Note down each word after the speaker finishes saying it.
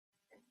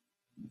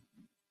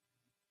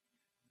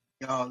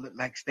Y'all look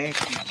like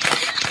statues.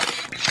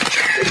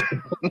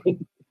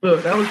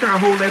 Look, I was trying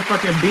to hold that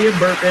fucking beard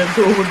burp and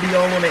so it would be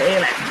all on the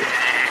air like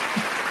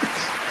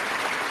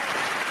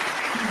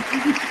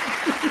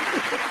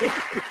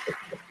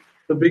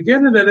The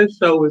beginning of this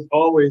show is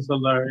always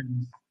hilarious.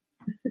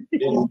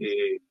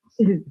 Indeed.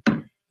 You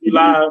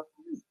live?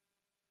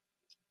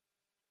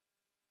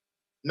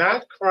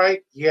 Not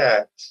quite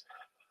yet.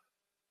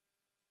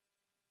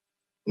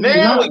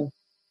 Now,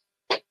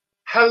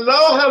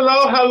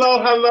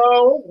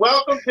 hello.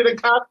 Welcome to the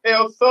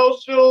Cocktail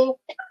Social.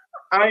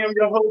 I am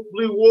your host,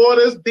 Blue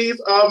Waters. These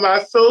are my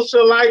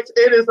socialites.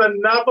 It is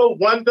another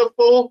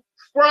wonderful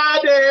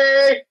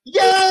Friday.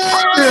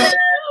 Yay!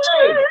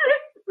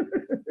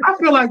 I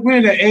feel like we're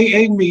in an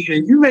AA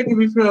meeting. You making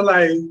me feel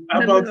like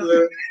I'm about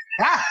to.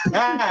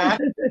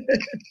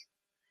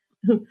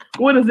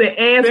 What is it?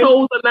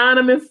 Assholes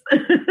Anonymous?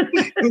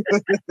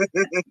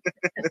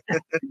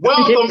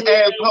 Welcome,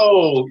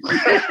 assholes.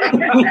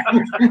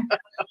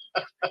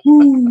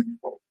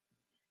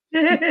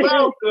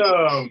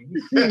 Welcome.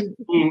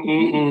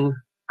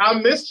 I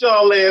missed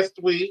y'all last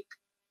week.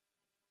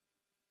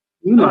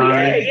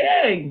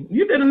 Yeah.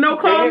 You did a no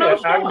call, no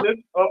show.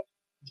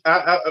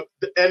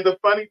 And the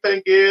funny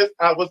thing is,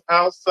 I was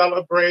out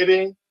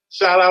celebrating.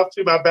 Shout out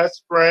to my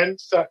best friend.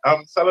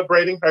 I'm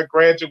celebrating her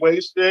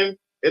graduation.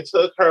 It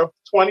took her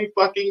 20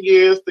 fucking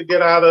years to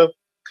get out of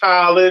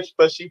college,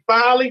 but she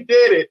finally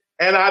did it.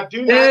 And I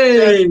do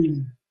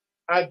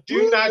not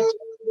judge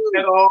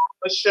at all,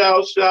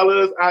 Michelle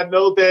Shellers. I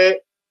know that,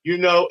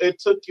 it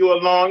took you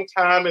a long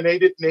time and they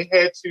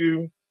had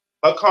to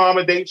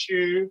accommodate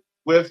you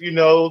with,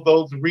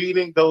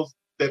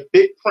 the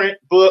big print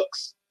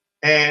books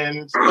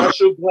and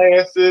special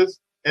glasses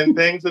and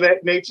things of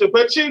that nature.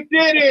 But you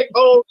did it,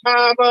 old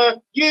timer.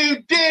 You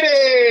did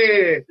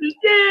it.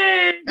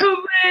 Yeah,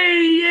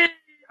 hooray, yeah.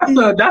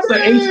 That's an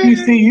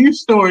HBCU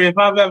story if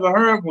I've ever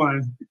heard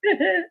one.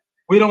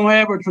 We don't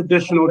have a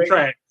traditional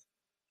track.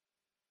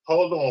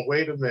 Hold on,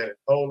 wait a minute.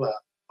 Hold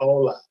up.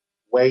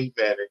 Wait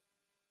a minute.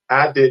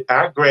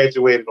 I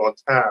graduated on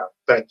time.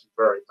 Thank you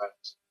very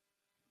much.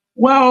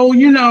 Well,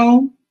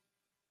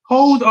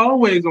 Ho's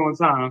always on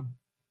time.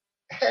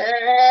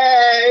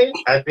 Hey,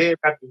 I did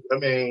have to.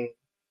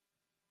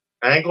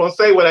 I ain't gonna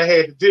say what I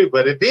had to do,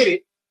 but it did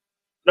it.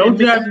 No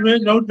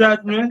judgment.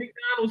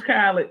 McDonald's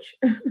College.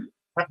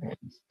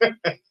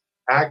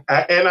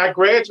 I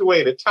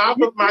graduated top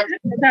of the class.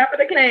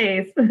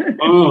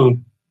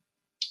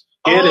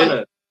 Get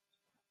it?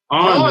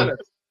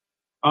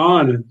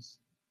 Honest.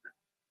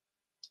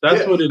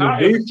 That's what it is.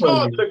 I'm in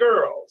charge of the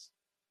girls.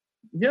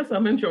 Yes,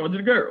 I'm in charge of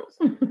the girls.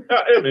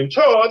 I am in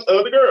charge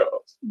of the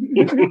girls.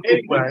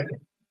 Anyway,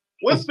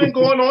 what's been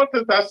going on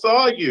since I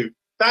saw you?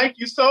 Thank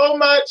you so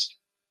much,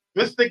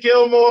 Mr.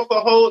 Gilmore,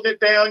 for holding it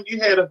down. You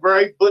had a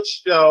very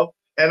butch show,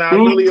 and I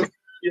really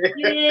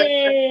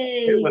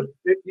appreciate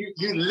it.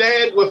 You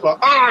led with an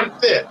arm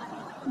fist.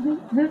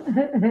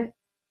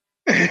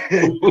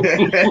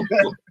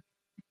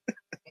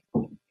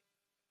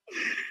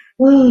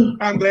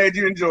 I'm glad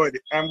you enjoyed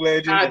it.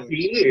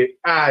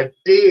 I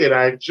did.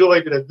 I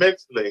enjoyed it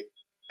immensely.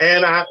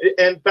 And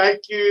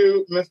thank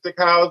you, Mr.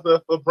 Kauser,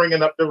 for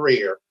bringing up the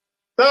rear.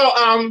 So,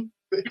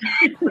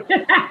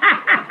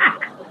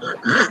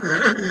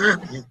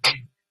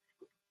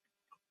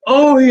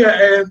 oh, he an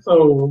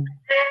asshole.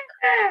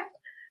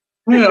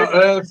 He an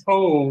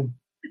asshole.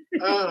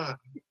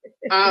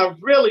 I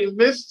really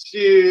missed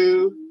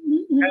you.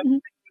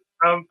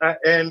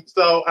 And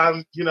so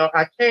I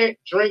can't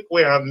drink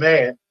where I'm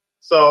at.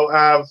 So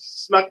I've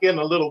snuck in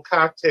a little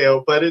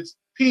cocktail, but it's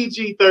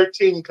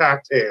PG-13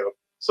 cocktail.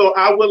 So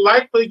I would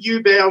like for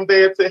you down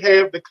there to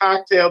have the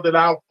cocktail that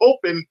I'm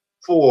hoping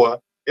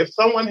for. If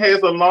someone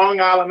has a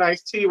Long Island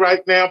iced tea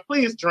right now,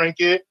 please drink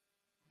it.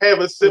 Have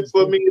a sip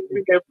for me. If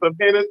you have some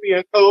Hennessy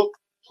and Coke,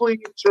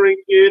 please drink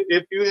it.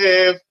 If you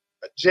have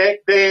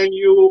Jack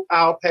Daniel,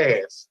 I'll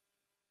pass.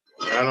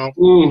 I don't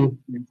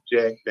drink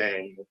Jack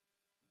Daniel.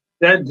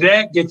 That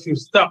Jack gets you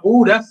stuck.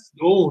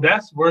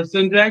 That's worse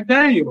than Jack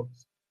Daniels.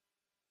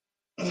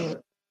 Yeah,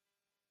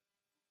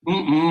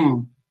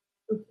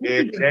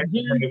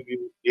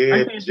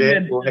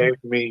 Jack will have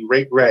me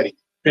ready.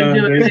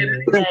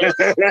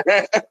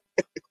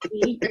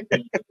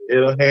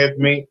 It'll have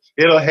me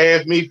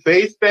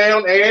face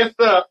down, ass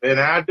up, and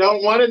I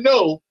don't want to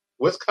know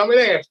what's coming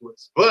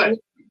afterwards. But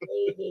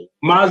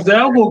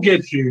Mazel will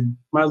get you.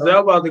 Mazel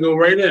about to go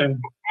right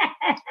in.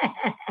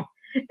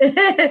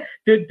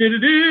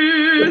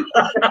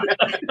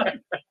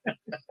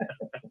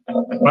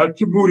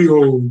 Watch your booty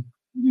hole.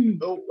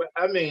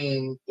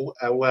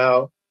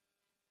 Well,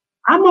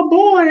 I'm a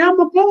boy.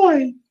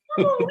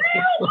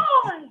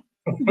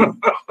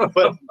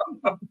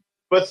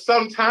 But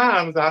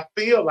sometimes I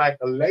feel like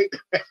a lady.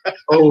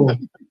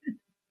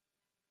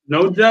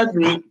 No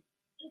judgment.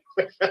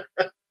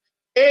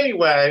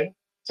 Anyway,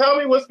 tell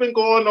me what's been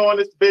going on.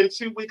 It's been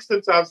 2 weeks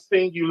since I've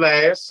seen you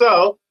last.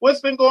 So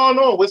what's been going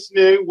on? What's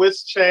new?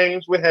 What's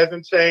changed? What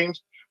hasn't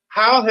changed?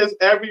 How has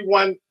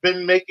everyone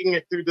been making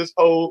it through this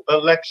whole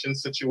election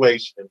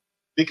situation?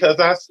 because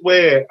I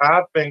swear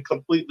I've been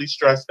completely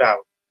stressed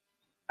out.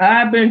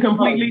 I've been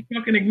completely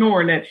fucking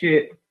ignoring that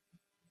shit.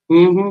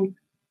 Mm-hmm.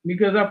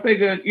 Because I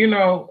figured,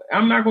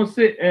 I'm not gonna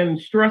sit and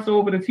stress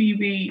over the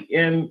TV,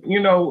 and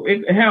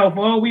hell,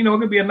 for all we know,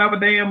 it could be another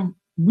damn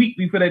week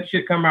before that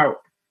shit come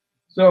out.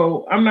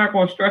 So I'm not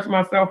gonna stress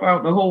myself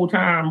out the whole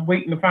time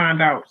waiting to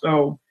find out.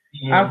 So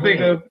I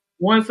figure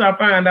once I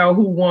find out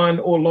who won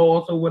or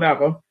lost or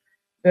whatever,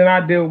 then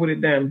I deal with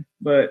it then.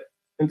 But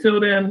until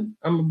then,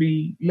 I'm gonna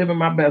be living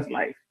my best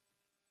life.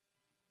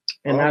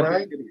 And all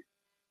right.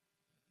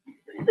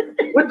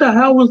 What the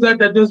hell was that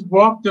just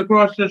walked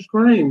across your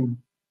screen?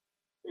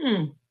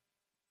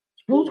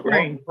 Whose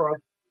screen?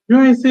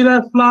 You ain't see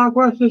that fly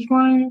across your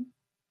screen?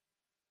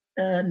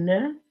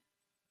 No.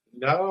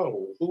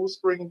 No. Whose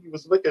screen you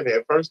was looking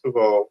at, first of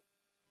all?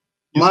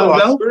 My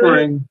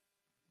screen.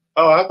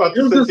 Oh, I thought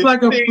it was just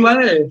like a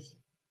flash.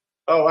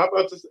 Oh, I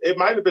thought it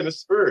might have been a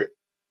spirit.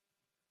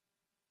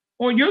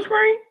 On your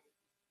screen?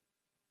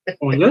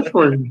 On your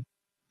screen.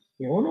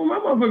 You don't know my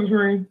motherfucking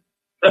screen.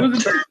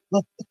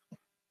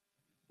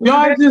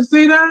 Y'all just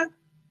see that?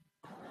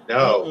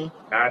 No,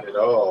 not at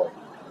all.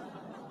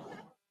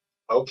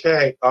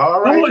 Okay,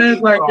 all right. Don't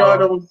act like y'all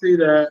don't see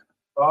that.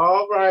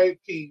 All right,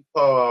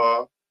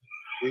 Peepaw.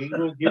 We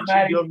will get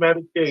you your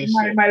medication.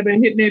 Somebody might have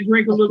been hitting that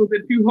drink a little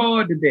bit too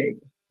hard today.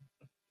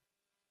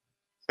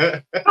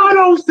 I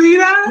don't see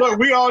that. Look,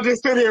 we all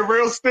just sit here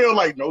real still,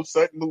 like no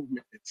sudden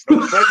movement.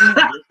 No sudden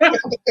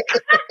movement.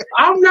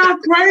 I'm not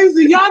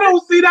crazy. Y'all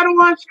don't see that on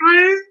my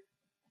screen.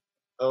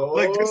 Oh.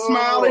 Look, just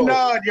smile and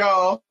nod,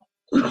 y'all.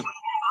 We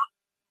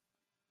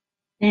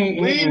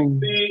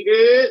see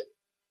it.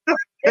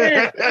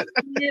 Yeah, I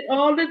see it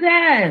all the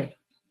time.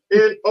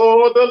 In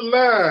all the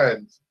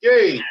lines.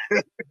 Yay.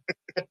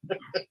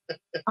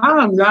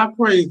 I'm not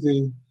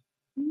crazy.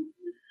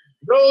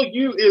 No,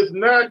 you is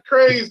not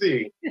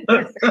crazy.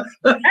 Are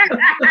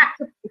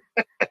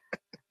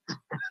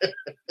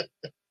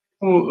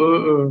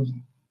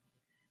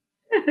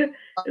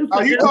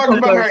you talking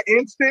about her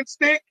instant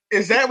stick?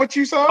 Is that what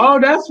you saw? Oh,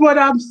 that's what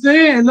I'm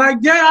saying. Like,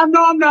 yeah, I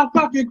know I'm not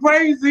fucking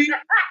crazy.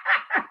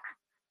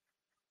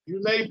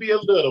 You may be a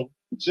little,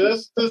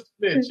 just a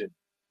smidgen.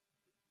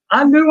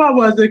 I knew I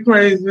wasn't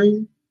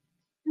crazy.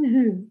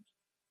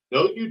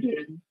 No, you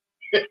didn't.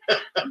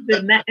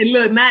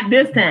 Look, not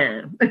this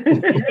time.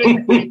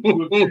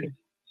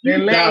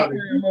 You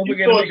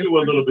thought you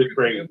were a little bit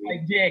crazy.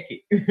 White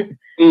jacket.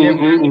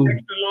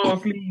 Extra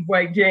long sleeve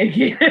white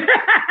jacket. Can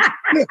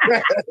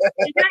I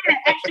get an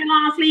extra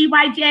long sleeve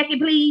white jacket,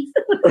 please?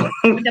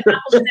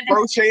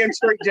 Crochet and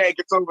straight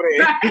jackets over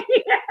there.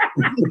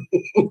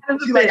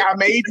 She's like, I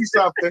made you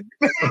something.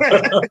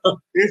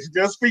 It's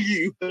just for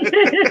you.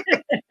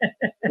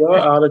 You're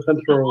out of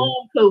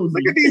control.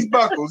 Look at these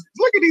buckles.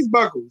 Look at these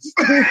buckles.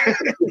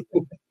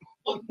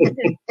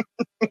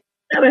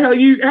 How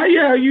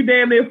you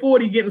damn near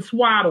 40 getting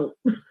swaddled?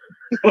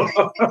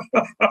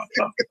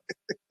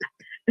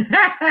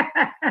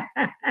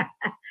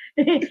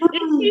 It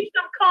keeps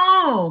them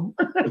calm.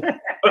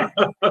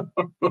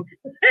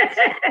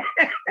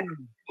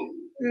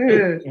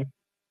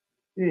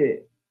 Yeah.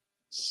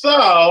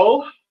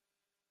 So,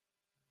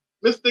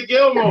 Mr.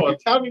 Gilmore,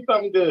 tell me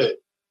something good.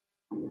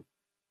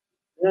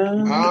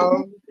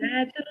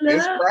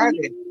 It's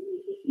Friday.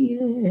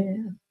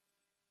 Yeah.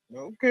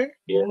 Okay.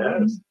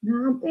 Yes.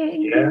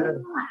 Yes.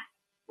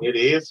 It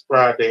is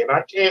Friday, and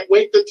I can't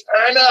wait to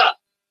turn up.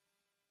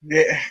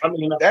 Yeah. I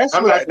mean, that's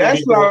what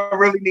I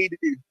really need to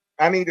do.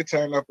 I need to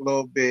turn up a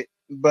little bit.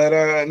 But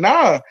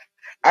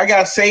I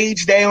got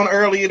Sage down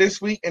earlier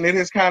this week, and it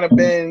has kind of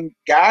been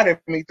guiding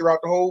me throughout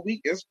the whole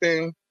week. It's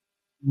been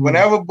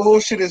whenever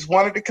bullshit has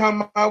wanted to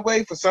come my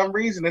way, for some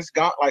reason it's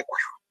gone like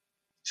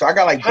so I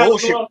got like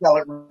bullshit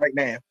pellet right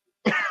now.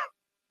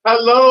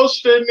 Hello,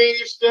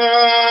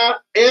 Shanisha.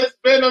 It's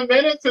been a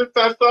minute since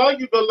I saw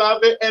you,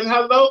 beloved. And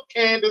hello,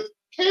 Candace.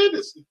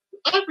 Candace,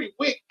 every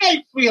week.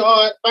 Hey,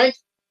 sweetheart.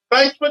 Thanks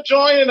for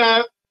joining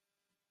us.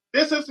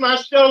 This is my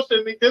show,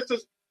 Shani. This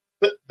is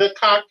the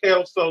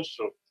Cocktail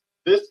Social.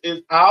 This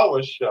is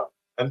our show,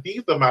 and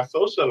these are my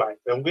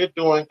socialites. And we're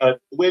doing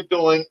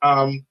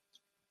an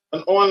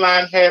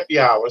online happy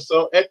hour.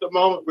 So at the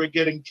moment, we're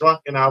getting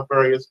drunk in our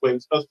various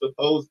ways, I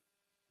suppose.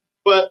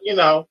 But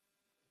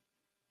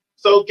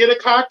so get a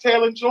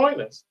cocktail and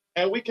join us,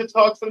 and we can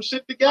talk some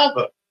shit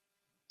together.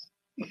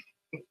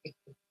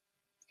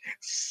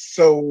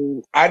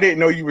 So I didn't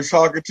know you were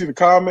talking to the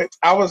comments.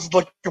 I was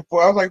like, what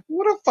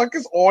the fuck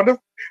is on the?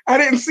 I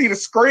didn't see the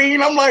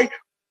screen. I'm like,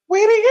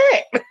 where they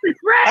at?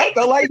 Right. I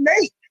felt like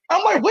Nate.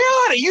 I'm like, where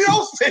are they? You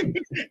don't see.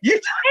 You.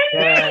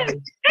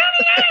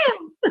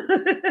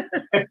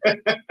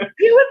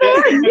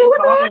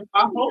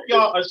 I hope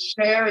y'all are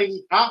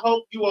sharing. I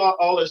hope you are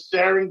all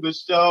sharing the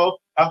show.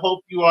 I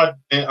hope you are.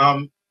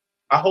 I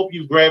hope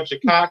you grabbed your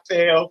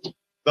cocktail.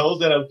 Those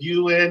that are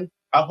viewing,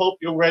 I hope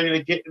you're ready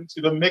to get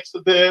into the mix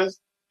of this,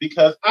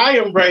 because I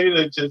am ready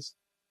to just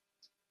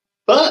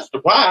bust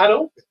wide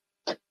open.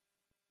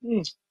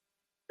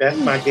 That's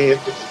my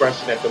gayest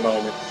expression at the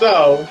moment.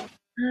 So.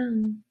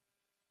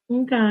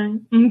 Okay.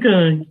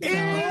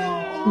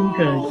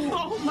 Okay.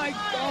 Oh my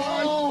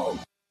God.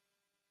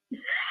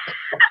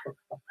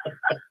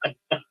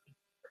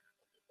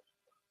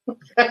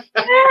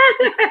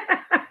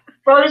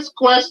 First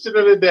question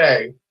of the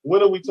day.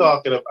 What are we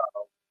talking about?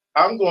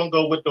 I'm going to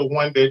go with the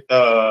one that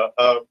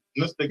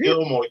Mr.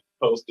 Gilmore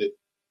posted.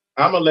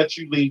 I'm going to let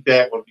you lead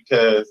that one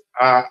because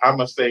I'm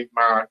going to save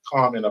my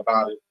comment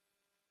about it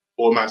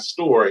or my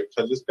story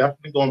because it's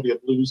definitely going to be a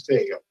blues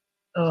tale.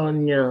 Oh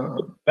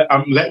no!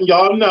 I'm letting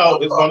y'all know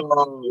it's going to be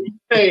a blues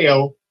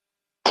tale,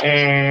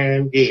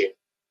 and yeah.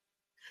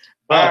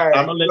 But Right,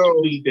 I'm going to let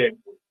you lead that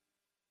one.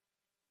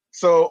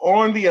 So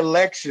on the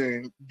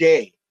election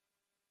day,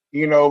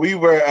 you know,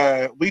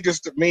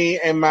 me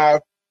and my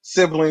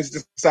siblings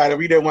decided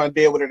we didn't want to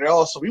deal with it at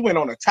all. So we went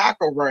on a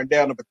taco run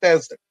down to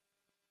Bethesda.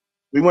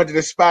 We went to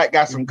this spot,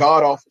 got some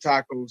god awful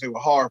tacos. They were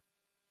horrible.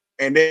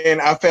 And then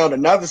I found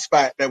another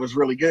spot that was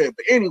really good.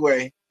 But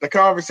anyway, the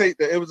conversation,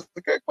 it was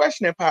a good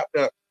question that popped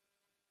up.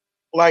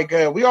 Like,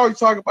 we always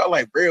talk about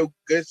like real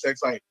good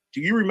sex. Like, do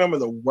you remember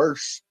the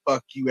worst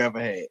fuck you ever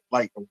had?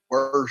 Like the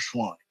worst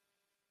one,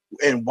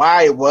 and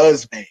why it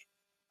was bad?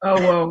 Oh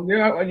well,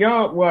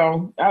 y'all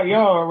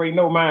already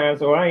know mine,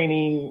 so I ain't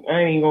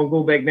even gonna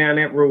go back down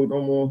that road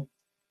no more.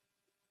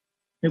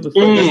 It was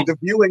Does the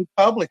viewing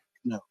public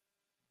know?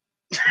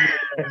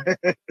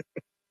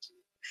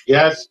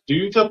 Yes,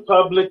 due to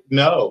public,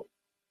 no.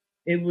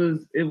 It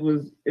was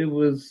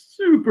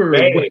super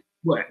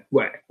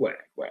whack.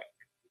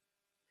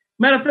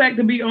 Matter of fact,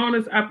 to be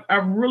honest,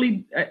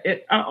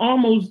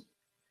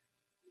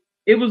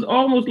 it was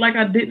almost like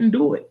I didn't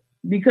do it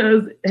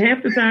because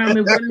half the time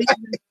it wasn't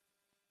even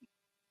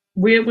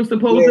where it was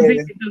supposed to be.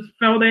 It just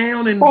fell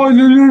down and oh,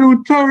 the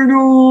little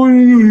turtle.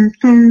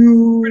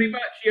 Pretty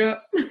much, yeah.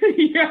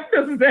 Yeah,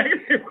 that's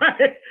exactly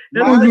right.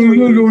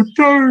 Little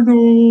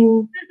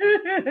turtle.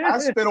 I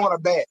spit on a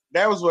bat.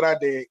 That was what I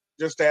did.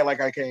 Just that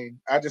like I came.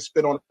 I just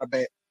spit on a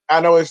bat. I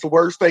know it's the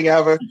worst thing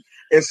ever.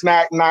 It's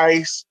not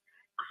nice,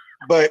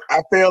 but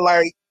I feel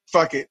like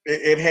fuck it.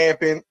 It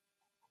happened.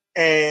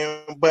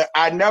 But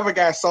I never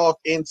got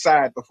soft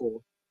inside before.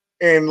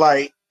 And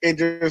like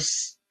it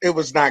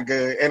was not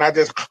good. And I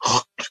just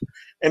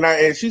and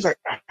she's like,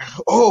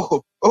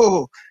 oh.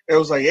 It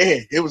was like, yeah,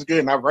 it was good.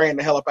 And I ran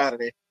the hell up out of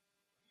there.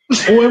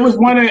 Oh, it was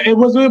one of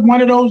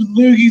those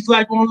loogies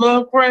like on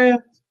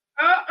Lovecraft.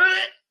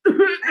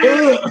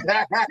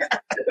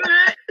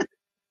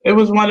 It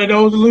was one of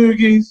those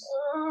loogies.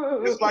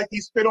 It's like he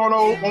spit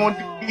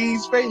on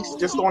D's face,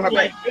 just on the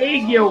like back.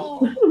 Egg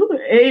yolk,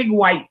 egg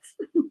whites.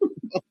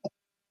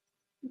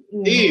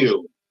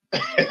 Ew.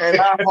 And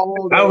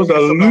that was a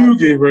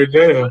loogie right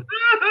there.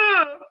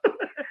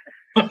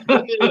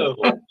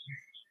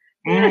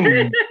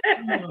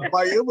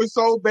 Like it was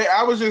so bad.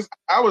 I was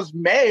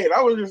mad.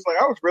 I was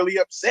really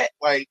upset.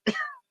 Like,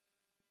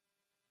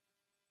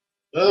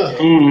 yeah,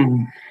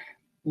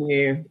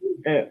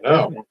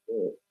 no,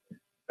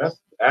 that's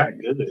that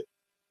good.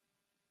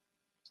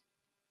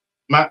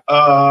 My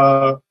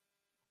hello.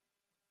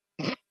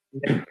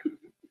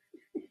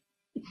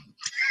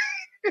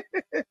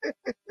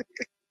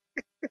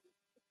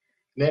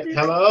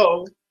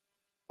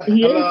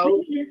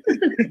 Hello,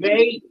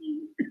 Nate.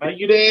 Are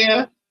you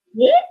there?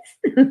 Yes.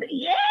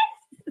 Yes.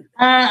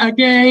 I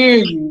can't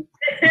hear you.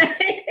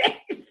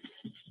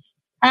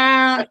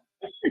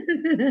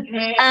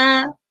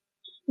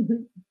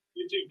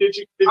 Did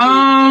you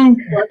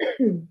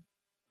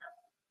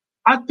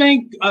I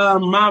think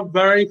my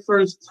very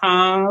first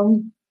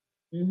time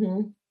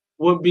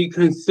would be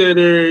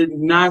considered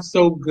not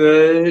so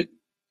good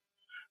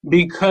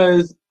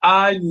because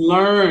I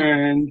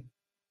learned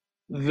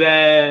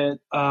that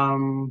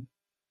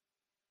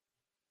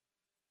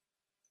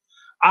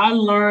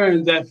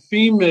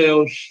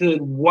females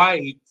should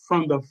wipe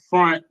from the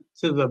front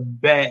to the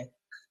back,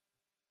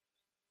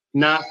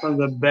 not from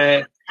the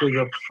back to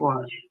the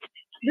front.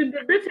 Did the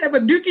bitch have a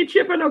dookie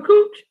chip in her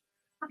cooch?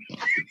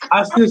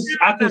 I could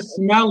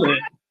smell it.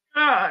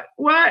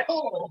 What?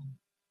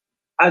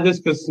 I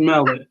just could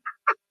smell it.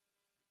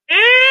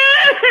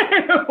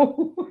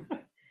 Ew!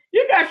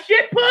 You got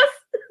shit puss?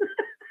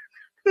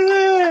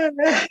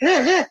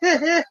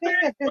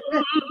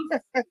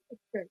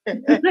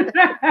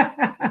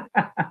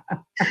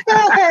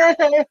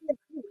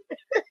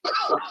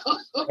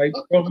 Right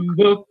from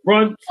the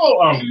front to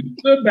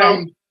the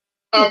back.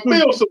 I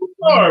feel so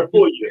sorry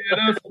for you. Get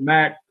a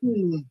smack.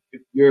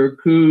 If your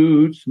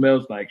cooch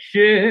smells like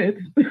shit.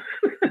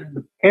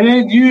 And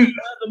then as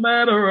a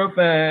matter of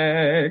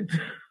fact.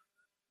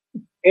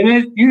 And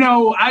then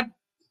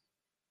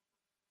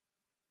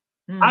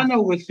I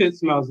know what shit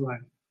smells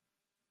like.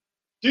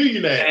 Do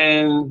you now?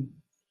 And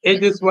it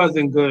just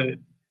wasn't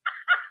good.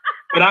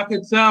 But I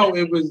could tell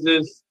it was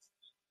just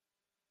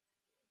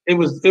it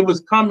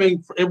was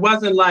coming. It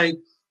wasn't like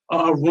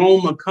an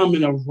aroma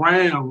coming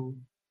around.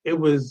 It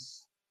was.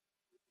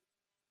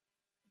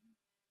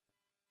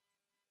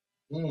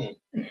 You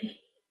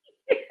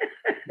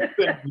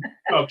said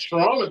I'm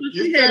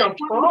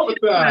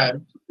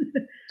traumatized.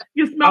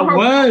 You smell I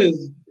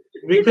was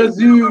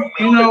because you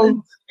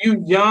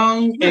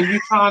young and you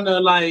trying to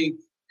like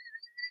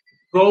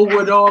go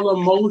with all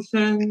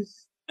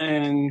emotions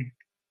and.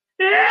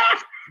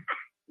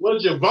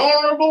 Was you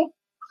vulnerable?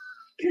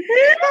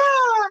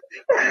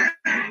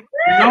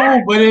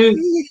 No, but it's.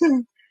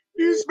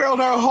 You spelled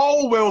her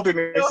whole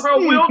wilderness. Her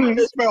wilderness.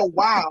 You spelled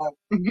wild.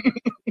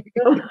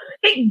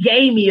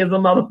 Gamey as a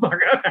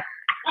motherfucker.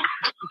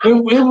 It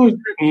was.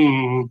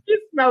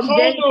 It smells Hold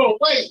gamey. on,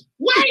 wait.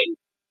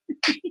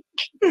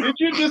 Did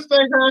you just say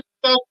her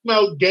stuff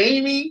smelled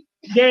gamey?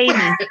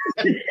 Gamey.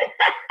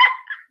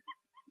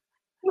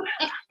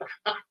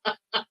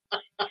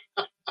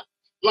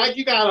 Like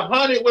you got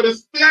 100 with a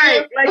spear?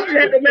 Right, like you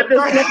had to let the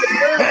out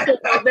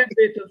that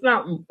bitch or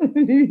something.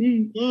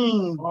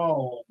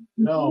 Oh,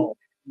 no.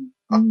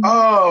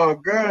 Oh,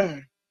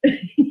 God. The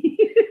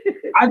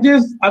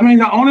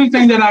only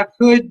thing that I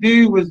could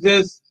do was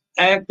just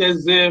act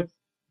as if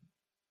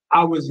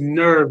I was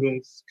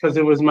nervous because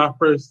it was my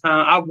first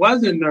time. I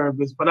wasn't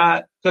nervous,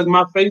 but because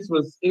my face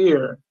was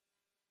here.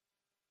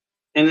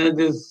 And it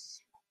just,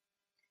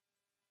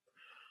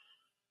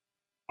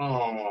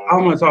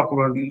 I'm going to talk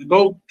about it.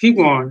 Go, keep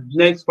on.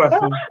 Next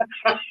question.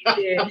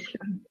 Yeah.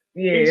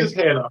 You just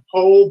had a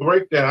whole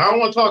breakdown. I don't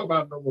want to talk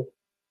about it no more.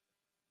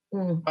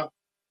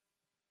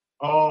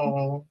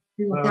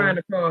 He was crying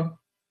the car.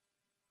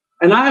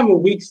 And I have a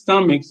weak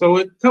stomach,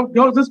 so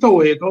just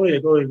go ahead. Go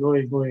ahead.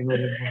 You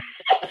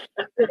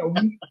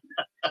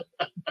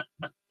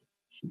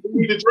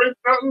need to drink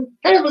something?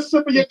 Have a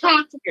sip of your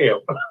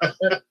cocktail.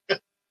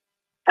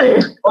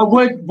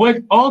 What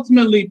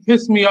ultimately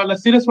pissed me off,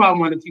 let's see, that's why I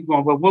want to keep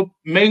going, but what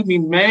made me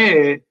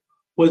mad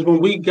was when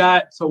we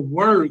got to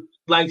work,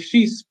 like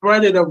she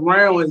spread it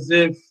around as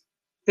if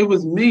it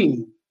was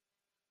me.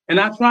 And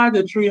I tried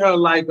to treat her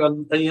like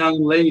a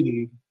young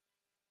lady.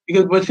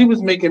 But she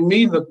was making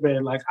me look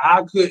bad. Like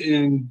I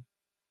couldn't.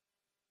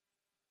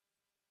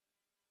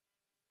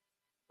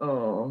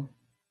 Oh.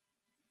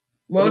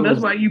 Well,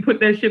 that's why you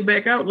put that shit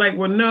back out. Like,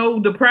 well, no,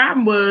 the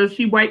problem was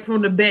she wiped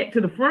from the back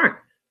to the front.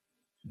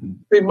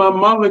 See, my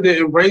mother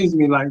didn't raise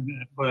me like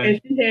that. But and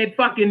she had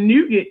fucking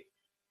nougat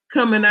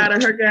coming out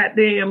of her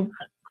goddamn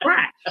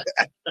crotch.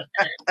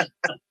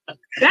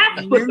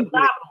 That's what the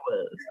problem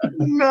was.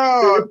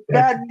 No,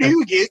 not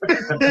nougat.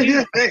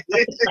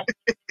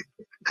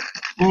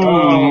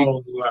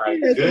 Oh my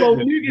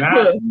goodness!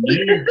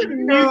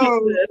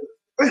 No.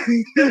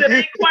 It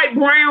ain't quite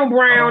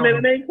brown,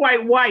 and it ain't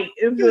quite white.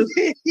 It's just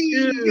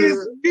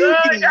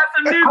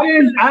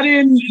I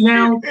didn't.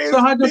 Now,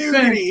 to her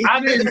defense, I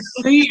didn't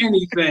see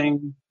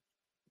anything,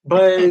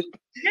 but yeah,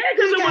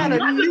 because it was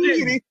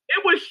residue.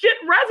 It was shit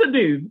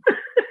residue.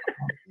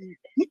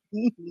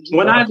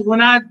 when I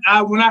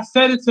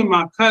said it to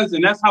my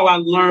cousin, that's how I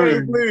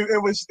learned.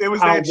 It was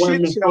that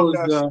shit show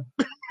dust.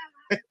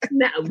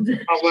 No,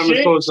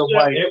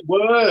 it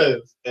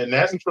was, and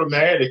that's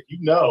traumatic. You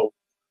know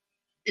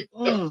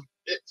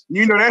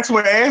that's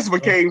where asthma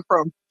came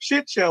from.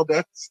 Shit shell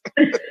dust.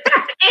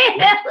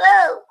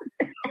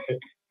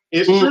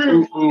 It's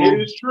true.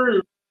 It is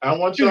true. I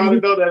want y'all to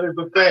know that is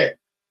a fact.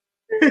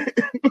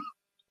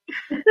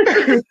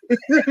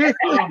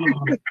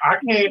 I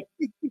can't.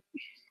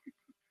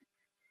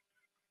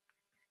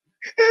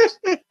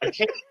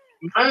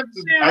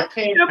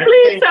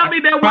 Please tell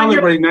me that was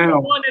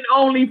your one and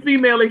only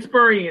female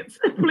experience.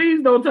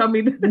 Please don't tell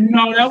me that.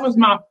 No, that was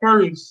my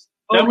first.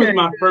 That was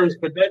my first,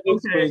 but that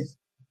was.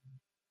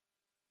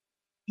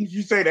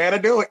 You say that'll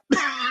do it.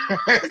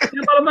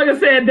 The motherfucker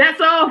said, "That's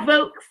all,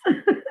 folks."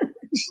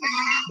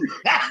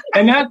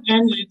 and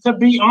to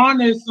be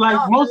honest, like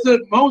most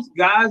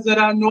guys that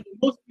I know,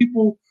 most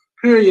people,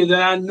 period,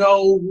 that I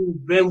know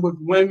who've been with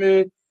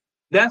women,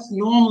 that's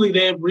normally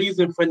their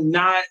reason for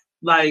not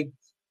like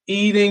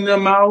eating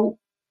them out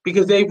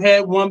because they've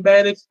had one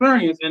bad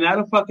experience, and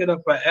that'll fuck it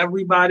up for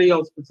everybody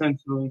else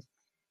potentially.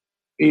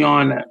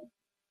 Beyond that,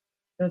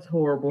 that's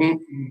horrible.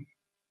 Mm-mm.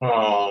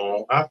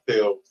 Oh, I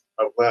feel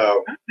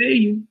well. I feel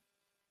you.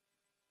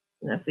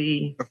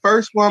 The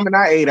first woman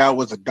I ate out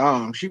was a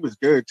dom. She was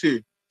good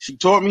too. She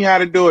taught me how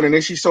to do it, and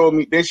then she told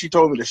me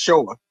to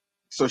show her.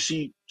 So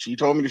she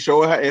told me to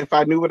show her if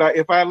I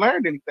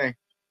learned anything.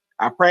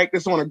 I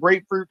practiced on a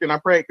grapefruit, and I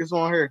practiced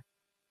on her.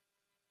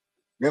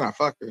 Then I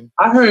fucked her.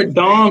 I heard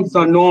doms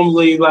are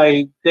normally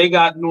like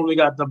normally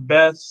got the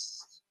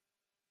best.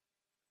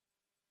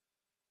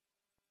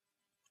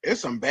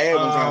 There's some bad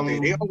ones out there.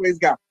 They always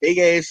got big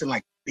ass and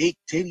like big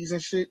titties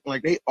and shit.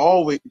 Like they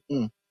always.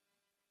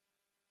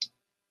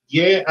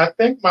 Yeah, I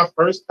think my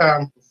first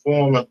time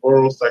performing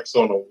oral sex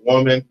on a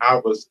woman, I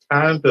was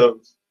kind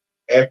of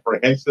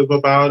apprehensive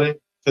about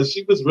it because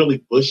she was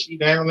really bushy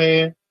down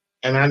there,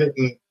 and I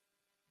didn't.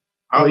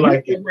 I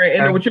like it.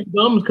 And with your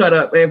gums cut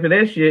up after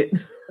that shit.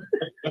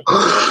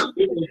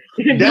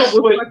 That's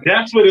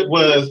what it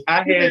was.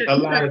 I had a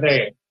lot of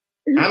that.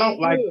 I don't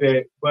like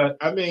that, but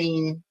I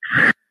mean.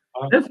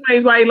 That's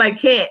why you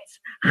like cats.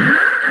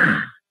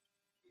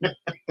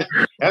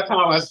 That's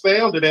how I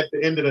sounded at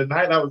the end of the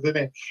night. I was in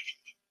there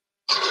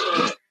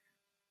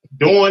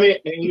doing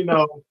it, and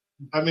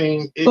I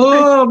mean.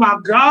 Oh my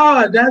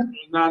God! That's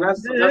I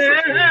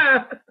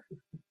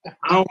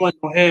don't want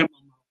no hair.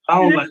 I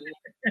don't like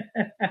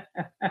it.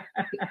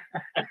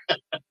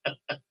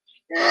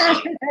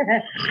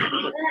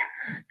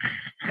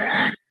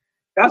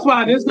 That's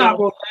why this not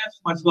gonna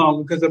last much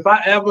longer. Because if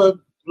I ever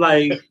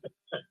like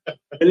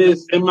it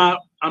is in my,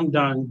 I'm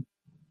done.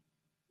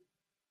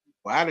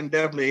 Well, I done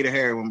definitely ate a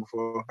heroin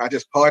before. I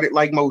just parted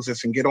like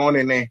Moses and get on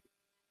in there.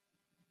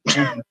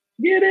 Get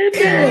in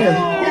there.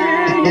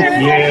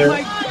 Yeah,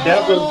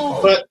 that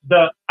was.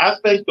 But I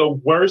think the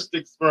worst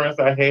experience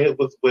I had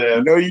was I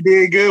with. know you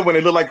did good when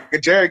it looked like a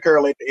Jerry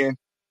curl at the end.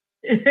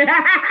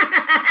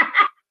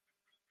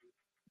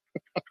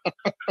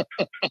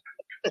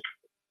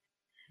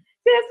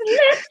 Just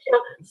lift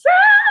your soul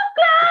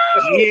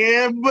close.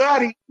 Yeah,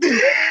 buddy.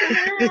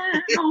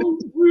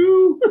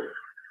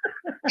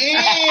 Ew.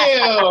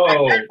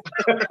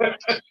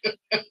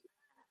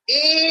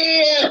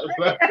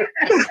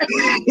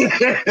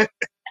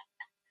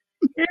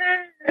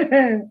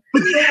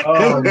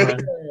 Oh man.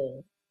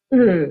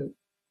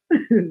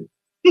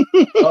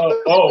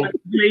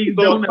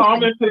 So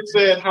Thomas had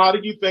said, how do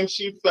you think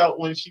she felt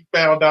when she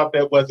found out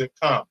that wasn't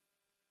cum?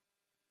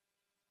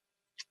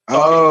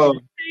 Oh,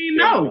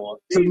 no.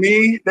 To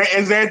me,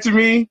 is that to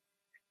me?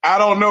 I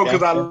don't know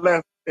because I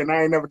left and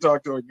I ain't never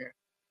talked to her again.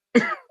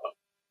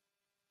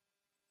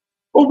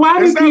 Well, why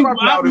do It's not people? my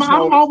proudest I'm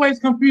moment. always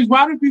confused.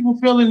 Why do people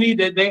feel the need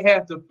that they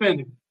have to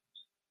finish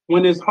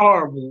when it's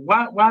horrible?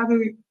 Why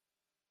do?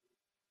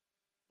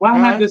 Why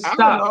not just I don't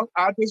stop? know.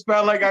 I just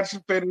felt like I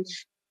should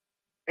finish,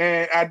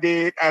 and I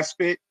did. I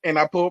spit and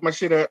I pulled my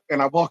shit up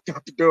and I walked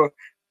out the door.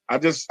 I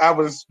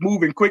was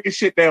moving quick as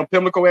shit down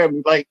Pimlico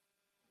Avenue, like.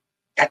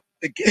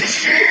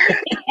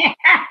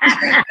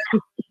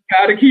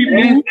 Gotta keep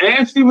moving.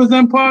 And she was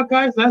in Park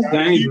Heights. That's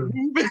dangerous.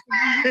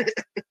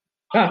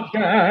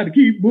 Gotta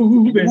keep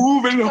moving.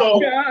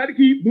 Gotta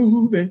keep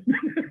moving.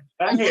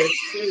 I think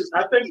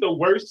the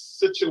worst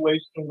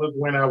situation was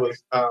when I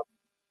was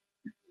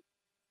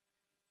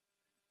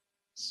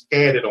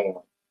scattered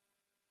on.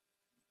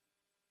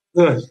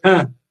 Good.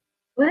 Huh?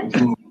 What?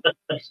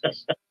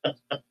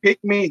 Pick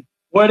me.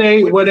 Were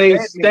they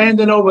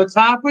standing over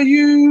top of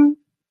you?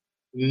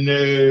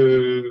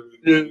 No.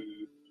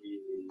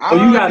 Oh,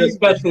 you got a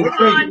special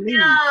treatment.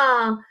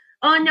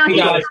 Oh no, You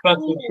got a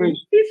special treatment.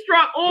 He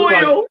struck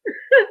oil.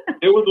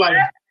 It was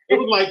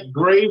like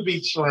gravy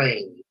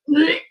train.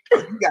 You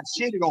got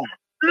shitted on.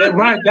 Yeah,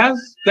 right,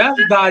 that's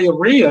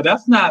diarrhea.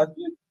 That's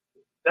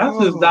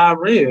just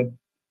diarrhea.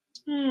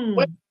 You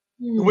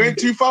went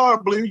too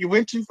far, Blue. You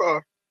went too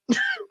far.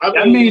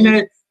 That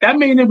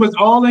mean it was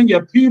all in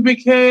your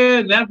pubic hair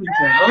and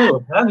everything.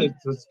 Oh, that is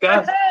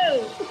disgusting.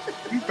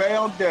 You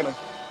found dinner.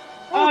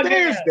 Oh,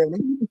 there's dinner.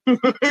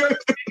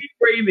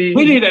 Gravy.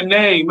 We need a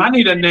name. I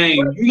need a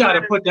name. You got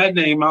to put that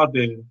name out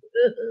there.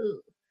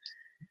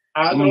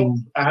 I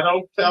don't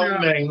tell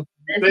names.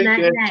 I think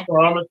that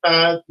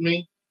traumatized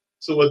me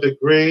to a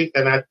degree,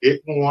 and I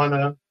didn't want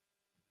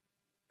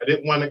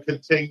to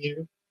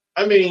continue.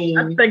 I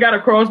mean, they got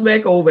to cross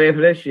back over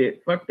after that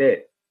shit. Fuck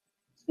that.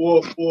 For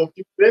a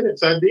few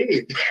minutes, I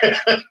did. I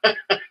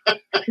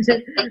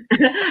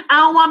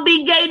don't want to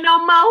be gay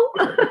no more.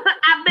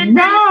 I've been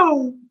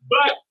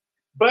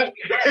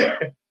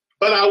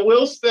But I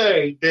will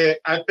say that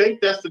I think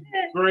that's the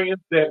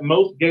experience that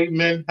most gay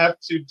men have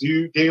to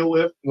deal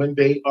with when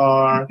they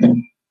are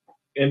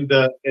in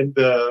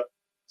the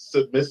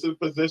submissive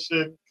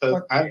position.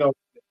 Because I know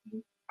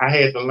I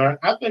had to learn.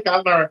 I think I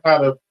learned how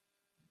to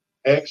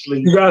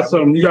actually. You got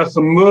some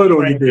mud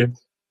on you there.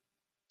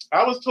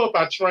 I was taught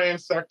by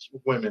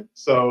transsexual women,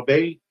 so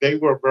they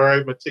were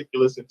very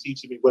meticulous in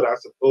teaching me what I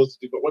was supposed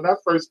to do. But when I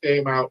first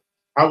came out,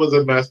 I was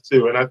a mess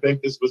too, and I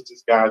think this was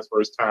this guy's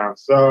first time.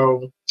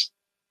 So,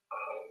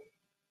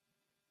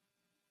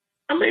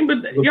 I mean,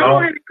 but y'all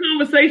had a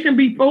conversation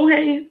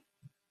beforehand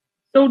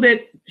so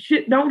that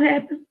shit don't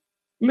happen,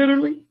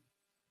 literally.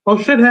 Oh,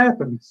 shit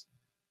happens.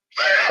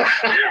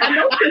 I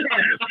know shit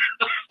happens,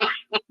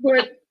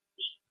 but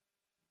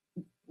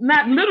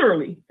not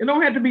literally. It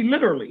don't have to be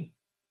literally.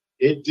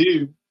 It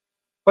do.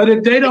 But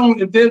if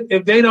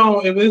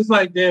it's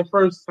like their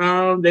first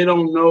time, they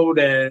don't know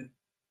that.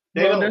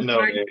 They don't know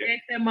that.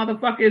 Ask that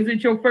motherfucker, is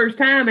it your first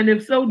time? And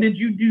if so, did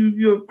you do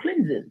your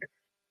cleansing?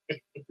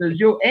 Because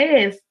your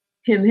ass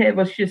can have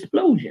a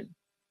shitsplosion.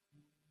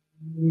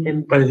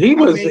 But he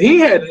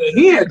had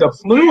the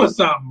flu or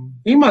something.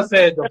 He must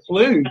have had the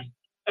flu.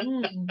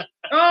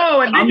 Oh,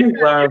 and then you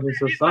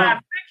virus or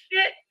something.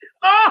 Shit?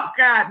 Oh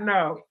God,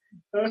 no.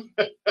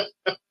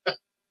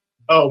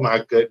 Oh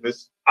my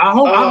goodness. I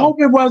hope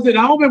it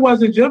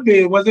wasn't your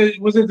bed. Was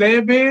it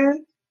their bed?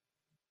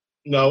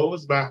 No, it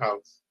was my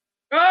house.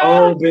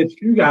 Oh, bitch,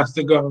 you got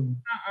to go.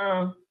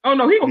 Oh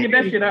no, he gonna get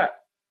that shit up.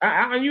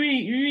 You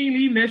ain't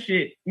leaving that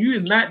shit. You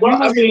is not.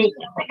 Well, I mean,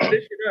 get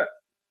that shit up.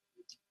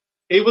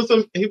 He was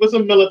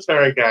a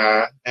military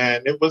guy,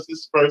 and it was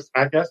his first.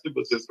 I guess it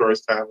was his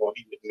first time on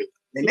he.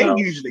 And they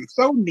usually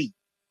so neat.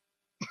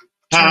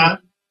 Huh?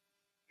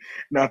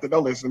 Nothing.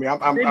 Don't listen to me.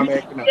 I'm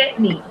acting up. Get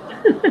me.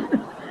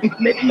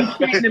 Maybe you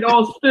shitting it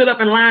all stood up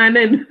and lined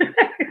in.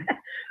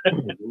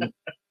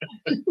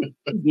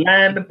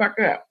 Lined the fuck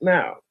up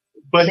now.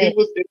 But he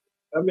was.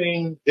 I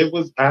mean, it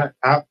was. I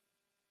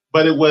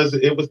but it was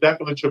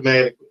definitely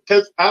traumatic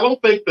because I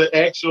don't think the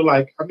actual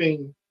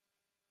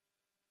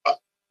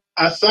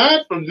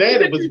aside from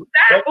that, it was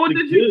that, or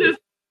did you just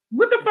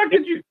what the fuck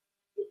did you?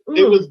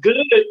 It was good,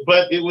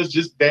 but it was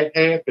just that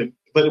happened.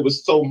 But it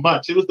was so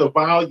much. It was the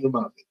volume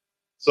of it.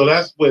 So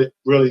that's what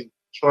really.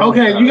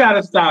 Okay, you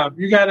gotta stop.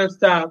 You gotta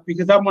stop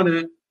because I want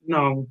to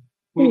know.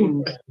 So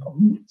it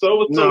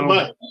was so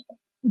much.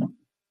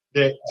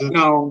 That just,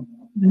 no.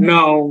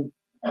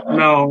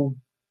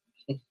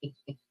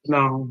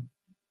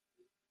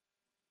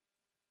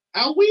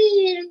 I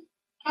win.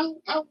 I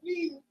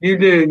win. You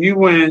did. You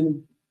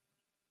win.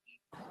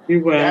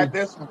 You win. Got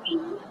this one.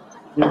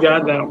 You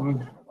got that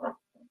one.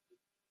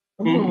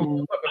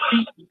 Motherfucker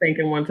feet was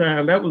stinking one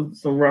time. That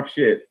was some rough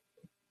shit.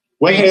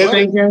 What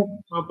thinking?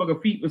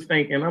 Motherfucker feet was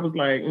stinking. I was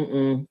like,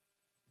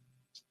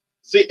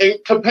 See, in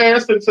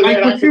comparison to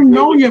that, but you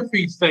know your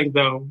feet stink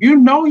though. You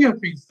know your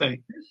feet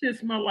stink. This shit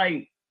smell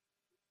like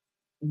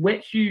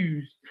wet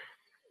shoes.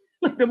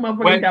 Like the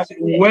motherfucker got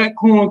wet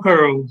corn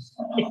curls.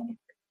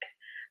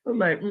 I'm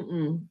like,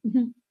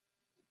 Did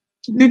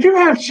you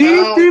have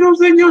cheese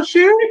doodles in your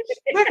shoes?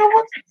 Nigga,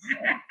 what?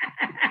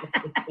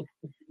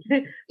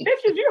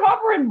 Bitch, you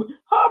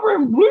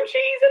harboring blue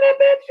cheese in that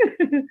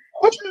bitch?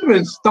 What, you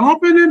been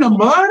stomping in the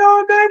mud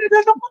all day?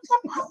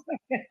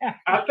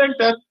 I think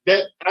that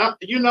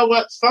you know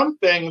what? Some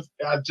things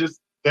I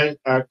just think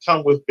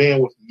come with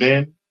being with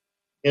men.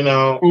 You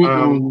know,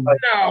 no,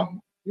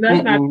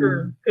 that's not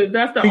true. Because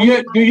that's the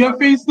do your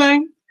feet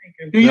stink?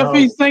 Do your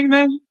feet stink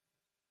then?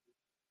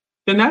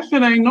 Then that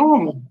shit ain't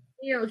normal.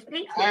 I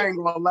ain't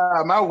gonna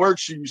lie, my work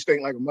shoes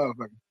stink like a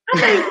motherfucker.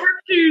 I mean,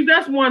 work shoes,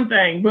 that's one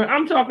thing, but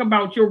I'm talking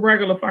about your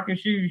regular fucking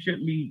shoes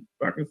shouldn't be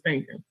fucking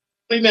stinking.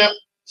 See now,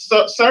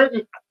 so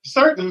certain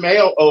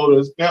male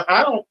odors. Now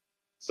I don't.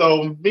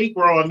 So me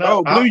growing up,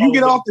 oh, Blue, you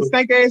get off the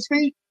stink ass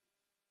feet?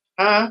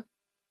 Huh?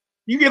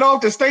 You get off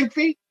the stink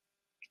feet?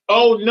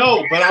 Oh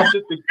no, but I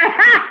just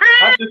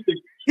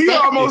he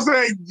almost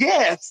said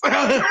yes.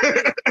 Yes.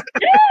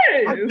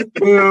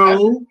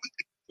 Well,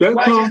 that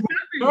comes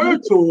from her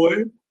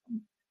toy.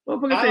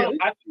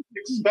 I just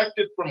expect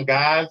it from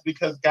guys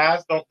because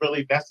guys don't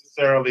really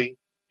necessarily,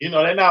 they're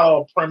not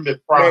all primitive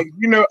products.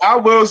 Hey, I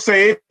will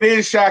say it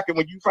is shocking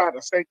when you find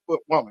a stink foot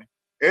woman.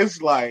 It's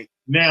like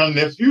now,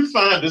 if you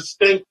find a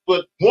stink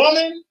foot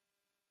woman,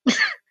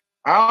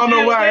 I don't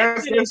know why.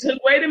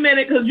 Wait a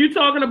minute, because you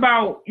talking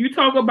about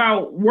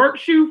work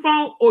shoe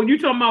funk, or you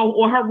talking about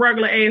or her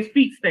regular ass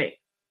feet stink?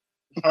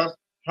 Her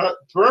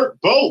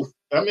both.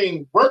 I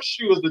mean, work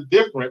shoe is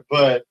different,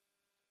 but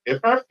if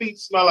her feet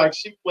smell like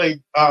she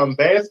played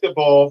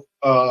basketball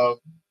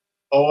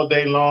all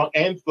day long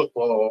and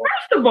football.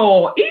 First of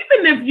all,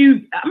 even if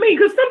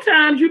because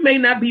sometimes you may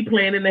not be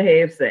planning to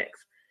have sex.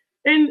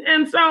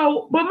 And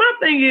so, but my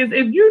thing is,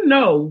 if you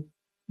know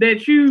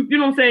that you know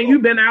what I'm saying,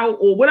 you've been out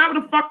or whatever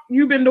the fuck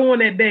you've been doing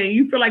that day,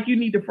 you feel like you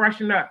need to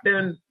freshen up,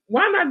 then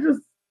why not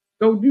just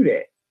go do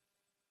that?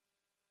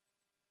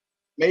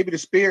 Maybe the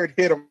spirit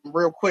hit them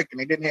real quick and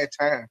they didn't have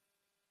time.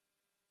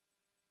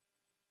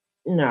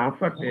 Nah,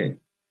 fuck that.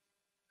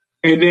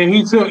 And then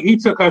he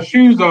took her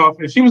shoes off,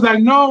 and she was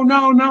like, "No,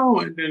 no,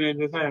 no!" And then it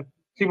just happened.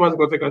 She wasn't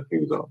gonna take her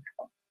shoes off.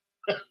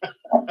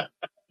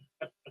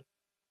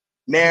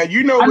 Now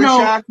what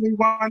shocked me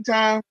one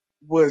time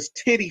was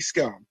titty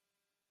scum.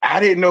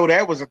 I didn't know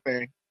that was a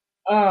thing.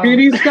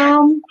 Titty scum,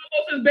 almost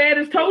as bad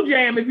as toe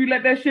jam. If you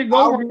let that shit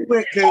go,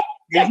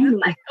 that's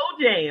like toe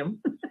jam.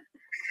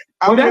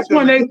 Well, that's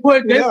when they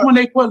put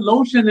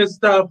lotion and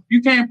stuff.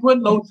 You can't put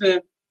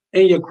lotion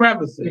in your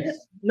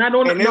crevices. Not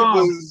on the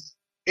knob.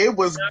 It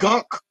was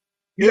gunk.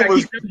 It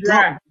was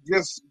gunk.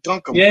 Just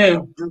gunk.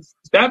 Yeah,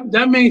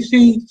 that means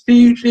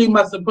she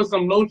must have put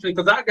some lotion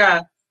because I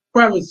got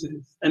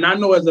crevices, and I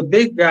know as a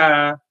big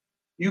guy,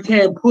 you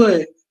can't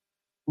put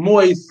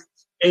moist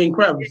in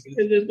crevices.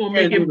 Because it's gonna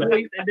make it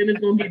moist, and then it's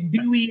gonna get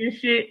dewy and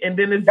shit, and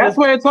then it's that's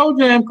where toe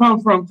jam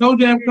comes from. Toe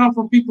jam comes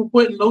from people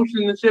putting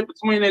lotion and shit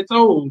between their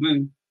toes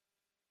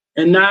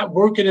and not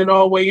working it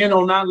all the way in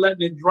or not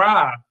letting it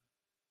dry.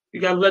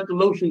 You gotta let the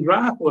lotion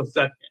dry for a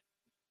second.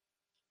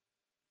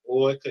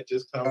 Or it could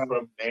just come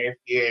from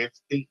nasty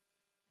ass feet.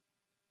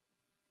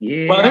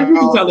 Yeah. Well, you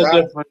can tell the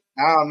difference.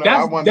 I don't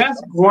know.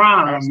 That's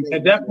grime.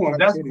 At that point,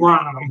 that's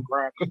grime.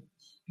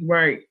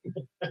 Right.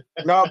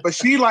 No, but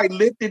she like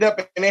lifted up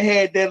and it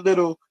had that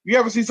little. You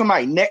ever see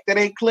somebody neck that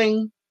ain't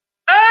clean?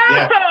 Oh,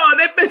 yeah.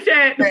 That bitch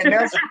had. And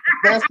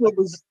that's what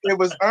was. It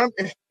was.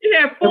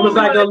 Yeah. It was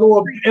like a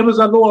little. It was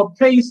a little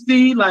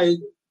pasty, like.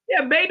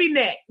 Yeah, baby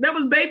neck. That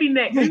was baby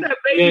neck. You got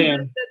baby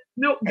neck.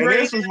 And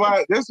this was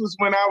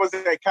when I was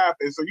at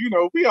Coppin. So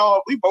we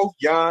both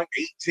young,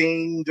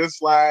 18,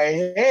 just like,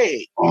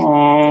 hey,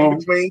 in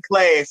between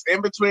class,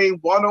 in between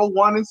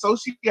 101 and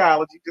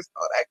sociology, just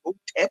thought I'd go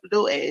tap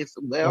little ass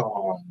somewhere.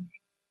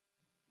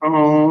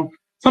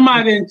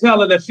 Somebody didn't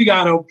tell her that she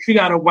gotta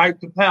wipe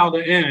the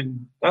powder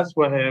in. That's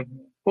what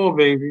happened. Poor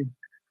baby.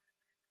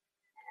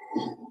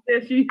 Yeah,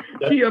 she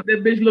up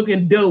that bitch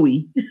looking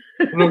doughy.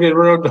 Looking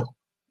real doughy.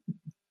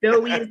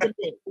 Doughy is the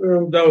bitch.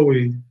 Real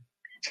doughy.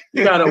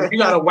 You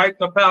gotta wipe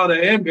the powder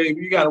in,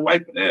 baby. You gotta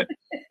wipe it in.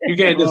 You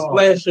can't just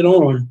splash it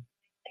on.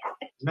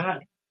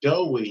 Not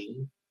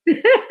doughy.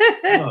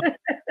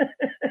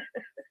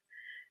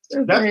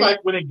 That's like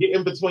when it get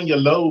in between your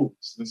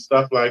lobes and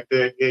stuff like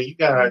that. Yeah, you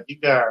got,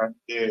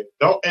 yeah.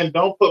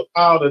 Don't put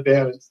powder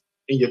down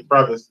in your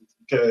crevices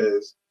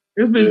because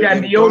this bitch got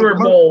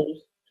deodorant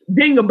bowls,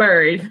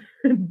 dingleberries,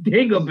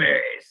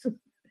 dingleberries.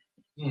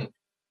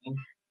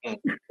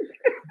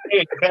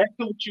 Hey, back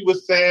to what you were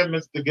saying,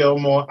 Mr.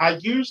 Gilmore. I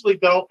usually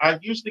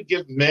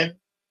give men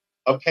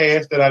a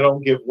pass that I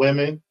don't give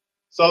women.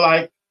 So,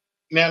 like,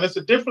 now there's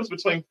a difference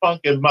between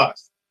funk and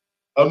musk.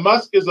 A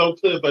musk is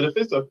okay, but if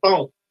it's a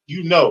funk,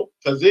 you know,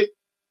 because it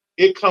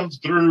comes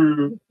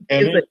through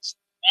and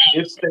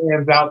it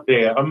stands out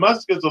there. A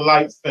musk is a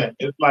light scent.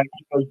 It's like,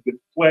 you're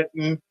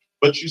sweating,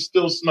 but you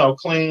still smell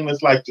clean.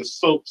 It's like the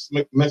soap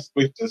mixed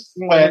with the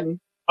sweat.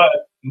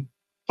 But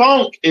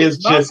funk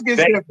is musk is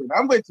different.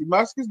 I'm with you.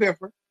 Musk is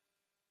different.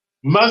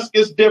 Musk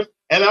is different,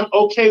 and I'm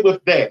okay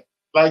with that.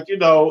 Like,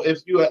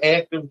 if you're an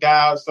active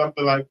guy or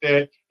something like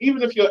that,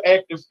 even if you're an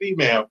active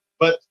female,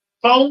 but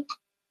funk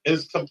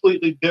is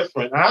completely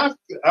different. I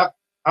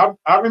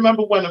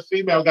remember when a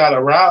female got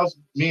aroused,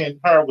 me and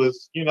her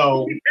was, and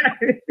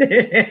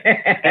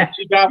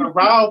she got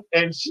aroused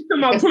and she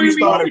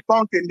started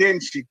funking,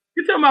 didn't she?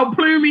 You talking about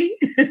Plumie?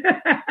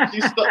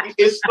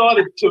 It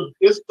started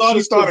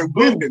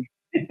whipping.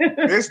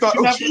 It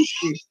started.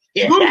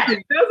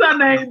 Boofy. That's our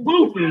name,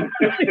 Boofy.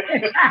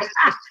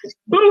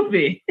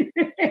 Boofy.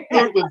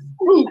 It was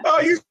Boofy.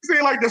 Oh, you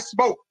see like the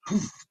smoke.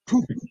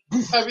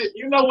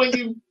 You know when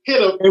you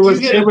hit a...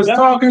 It was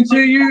talking to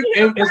you.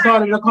 It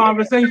started a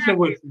conversation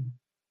with you.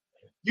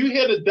 You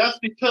hit a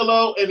dusty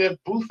pillow and then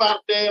boof out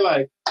there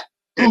like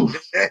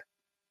boof.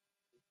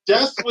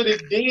 That's what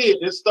it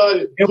did. It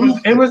started. It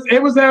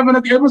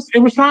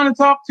was trying to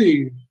talk to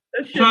you.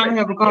 Trying to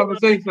have a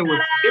conversation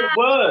with you. It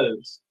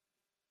was.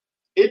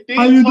 It did.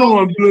 How you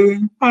doing,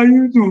 Blue? How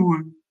you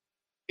doing?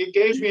 It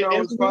gave me an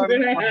instant. How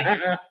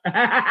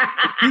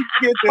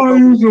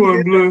you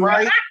doing, Blue? The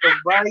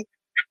right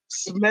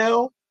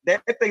smell.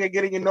 That thing will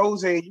get in your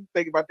nose and you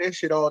think about that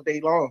shit all day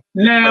long.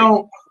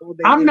 Now,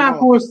 I'm not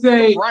going to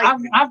say,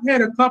 I've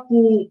had a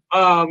couple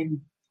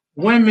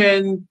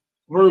women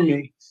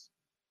roommates.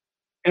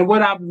 And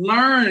what I've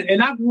learned,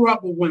 and I grew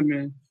up with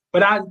women,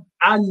 but I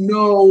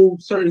know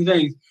certain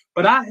things.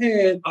 But I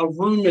had a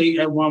roommate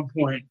at one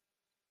point.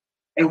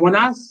 And when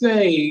I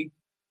say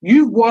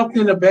you walked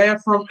in the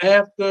bathroom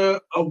after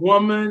a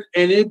woman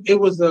and it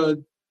was a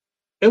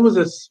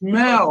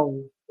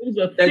smell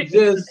that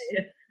just...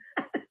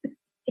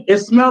 It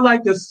smelled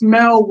like the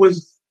smell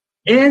was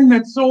in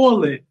the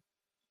toilet,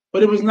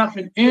 but it was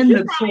nothing in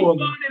the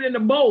toilet. It in the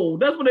bowl.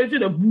 That's what they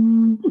should have.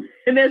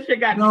 And that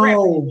shit got trapped in the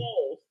bowl.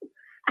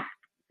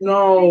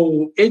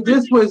 No,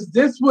 this was.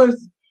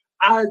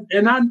 I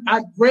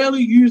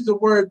rarely use the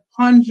word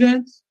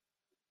pungent.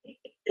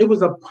 It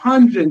was a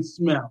pungent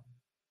smell,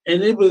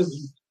 and it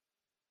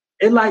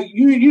like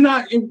you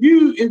not if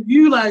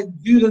you like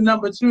do the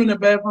number 2 in the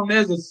bathroom,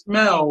 there's a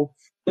smell,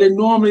 but it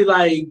normally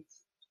like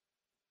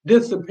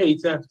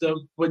dissipates after,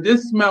 but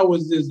this smell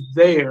was just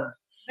there.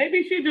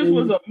 Maybe she just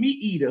was a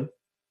meat eater.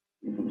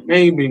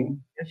 Maybe.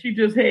 And she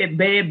just had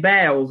bad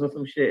bowels or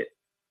some shit.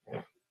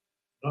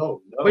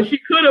 Oh no. But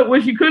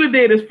what she could have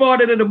did is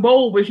farted in the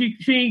bowl, but she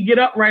didn't get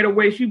up right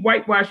away. She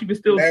wiped while she was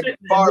still sitting.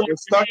 Fart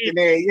was stuck in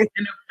there. Yeah.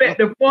 And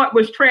the fart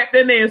was trapped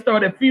in there and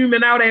started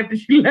fuming out after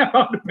she left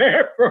out the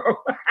bathroom.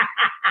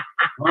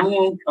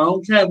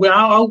 Okay,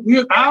 well,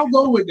 I'll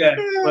go with that,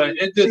 but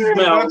it just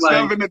smelled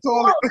like... in the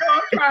toilet.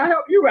 I'm trying to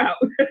help you out.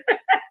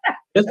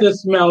 It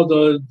just smelled...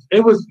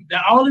 It was... The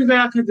only thing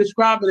I could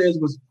describe it as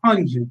was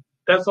pungent.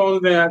 That's the only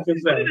thing I can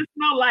say. What did it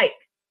smell like?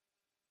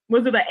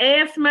 Was it an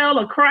ass smell,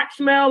 a crotch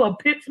smell, a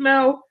pit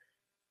smell?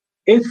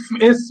 It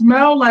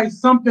smelled like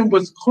something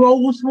was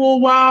closed for a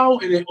while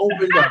and it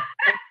opened up.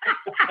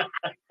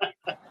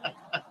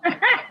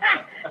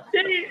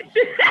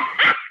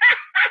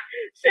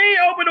 She ain't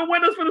opened the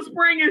windows for the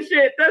spring and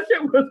shit. That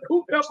shit was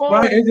cooped up all.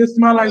 Right, it just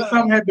smelled like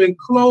something had been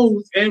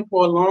closed in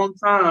for a long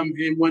time,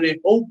 and when it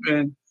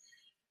opened,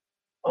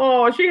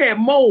 she had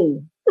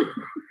mold.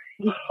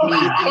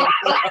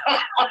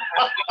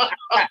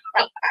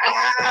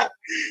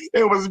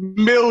 It was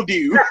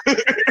mildew.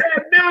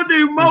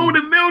 Mildew, mold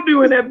and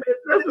mildew in that bitch.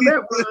 That's what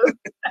that was.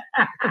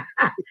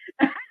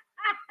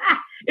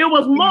 It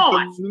was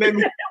moss. It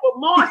was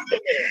moss in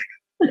there.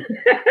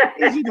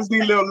 You just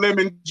need a little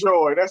lemon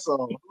joy. That's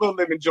all. A little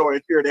lemon joy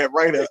to cure that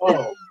right up.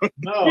 Oh,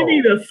 no. You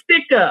need a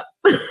stick up.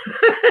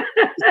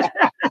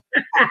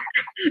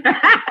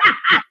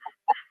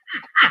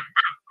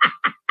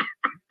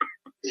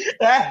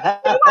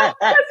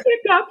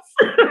 Hiccups.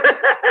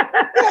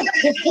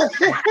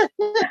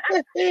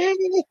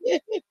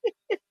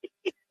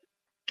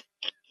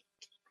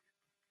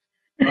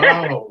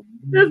 Oh,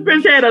 this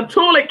bitch had a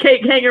toilet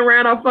cake hanging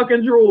around her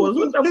fucking drawers.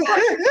 What the fuck?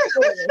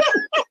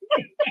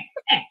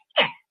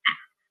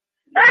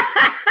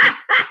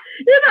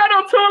 You know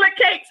on toilet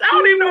cakes. I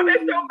don't even know if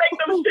they still make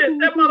them shit.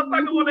 That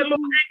motherfucker with that little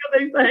hanger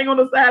they used to hang on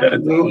the side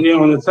of the Yeah,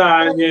 on the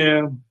side,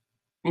 yeah.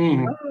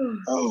 Mm.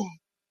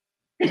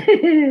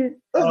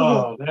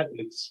 Oh, that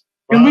is.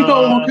 Can we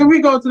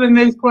go to the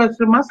next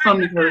question? My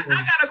stomach hurts. I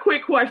got a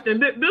quick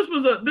question. This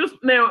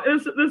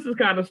is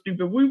kind of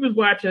stupid. We was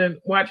watching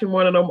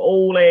one of them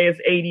old ass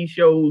 80s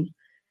shows,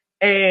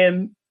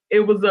 and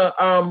it was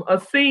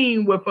a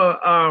scene with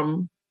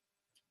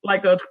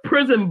like a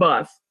prison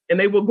bus, and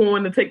they were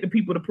going to take the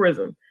people to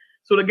prison.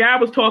 So the guy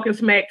was talking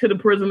smack to the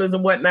prisoners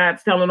and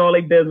whatnot, telling all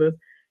their business.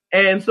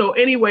 And so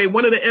anyway,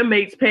 one of the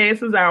inmates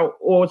passes out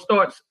or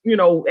starts,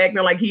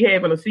 acting like he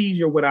having a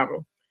seizure or whatever.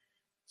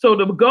 So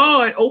the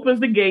guard opens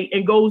the gate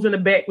and goes in the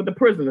back with the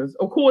prisoners.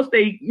 Of course,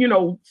 they,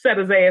 set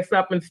his ass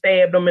up and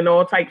stabbed him and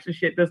all types of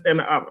shit, this and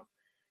the other.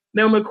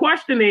 Now, my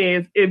question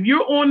is, if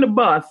you're on the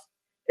bus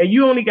and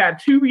you only got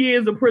 2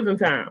 years of prison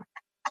time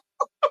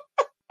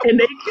and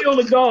they kill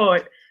the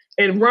guard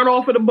and run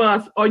off of the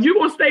bus, are you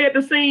going to stay at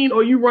the scene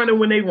or you running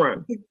when they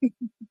run?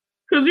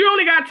 Because you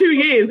only got 2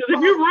 years.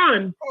 Because if you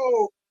run...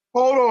 Oh,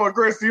 hold on,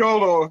 Christy,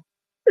 hold on.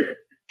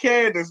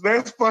 Candace,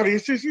 that's funny.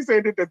 She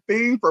said that the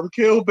theme from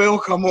Kill Bill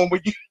come on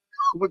with you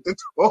with the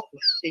toilet.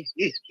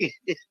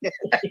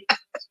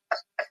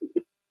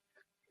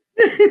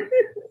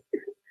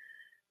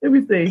 Let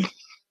me see.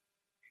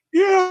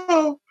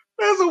 Yo,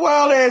 that's a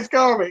wild ass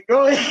comment.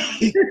 Go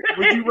ahead.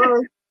 Would you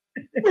run?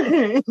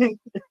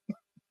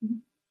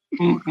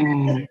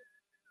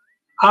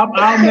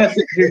 I'll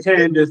message you,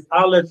 Candace.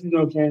 I'll let you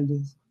know,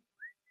 Candace.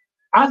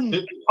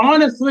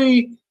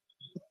 Honestly,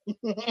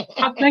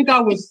 I think I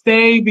would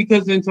stay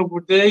because in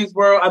today's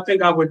world, I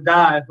think I would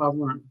die if I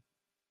run.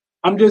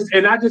 I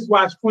just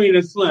watched Queen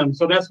and Slim,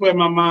 so that's where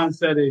my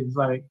mindset is.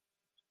 Like,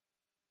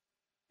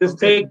 just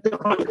take.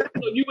 So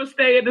you would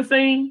stay at the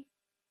scene?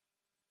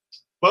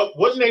 But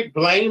wouldn't they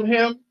blame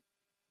him?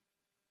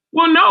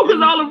 Well, no,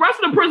 because all the rest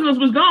of the prisoners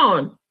was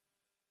gone.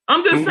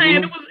 I'm just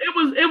saying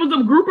it was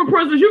a group of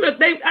prisoners.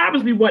 They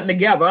obviously wasn't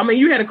together. I mean,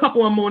 you had a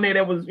couple of them on there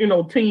that was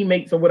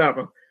teammates or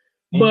whatever,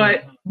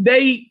 but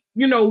they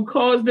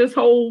caused this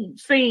whole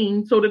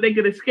scene so that they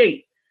could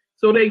escape.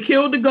 So they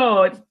killed the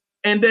guards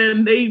and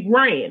then they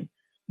ran.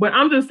 But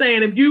I'm just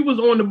saying, if you was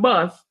on the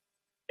bus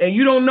and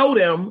you don't know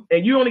them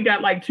and you only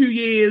got like 2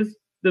 years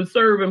to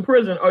serve in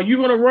prison, are you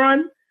gonna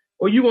run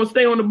or you gonna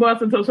stay on the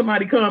bus until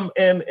somebody come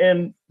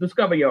and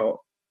discover y'all?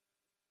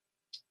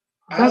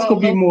 That's gonna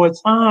be more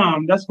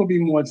time. That's gonna be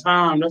more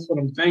time. That's what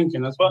I'm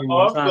thinking. That's what. But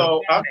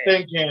also, I'm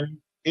thinking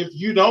if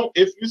you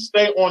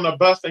stay on the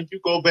bus and you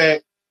go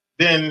back,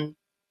 then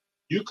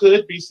you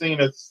could be seen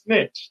as a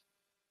snitch.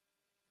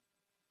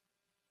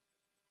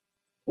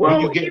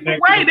 Well, either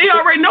way, they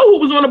already know who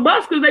was on the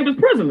bus because they was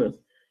prisoners.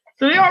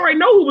 So they already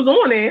know who was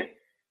on there.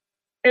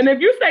 And if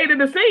you stayed at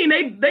the scene,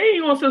 they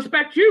ain't gonna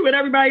suspect you and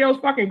everybody else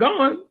fucking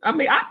gone. I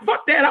mean,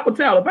 fuck that. I would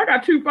tell. If I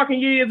got 2 fucking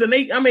years and but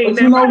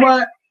you know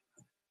what?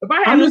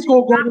 I'm just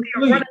gonna go to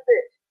sleep.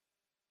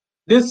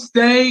 Just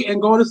stay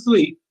and go to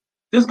sleep.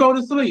 Just go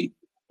to sleep.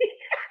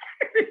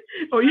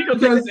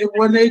 Because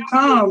when they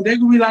come, they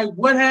gonna be like,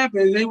 "What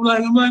happened?" They were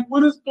like, "I'm like,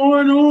 what is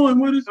going on?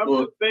 What is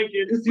going?"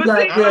 Thinking. If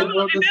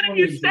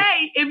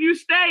you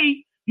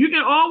stay, you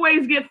can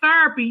always get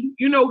therapy.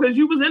 Because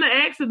you was in an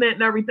accident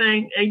and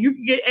everything, and you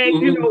can get,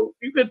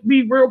 you could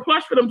be real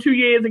plush for them 2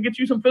 years and get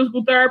you some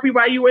physical therapy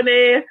while you in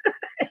there.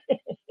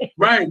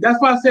 Right.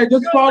 That's why I said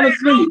just fall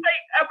asleep.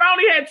 If I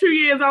only had 2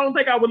 years, I don't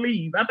think I would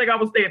leave. I think I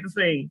would stay at the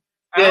scene.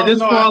 Yeah,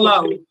 just fall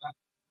out.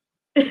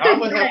 I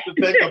would have to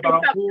think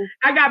about who.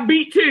 I got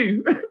beat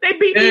too. They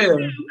beat me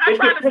too. I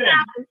tried to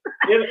stop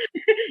them.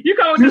 You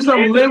go do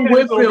some Lynn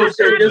Whitfield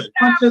shit. Just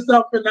punch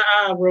yourself in the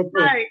eye real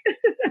quick. Right.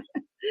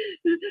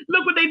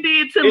 Look what they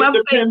did to my face.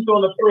 It depends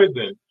on the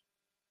prison.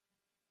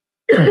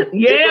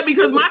 Yeah,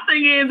 because my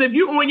thing is, if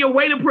you're on your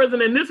way to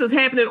prison and this is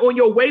happening on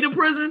your way to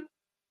prison,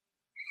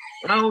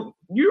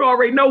 you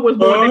already know what's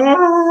going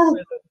on.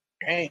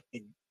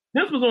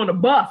 This was on the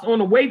bus on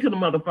the way to the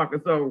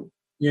motherfucker. So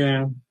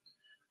yeah.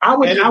 I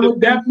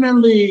would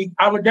definitely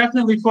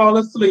fall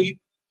asleep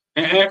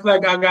and act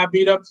like I got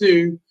beat up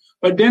too.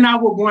 But then I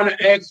would want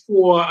to ask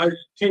for,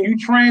 can you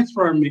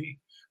transfer me?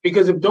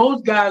 Because if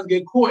those guys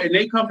get caught and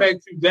they come back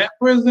to that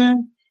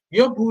prison,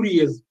 your booty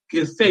is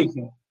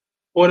taken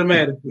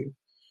automatically.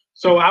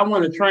 So I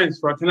want to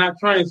transfer. Can I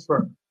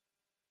transfer?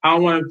 I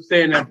don't want to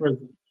stay in that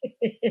prison.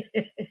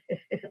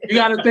 You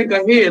got to think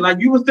ahead. Like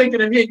you was thinking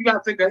ahead, you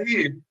got to think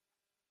ahead.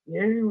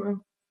 Yeah,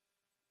 well.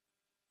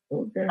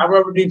 Okay. I'd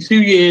rather do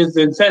 2 years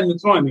than 10 to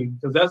 20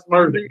 because that's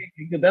murder.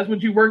 Because that's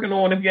what you're working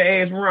on if your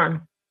ass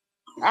run.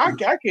 I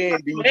can't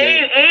do that.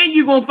 And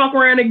you're gonna fuck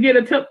around and you're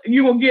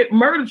gonna get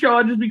murder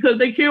charges because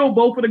they killed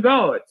both of the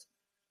guards.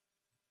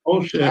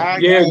 Oh shit!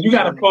 You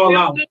gotta fall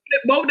out.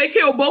 They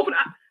killed both.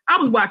 I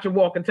was watching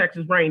Walking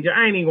Texas Ranger.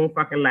 I ain't even gonna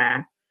fucking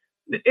lie.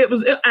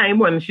 I ain't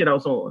wanting shit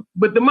else on,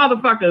 but the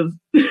motherfuckers.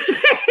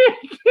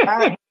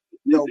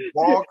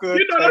 Walker.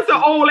 That's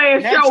an old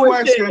ass Next show.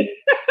 Question.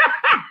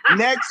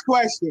 Next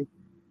question.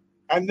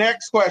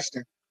 Next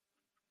question.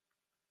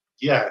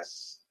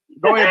 Yes.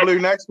 Go ahead, Blue.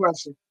 Next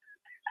question.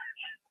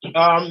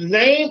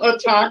 Name a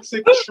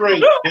toxic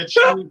trait that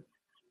you.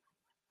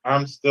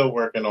 I'm still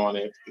working on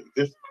it.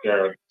 This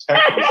girl. Go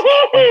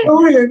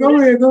ahead.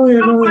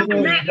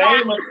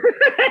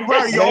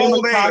 Right, your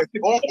old man.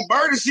 On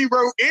Murder, She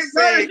Wrote. It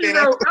said that.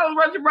 I was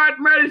watching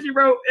Murder, She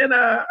Wrote, and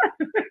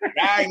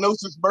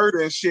diagnosis, murder,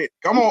 and shit.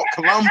 Come on,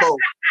 Columbo.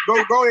 Go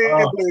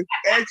ahead, please.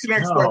 Ask the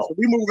next question.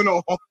 We moving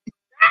on.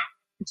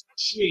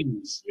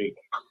 Jeez,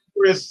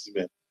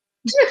 Christmas.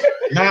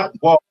 Not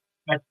Walk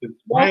Texas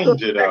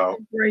Ranger, though.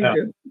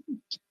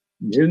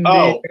 In the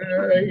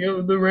eye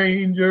of the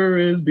Ranger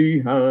is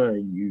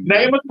behind you.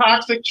 Name a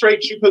toxic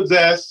trait you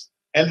possess,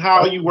 and how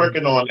are you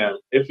working on them?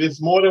 If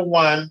it's more than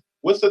one,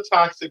 what's a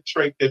toxic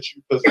trait that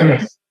you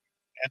possess,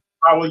 and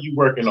how are you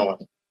working on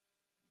it?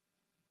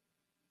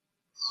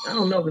 I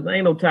don't know, because I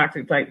ain't no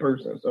toxic type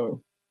person.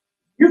 So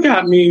you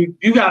got me.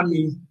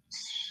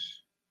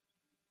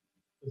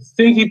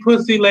 Stinky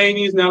pussy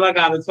ladies. Now I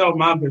gotta tell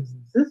my business.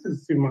 This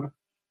is too much.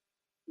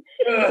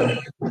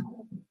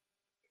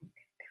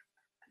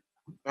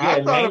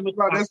 I thought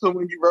about this one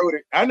when you wrote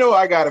it. I know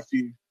I got a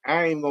few.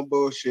 I ain't gonna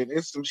bullshit.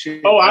 It's some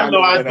shit. Oh, I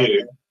know I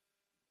did.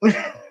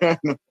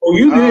 Oh,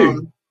 you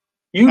did.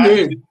 You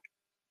did.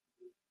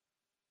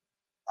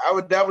 I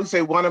would definitely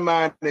say one of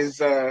mine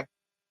is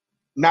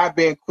not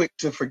being quick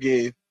to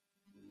forgive.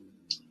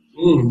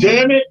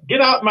 Damn it,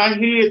 get out my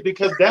head,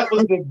 because that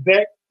was the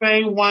exact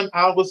same one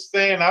I was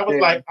saying. I was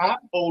like, I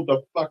hold a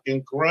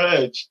fucking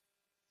grudge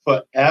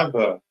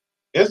forever.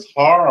 It's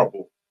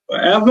horrible.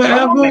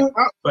 Forever.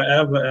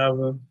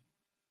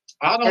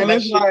 I don't and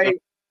it's like,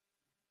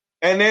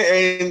 and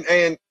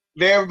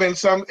there have been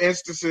some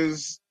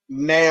instances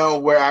now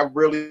where I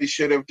really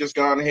should have just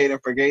gone ahead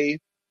and forgave,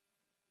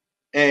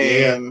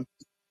 and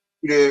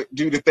do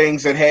the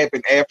things that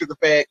happened after the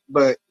fact.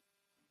 But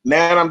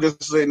now I'm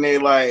just sitting there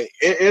like,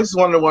 it's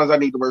one of the ones I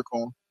need to work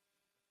on.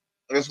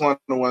 It's one of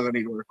the ones I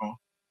need to work on.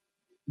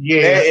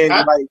 Yeah, and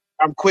like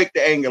I'm quick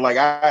to anger. Like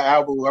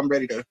I'm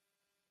ready to.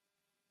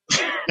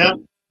 Now,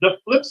 the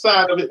flip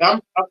side of it, I'm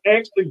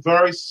actually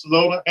very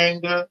slow to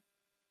anger,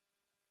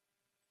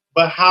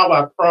 but how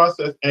I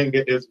process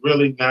anger is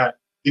really not,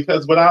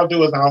 because what I'll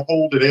do is I'll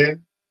hold it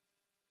in.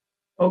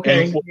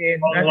 Okay.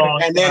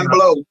 And then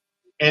blow.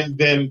 And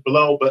then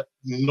blow. But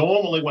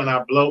normally when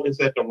I blow,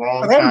 it's at the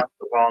wrong time,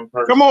 the wrong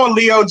person. Come on,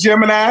 Leo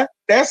Gemini.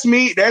 That's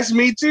me. That's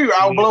me too.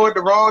 I'll blow at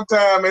the wrong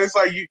time, and it's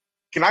like,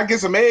 can I get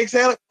some egg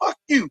salad? Fuck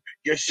you.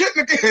 You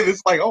shouldn't have did.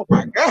 It's like, oh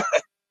my God.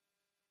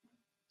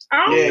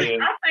 I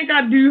think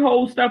I do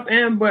hold stuff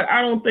in, but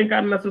I don't think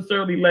I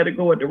necessarily let it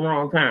go at the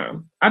wrong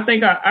time. I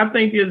think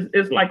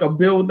it's like a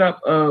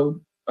buildup of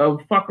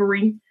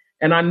fuckery,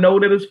 and I know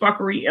that it's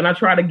fuckery, and I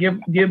try to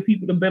give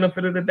people the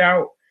benefit of the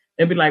doubt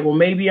and be like, well,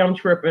 maybe I'm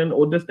tripping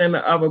or this and the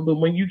other. But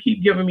when you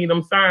keep giving me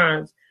them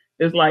signs,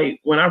 it's like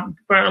when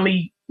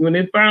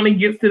it finally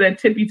gets to that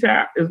tippy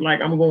top, it's like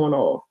I'm going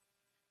off.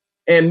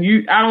 And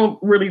I don't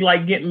really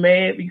like getting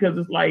mad, because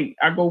it's like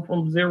I go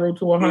from 0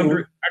 to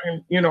 100.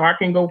 I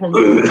can go from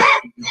 0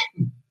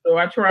 so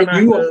I try not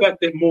to. You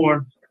affected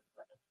more.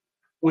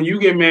 When you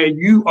get mad,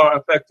 you are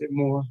affected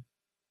more.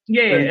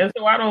 Yeah, and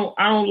so I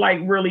don't like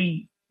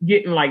really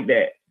getting like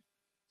that,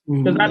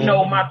 because I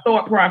know my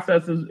thought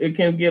processes, it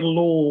can get a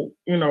little,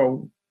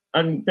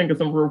 I can think of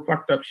some real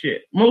fucked up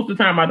shit. Most of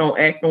the time I don't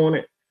act on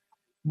it,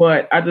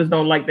 but I just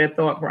don't like that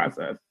thought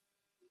process.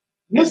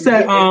 What's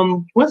that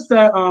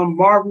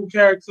Marvel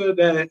character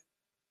that,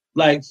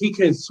 like, he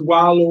can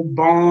swallow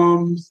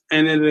bombs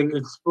and it'll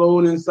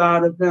explode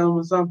inside of him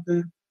or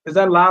something? Is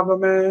that Lava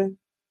Man?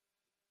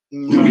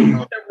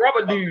 No.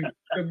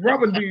 The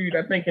rubber dude,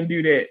 I think, can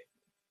do that.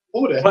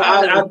 But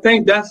I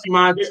think that's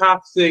my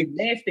toxic.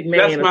 Nasty man.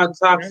 That's my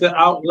toxic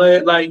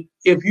outlet. Like,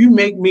 if you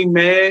make me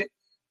mad,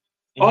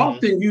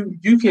 often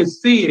you can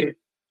see it.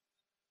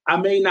 I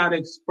may not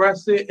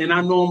express it, and I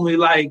normally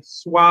like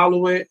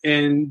swallow it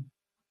and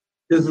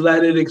just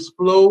let it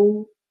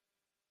explode.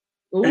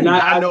 Ooh, and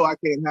I know I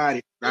can't hide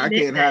it. I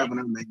can't hide when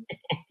I'm making it.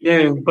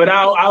 Yeah, but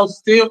I'll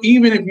still,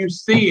 even if you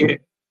see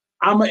it,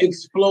 I'ma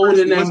explode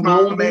in that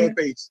moment. Man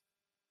face.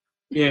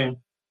 Yeah.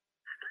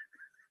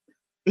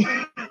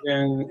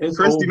 And it's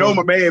Christy know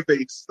my man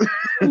face.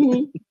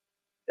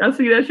 I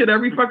see that shit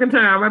every fucking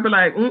time. I be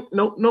like,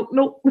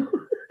 nope.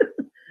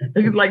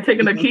 It's like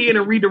taking a kid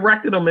and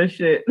redirecting them and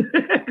shit.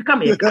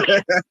 Come here,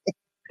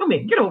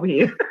 get over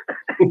here.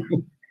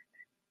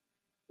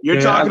 You're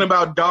talking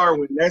about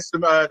Darwin. That's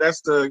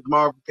the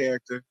Marvel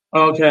character.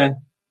 Okay,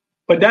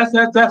 but that's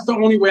the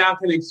only way I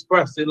can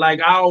express it.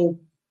 Like, I'll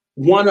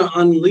want to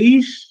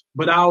unleash,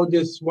 but I'll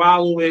just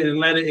swallow it and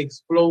let it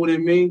explode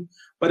in me.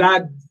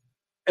 But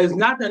it's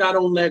not that I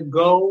don't let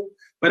go,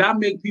 but I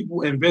make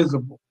people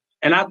invisible,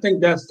 and I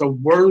think that's the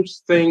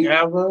worst thing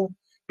ever,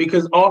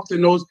 because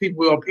often those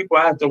people are people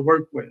I have to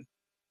work with.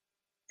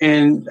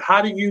 And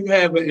how do you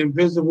have an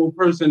invisible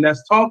person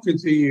that's talking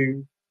to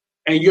you,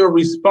 and you're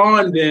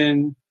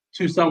responding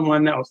to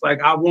someone else?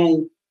 Like, I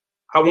won't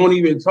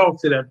even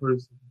talk to that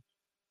person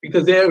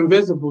because they're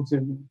invisible to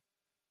me.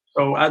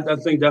 So I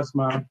think that's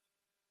my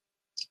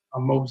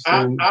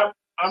emotion.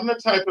 I'm the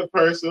type of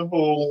person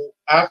who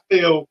I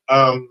feel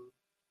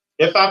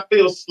if I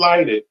feel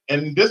slighted,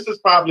 and this is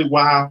probably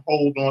why I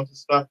hold on to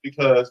stuff,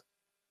 because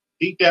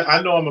deep down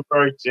I know I'm a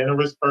very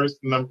generous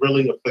person. I'm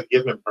really a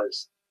forgiving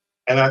person,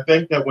 and I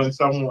think that when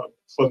someone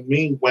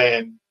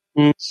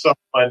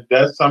someone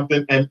does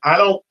something and I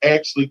don't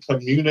actually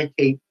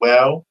communicate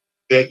well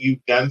that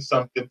you've done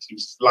something to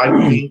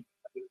slightly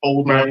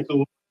hold on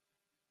to it.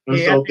 And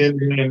so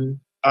then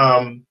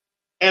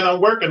and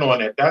I'm working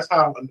on it. That's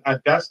why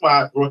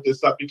I brought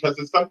this up, because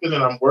it's something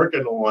that I'm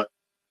working on,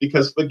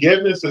 because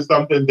forgiveness is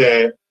something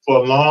that for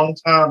a long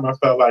time I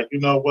felt like, you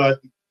know what,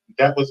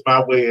 that was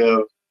my way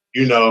of,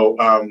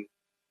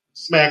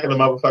 smacking a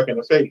motherfucker in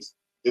the face.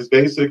 Is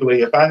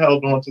basically, if I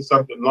held on to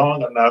something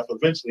long enough,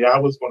 eventually I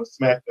was going to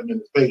smack them in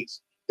the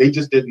face. They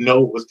just didn't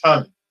know it was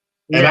coming.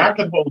 And I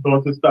can hold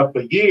on to stuff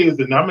for years,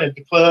 and I'm at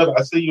the club,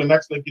 I see you, and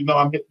next thing you know,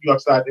 I'm hitting you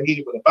upside the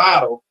head with a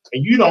bottle,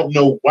 and you don't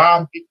know why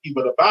I'm hitting you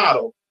with a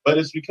bottle, but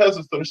it's because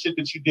of some shit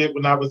that you did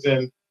when I was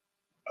in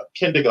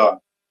kindergarten.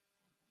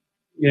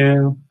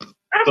 Yeah.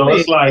 So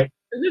it's like,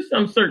 there's just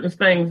some certain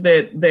things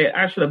that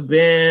I should have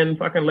been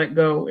fucking let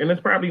go, and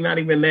it's probably not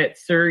even that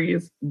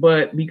serious,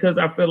 but because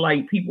I feel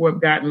like people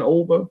have gotten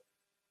over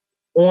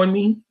on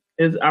me,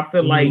 I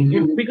feel like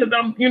because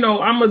I'm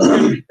a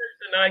person,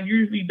 I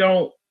usually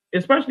don't,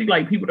 especially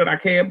like people that I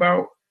care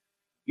about,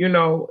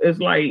 it's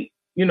like,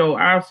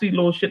 I'll see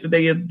little shit that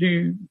they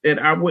do that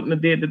I wouldn't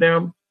have did to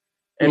them,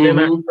 and then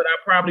I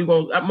probably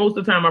won't. Most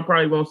of the time, I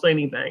probably won't say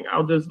anything.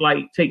 I'll just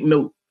like take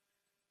note.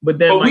 But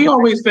then, we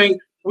always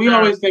think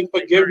forgiveness.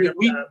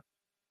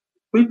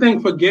 We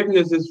think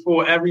forgiveness is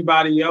for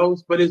everybody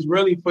else, but it's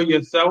really for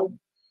yourself.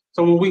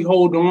 So when we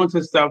hold on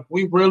to stuff,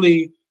 we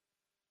really,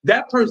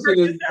 that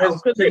person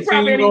has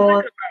continued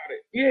on.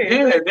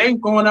 They're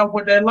going up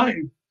with their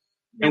life,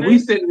 and we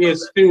sitting here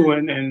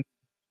stewing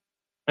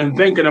and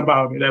thinking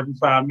about it every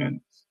 5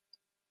 minutes.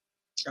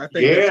 I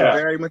think that's a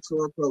very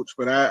mature approach,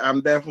 but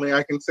I'm definitely,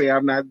 I can say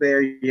I'm not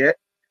there yet.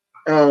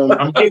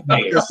 I'm getting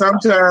there.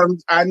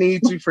 Sometimes I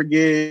need to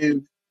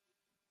forgive.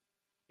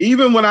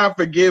 Even when I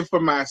forgive for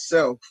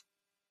myself,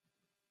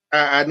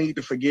 I need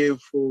to forgive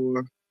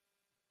for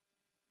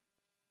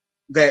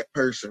that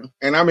person.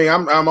 And I mean,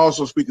 I'm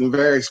also speaking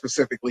very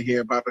specifically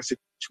here about the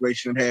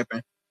situation that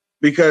happened,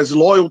 because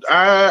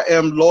I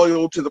am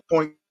loyal to the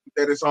point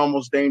that it's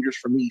almost dangerous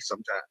for me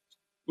sometimes.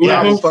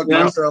 I will fuck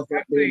myself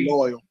up being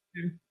loyal.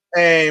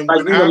 And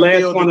like when I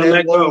feel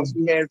that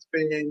loyalty has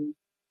been,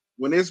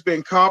 when it's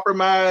been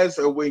compromised,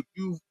 or when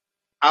you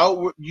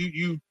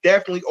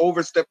definitely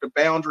overstepped the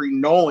boundary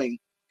knowing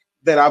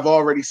that I've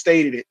already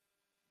stated it,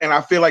 and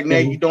I feel like now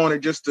you're doing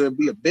it just to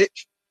be a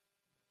bitch,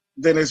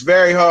 then it's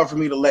very hard for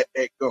me to let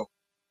that go.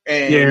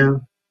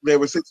 And there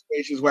were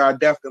situations where I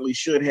definitely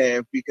should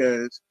have,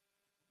 because,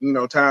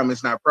 time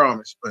is not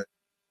promised, but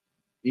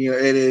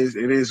it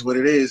is what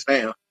it is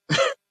now.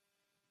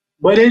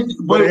 But it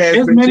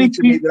has been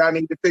teaching me that I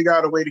need to figure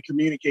out a way to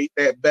communicate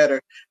that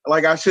better.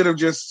 Like I should have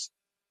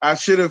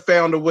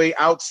found a way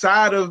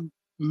outside of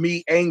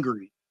me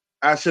angry.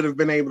 I should have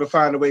been able to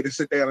find a way to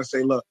sit down and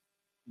say, look,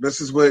 this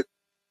is what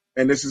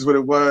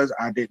it was.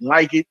 I didn't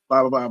like it,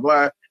 blah, blah, blah,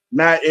 blah.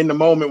 Not in the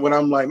moment when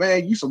I'm like,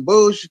 man, you some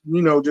bullshit,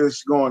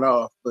 just going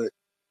off. But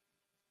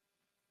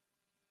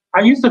I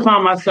used to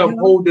find myself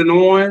holding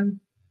on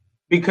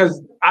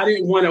because I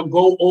didn't want to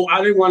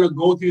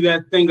go through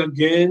that thing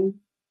again.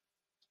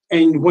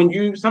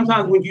 And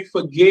sometimes when you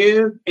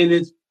forgive, and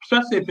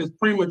especially if it's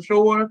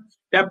premature,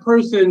 that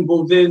person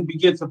will then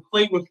begin to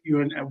play with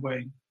you in that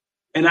way.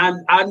 And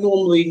I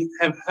normally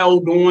have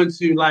held on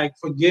to like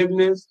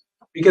forgiveness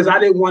because I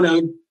didn't want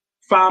to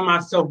find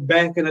myself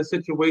back in a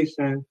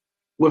situation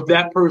with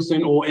that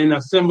person or in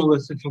a similar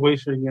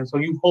situation again. So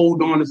you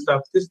hold on to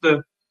stuff just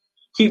to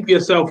keep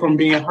yourself from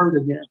being hurt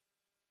again.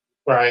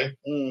 Right.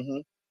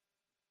 Mm-hmm.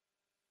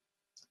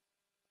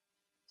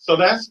 So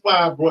that's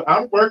why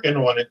I'm working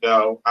on it,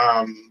 though.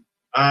 I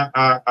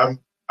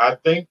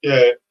think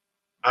that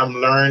I'm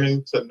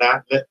learning to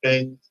not let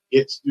things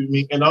get to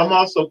me, and I'm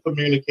also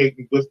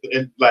communicating with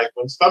like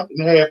when something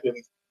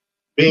happens,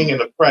 being in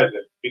the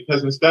present,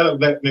 because instead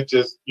of letting it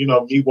just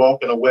me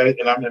walking away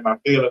and I'm in my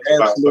feelings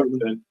about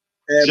something,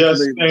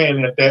 just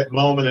saying at that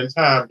moment in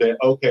time that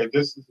okay,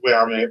 this is where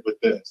I'm at with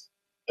this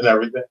and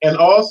everything, and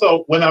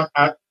also when I'm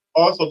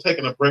also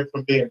taking a break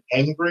from being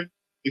angry.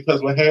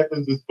 Because what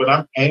happens is when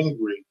I'm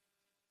angry,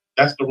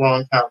 that's the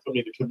wrong time for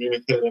me to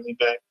communicate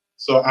anything.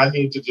 So I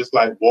need to just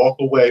like walk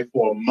away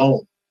for a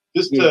moment,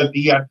 just to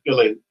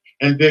de-escalate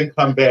and then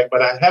come back.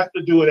 But I have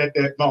to do it at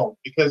that moment,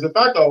 because if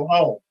I go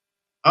home,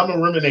 I'm going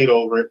to ruminate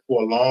over it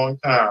for a long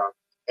time.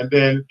 And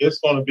then it's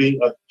going to be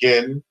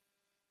again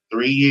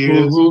 3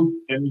 years,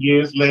 10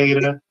 years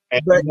later.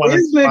 And but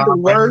isn't it the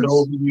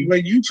worst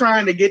when you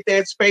trying to get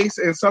that space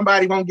and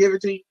somebody won't give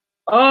it to you?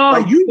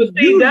 Like you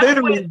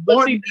literally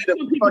want me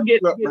to fuck you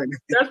up right now.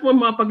 That's when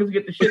motherfuckers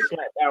get the shit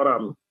slapped out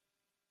of them.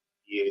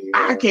 Yeah.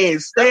 I can't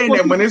stand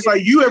that when it's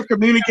like you have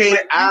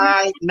communicated,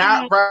 I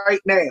not right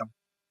now.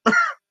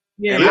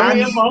 Yeah, give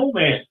me a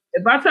moment.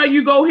 If I tell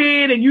you go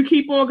ahead and you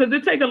keep on, because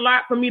it take a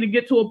lot for me to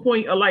get to a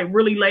point of like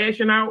really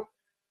lashing out.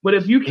 But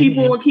if you keep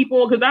on,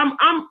 because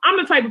I'm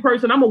the type of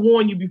person, I'm gonna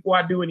warn you before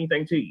I do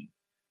anything to you.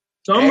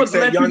 So I'm gonna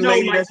let you know,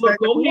 like, look,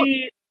 go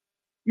ahead.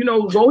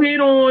 Go ahead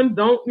on.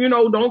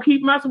 Don't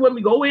keep messing with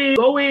me. Go ahead.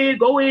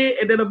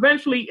 And then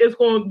eventually it's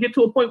gonna get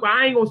to a point where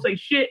I ain't gonna say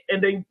shit.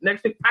 And then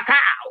next thing, pow,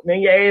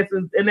 then your ass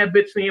is in that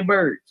bitch seeing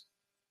birds.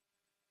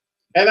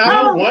 And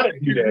I don't want to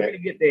do that. To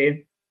get there.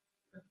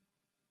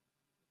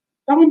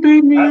 Don't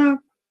beat me up.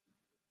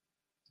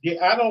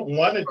 Yeah, I don't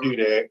want to do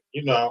that.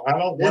 I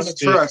don't want to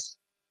trust.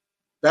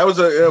 That was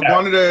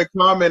one of the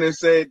commenters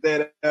said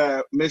that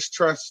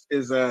mistrust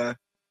is a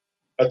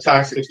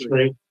toxic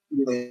trait.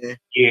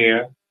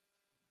 Yeah.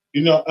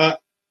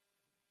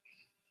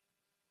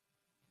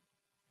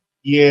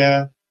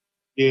 Yeah.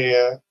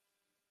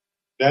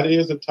 That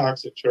is a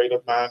toxic trait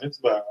of mine as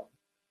well.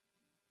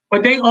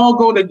 But they all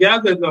go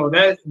together, though.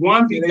 That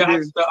one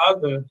begots the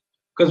other.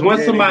 Because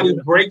once somebody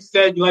breaks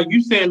that, like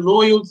you said,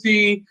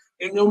 loyalty,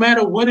 and no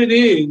matter what it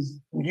is,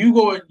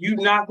 you're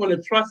not going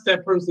to trust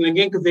that person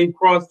again because they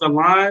crossed the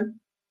line.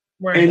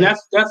 Right. And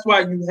that's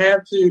why you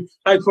have to,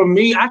 like for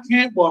me, I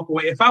can't walk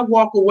away. If I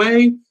walk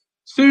away,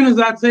 soon as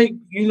I take,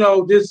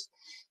 just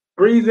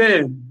breathe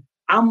in,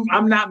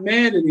 I'm not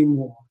mad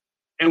anymore.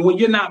 And when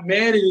you're not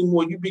mad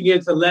anymore, you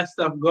begin to let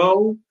stuff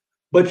go,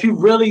 but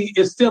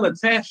it's still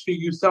attached to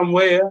you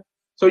somewhere.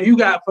 So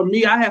for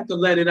me, I have to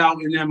let it out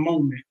in that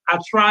moment. I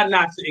try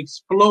not to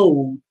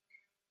explode,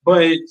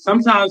 but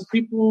sometimes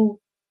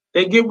people,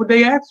 they get what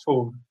they ask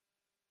for.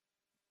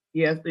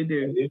 Yes, they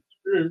do. It's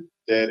true.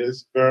 That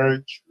is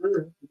very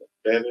true.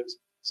 That is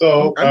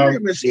so. I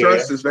think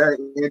mistrust is very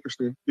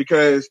interesting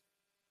because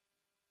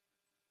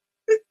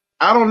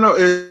I don't know.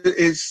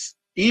 It's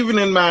even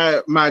in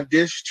my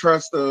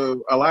distrust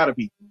of a lot of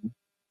people.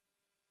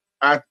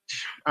 I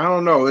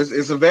don't know.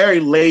 It's a very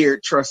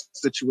layered trust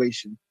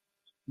situation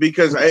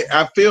because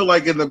I feel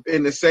like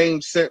in the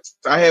same sense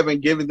I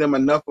haven't given them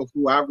enough of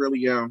who I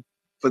really am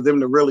for them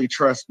to really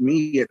trust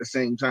me at the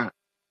same time.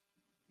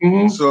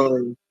 Mm-hmm.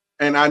 So.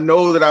 And I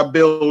know that I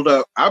build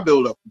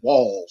up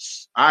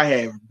walls. I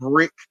have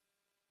brick,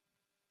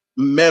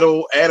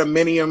 metal,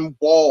 aluminium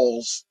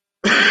walls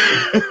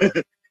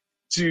to,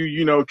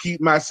 keep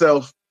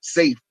myself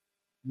safe.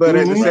 But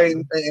at the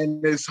same,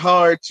 and it's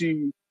hard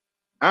to,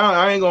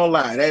 I ain't gonna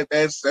lie.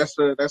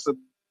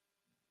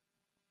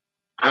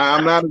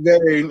 I'm not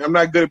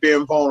good at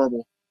being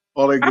vulnerable.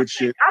 All that good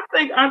shit. I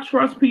think I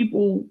trust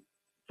people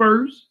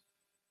first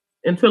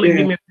until they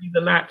give me a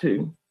reason not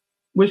to,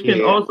 which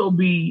can also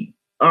be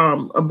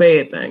a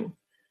bad thing.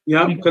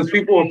 Yeah, because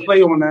people will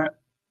play on that.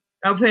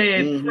 I've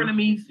had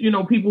frenemies,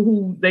 people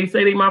who they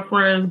say they my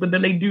friends, but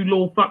then they do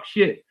little fuck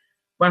shit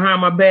behind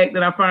my back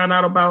that I find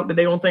out about that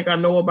they don't think I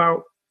know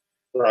about.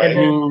 Right.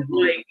 And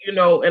then,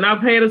 and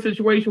I've had a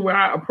situation where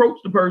I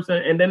approached the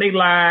person and then they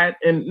lied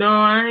and no,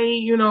 I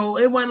ain't,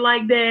 it wasn't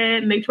like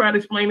that. And they tried to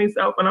explain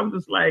themselves and I'm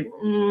just like,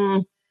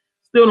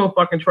 still don't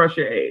fucking trust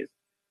your ass.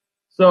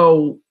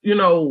 So, I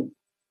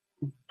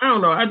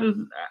don't know.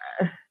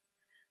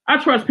 I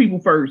trust people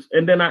first,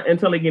 and then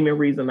until they give me a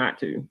reason not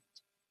to.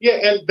 Yeah,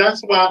 and that's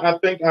why I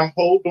think I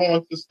hold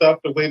on to stuff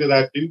the way that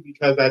I do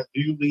because I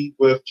do lead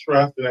with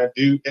trust, and I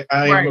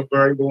am a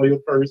very loyal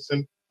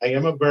person. I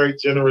am a very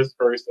generous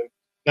person.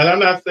 And I'm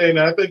not saying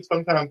that. I think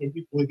sometimes when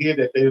people hear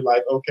that, they're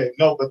like, okay,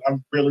 no, but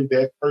I'm really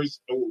that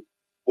person who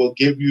will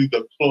give you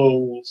the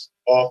clothes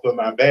off of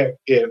my back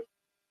if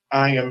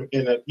I am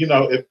in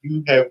if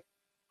you have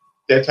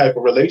that type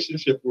of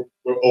relationship or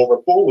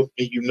rapport with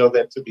me,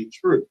 that to be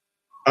true.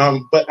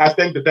 But I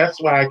think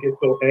that's why I get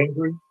so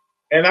angry.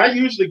 And I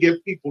usually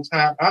give people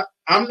time.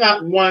 I'm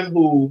not one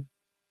who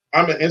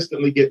I'm going to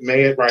instantly get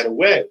mad right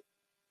away.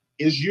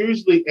 It's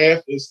usually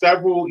after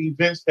several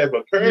events have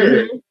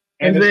occurred. Mm-hmm.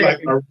 And exactly.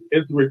 It's like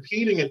it's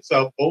repeating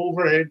itself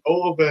over and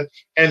over.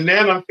 And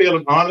then I'm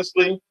feeling,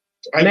 honestly,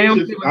 I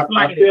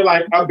feel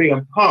like I'm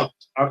being punked.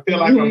 I feel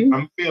like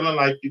I'm feeling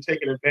like you're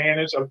taking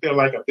advantage. I feel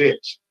like a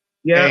bitch.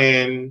 Yeah.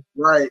 And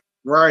right.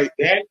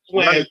 That's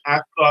when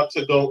I start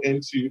to go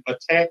into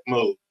attack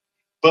mode.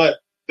 But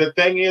the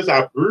thing is,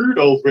 I brood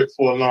over it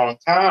for a long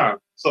time.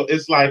 So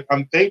it's like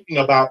I'm thinking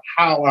about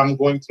how I'm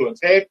going to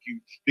attack you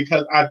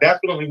because I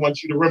definitely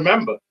want you to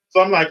remember.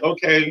 So I'm like,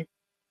 okay,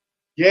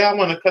 I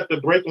want to cut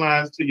the brake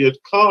lines to your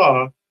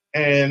car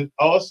and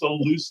also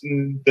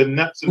loosen the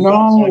nuts and bolts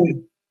on your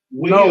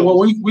wheels. No, well,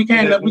 we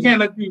can't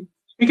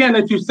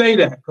let you say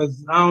that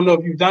because I don't know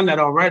if you've done that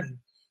already.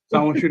 So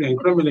I want you to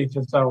incriminate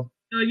yourself.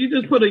 You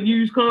just put a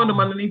used condom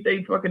underneath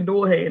their fucking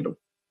door handle.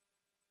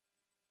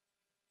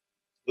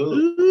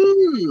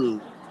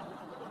 Ooh.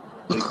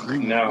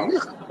 No.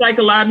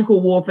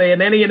 Psychological warfare.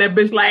 And then that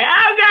bitch like,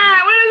 oh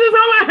God, what is this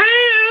on my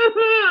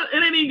hand?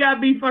 And then he got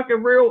to be fucking a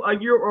real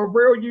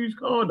used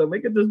condom.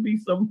 It could just be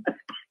some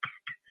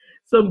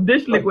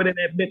dish liquid in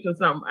that bitch or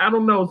something. I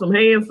don't know, some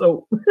hand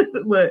soap.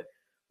 But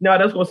no,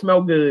 that's gonna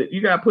smell good.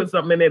 You gotta put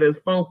something in there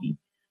that's funky.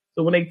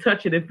 So when they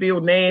touch it, it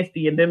feels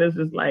nasty, and then it's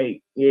just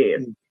like,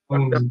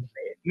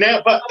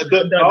 Now, but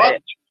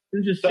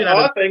It's just The shit out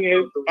odd of thing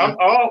is,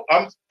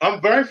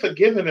 I'm very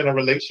forgiving in a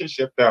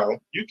relationship. Though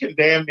you can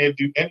damn near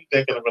do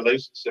anything in a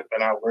relationship,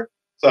 and I'll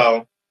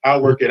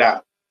work it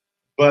out.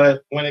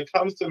 But when it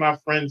comes to my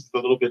friends, it's a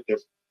little bit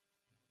different.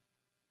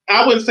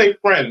 I wouldn't say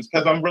friends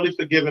because I'm really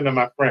forgiving of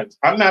my friends.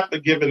 I'm not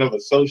forgiving of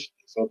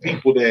associates or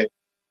people that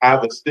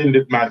I've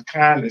extended my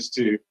kindness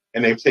to,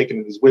 and they've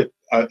taken it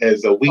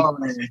as a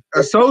weakness.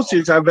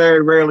 Associates, I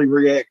very rarely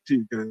react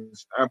to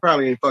because I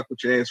probably ain't fuck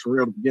with your ass for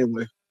real to begin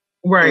with.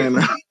 Right.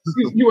 And,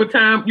 you a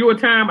time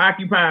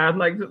occupied.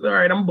 Like, all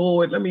right, I'm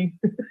bored. Let me.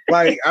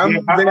 Like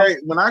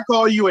when I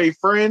call you a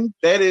friend,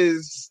 that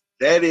is.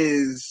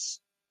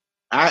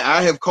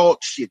 I have called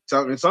shit.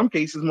 In some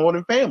cases, more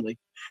than family.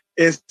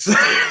 It's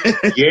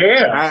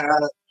yeah.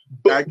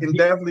 I can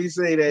definitely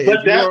say that.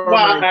 But that's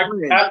why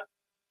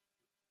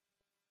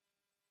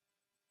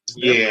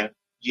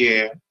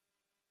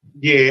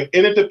Yeah,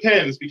 and it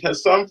depends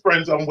because some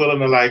friends I'm willing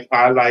to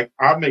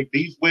I'll make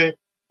beef with,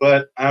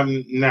 but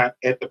I'm not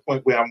at the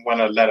point where I'm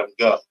gonna let them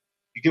go.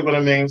 You get what I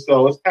mean?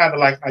 So it's kind of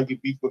like how you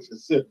beef with your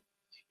sibling.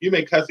 You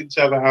may cuss each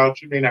other out.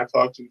 You may not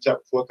talk to each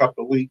other for a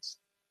couple of weeks,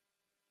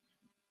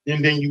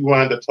 and then you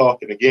wind up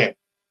talking again.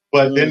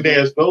 But then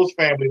there's those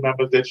family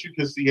members that you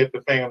can see at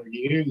the family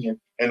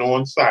reunion and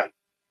on site.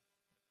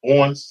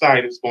 On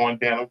site, it's going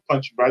down and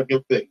punch you right in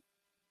your face.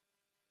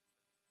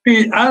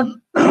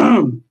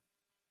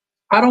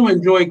 I don't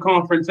enjoy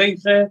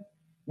confrontation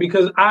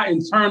because I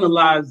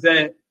internalize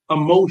that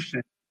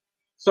emotion.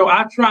 So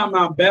I try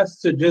my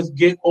best to just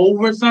get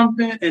over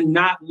something and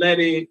not let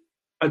it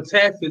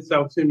attach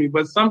itself to me.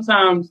 But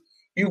sometimes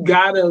you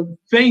gotta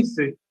face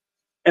it.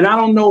 And I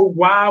don't know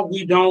why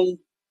we don't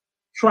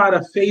try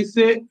to face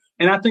it.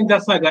 And I think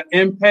that's like an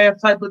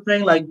empath type of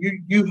thing. Like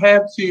you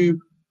have to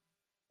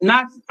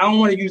I don't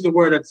want to use the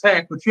word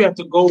attack, but you have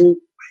to go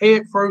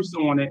head first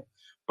on it.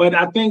 But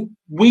I think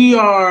we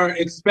are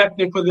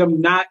expecting for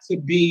them not to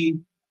be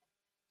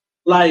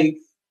like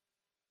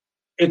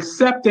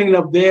accepting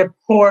of their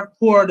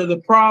part of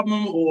the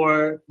problem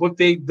or what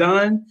they've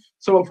done.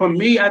 So for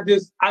me,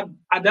 that's why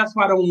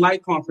I don't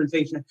like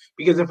confrontation.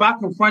 Because if I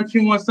confront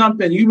you on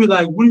something, you be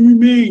like, what do you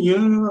mean?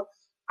 Yeah.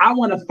 I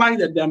want to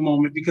fight at that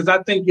moment because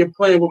I think you're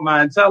playing with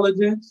my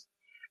intelligence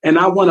and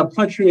I want to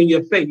punch you in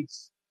your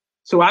face.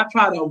 So I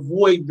try to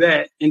avoid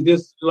that and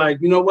just like,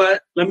 you know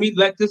what? Let me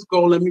let this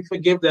go. Let me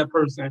forgive that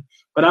person.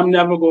 But I'm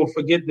never going to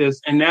forget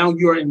this. And now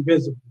you're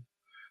invisible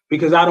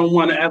because I don't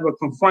want to ever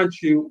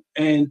confront you.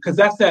 And because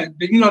that's that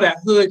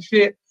hood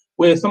shit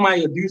where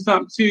somebody will do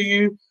something to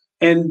you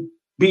and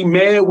be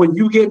mad when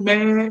you get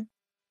mad.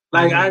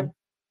 Like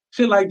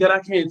shit like that,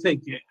 I can't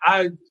take it.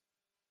 I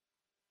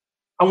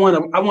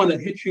want to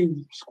hit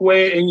you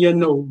square in your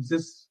nose.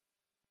 Just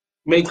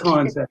make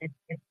contact.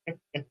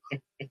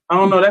 I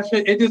don't know, that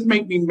shit, it just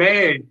make me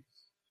mad.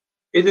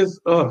 It just,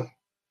 Let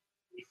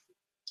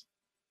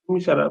me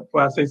shut up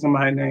before I say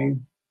somebody's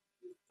name.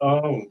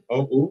 Okay,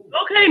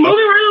 moving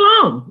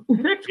right along.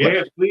 Next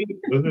question. Please.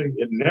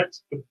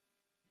 Next,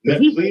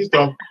 please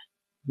don't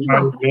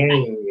my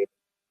name.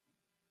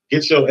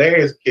 Get your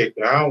ass kicked.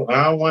 I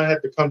don't want to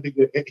have to come to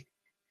your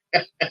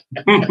I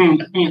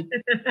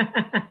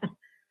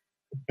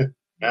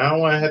don't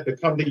want to have to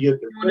come to your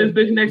this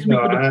bitch next week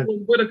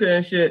with Whitaker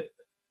and shit.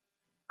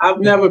 I've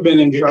never been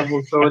in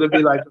trouble, so it'll be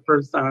like the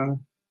first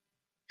time.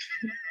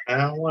 I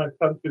don't want to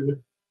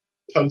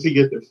come to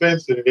your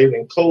defense and they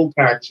didn't cold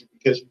cock you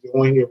because you're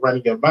going here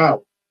running your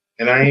mouth.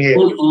 And I ain't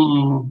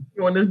You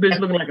want this bitch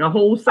looking like a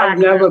whole sack.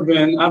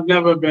 I've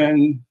never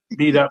been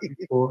beat up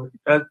before.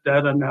 That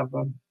I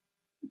never.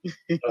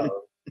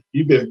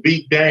 You've been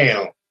beat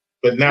down,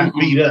 but not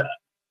beat up.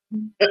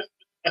 Next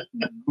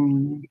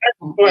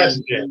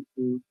question.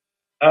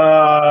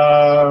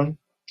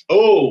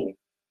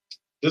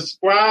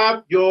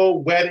 Describe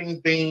your wedding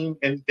theme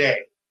and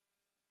day.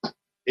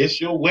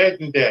 It's your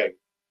wedding day.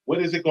 What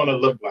is it going to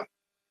look like?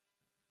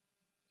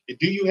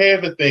 Do you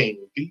have a theme?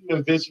 Do you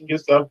envision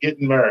yourself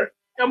getting married?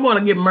 I want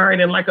to get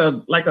married in like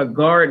a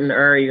garden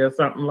area or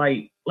something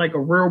like a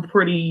real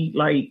pretty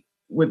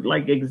with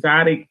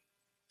exotic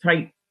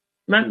type,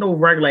 not no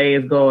regular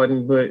ass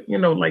garden, but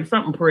like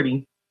something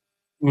pretty.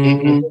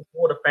 Mm-hmm.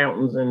 Water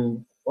fountains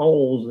and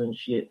bowls and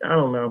shit. I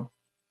don't know.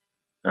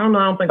 I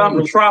don't think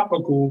something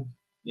tropical.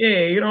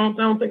 Yeah, I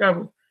don't think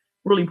I've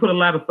really put a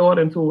lot of thought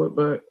into it,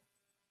 but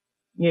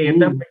yeah,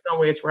 definitely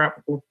somewhere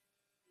tropical.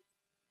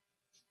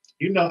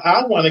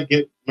 I want to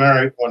get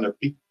married on a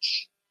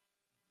beach.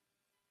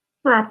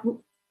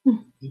 Tropical.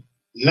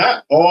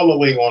 Not all the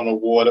way on the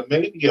water,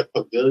 maybe a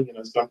pavilion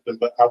or something,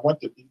 but I want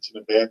the beach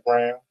in the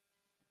background.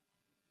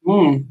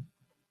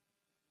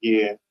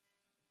 Yeah.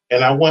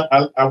 And I want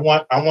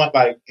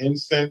like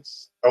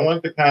incense. I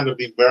want to kind of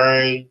be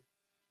very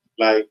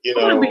I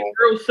want to be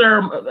real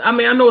ceremony. I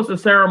mean, I know it's a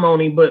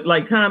ceremony, but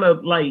kind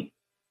of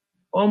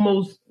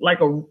almost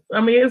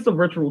it's a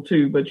ritual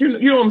too, but you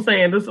know what I'm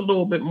saying? It's a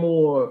little bit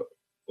more,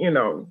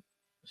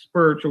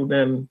 spiritual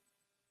than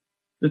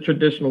the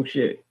traditional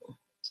shit.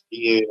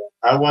 Yeah,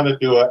 I want to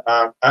do a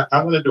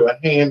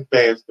hand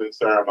fasting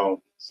ceremony.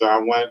 So I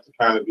want it to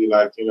kind of be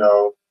like,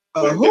 who?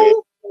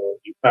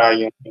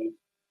 Italian.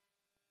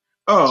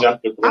 Oh,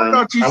 Jumped the I broom.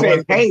 thought you I said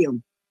wanted to-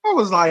 ham. I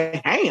was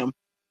like, ham?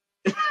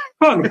 What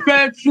kind of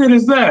fat shit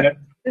is that?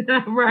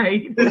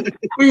 Right.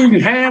 We eating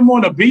ham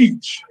on the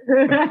beach.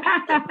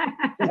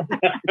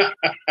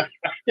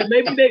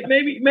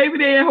 maybe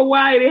they in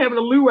Hawaii they having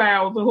a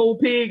luau, the whole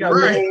pig.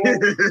 Right.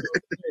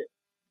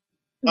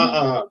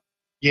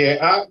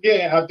 Yeah,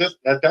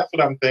 that's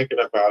what I'm thinking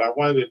about. I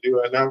wanted to do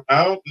it, and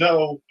I don't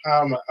know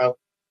how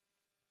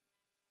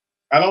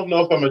I don't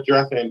know if I'm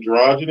addressing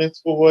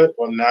androgynous for it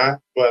or not,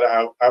 but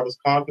I was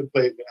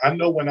contemplating. I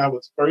know when I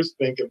was first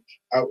thinking,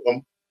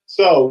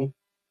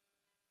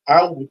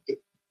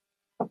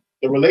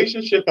 the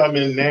relationship I'm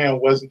in now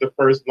wasn't the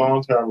first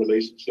long-term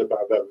relationship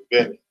I've ever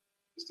been in.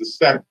 It's the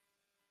second.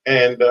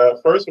 And the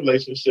first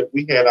relationship,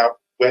 we had our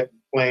wedding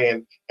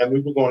planned, and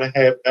we were going to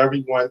have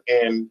everyone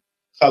in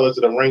colors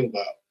of the rainbow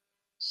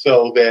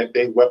so that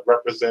they would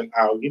represent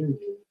our union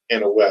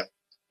in a way.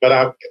 But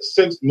I've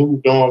since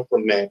moved on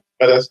from that.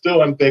 But I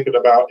still am thinking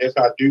about if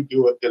I do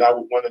it, that I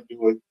would want to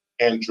do it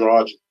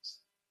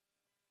androgynous.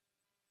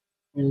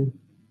 Mm.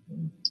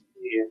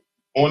 Yeah,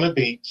 on the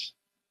beach,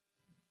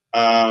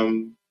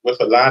 with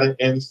a lot of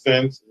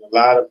incense and a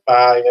lot of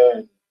fire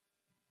and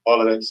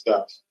all of that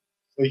stuff.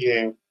 So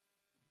yeah,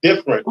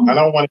 different. I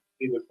don't want to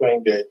be the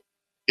thing that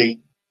they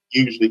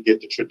usually get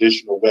the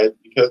traditional wedding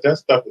because that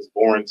stuff is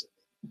boring to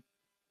me.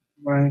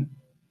 Right.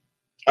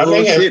 I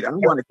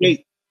want a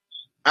cake.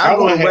 I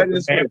go to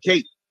weddings for the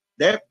cake.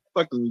 That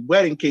fucking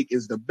wedding cake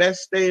is the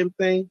best damn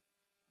thing.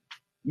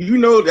 You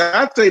know that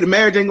I say the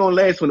marriage ain't gonna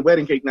last when the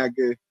wedding cake not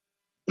good.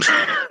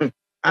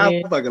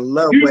 I fucking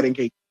love wedding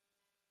cake.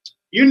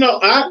 You know,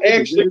 I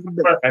actually,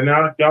 and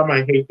now y'all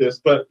might hate this,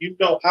 but you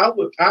know,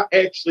 I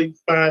actually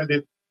find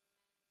it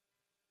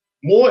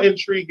more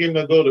intriguing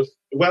to go to,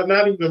 well,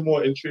 not even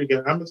more intriguing,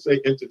 I'm gonna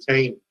say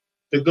entertaining,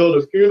 to go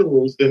to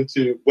funerals than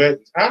to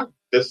weddings. I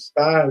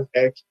despise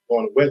actually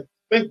going to weddings.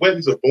 I think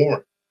weddings are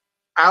boring.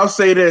 I'll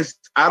say this: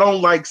 I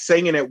don't like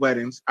singing at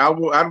weddings.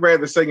 I'd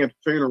rather sing at the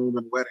funeral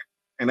than a wedding.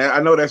 And I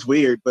know that's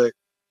weird, but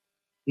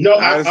no,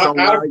 I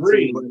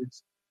agree.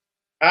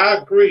 I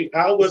agree.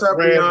 I would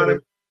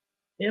rather.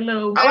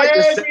 Hello. I like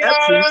the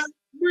receptions.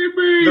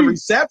 The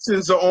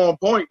receptions are on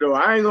point, though.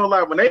 I ain't gonna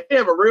lie. When they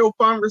have a real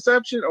fun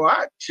reception,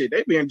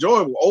 they be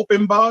enjoyable.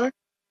 Open bar,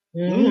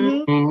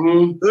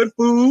 good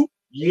food.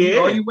 Yeah.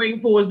 All you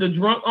waiting for is the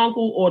drunk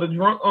uncle or the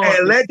drunk aunt.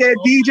 And let that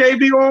DJ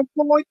be on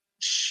point.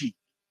 Shit.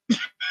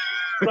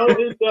 So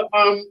is the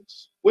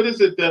what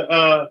is it?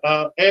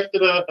 The after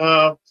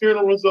the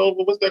funeral's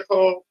over, what's that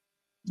called?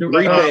 The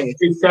repast.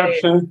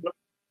 Reception.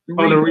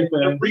 On the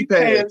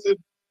repast.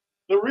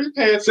 The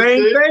repast.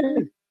 Same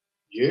thing.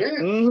 Yeah.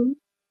 Mm-hmm.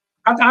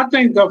 I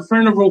think the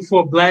funeral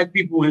for Black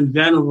people in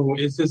general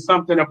is just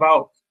something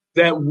about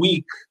that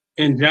week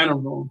in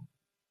general.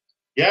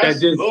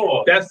 Yes,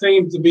 Lord. That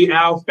seems to be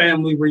our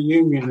family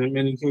reunion in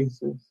many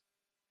cases.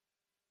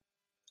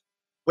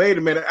 Wait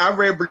a minute. I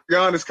read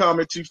Brianna's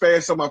comment too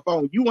fast on my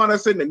phone. You want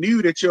us in the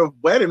nude at your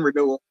wedding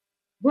renewal?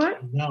 What?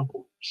 No.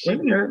 I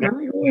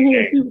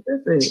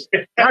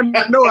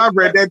know I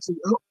read that too.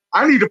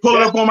 I need to pull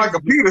it up on my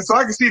computer so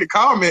I can see the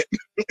comment.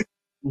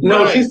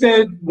 No, she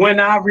said, when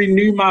I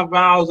renew my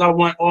vows, I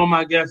want all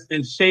my guests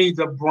in shades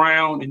of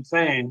brown and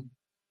tan.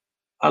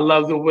 I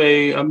love the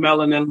way a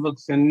melanin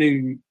looks in the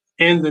nude.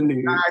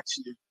 Got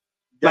you.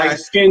 Like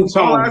skin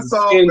tone. All I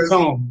saw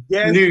was,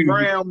 yes, nude.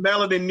 Brown,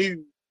 melanin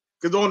nude.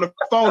 Because on the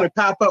phone, it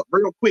pop up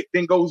real quick,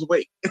 then goes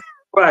away.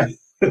 Right.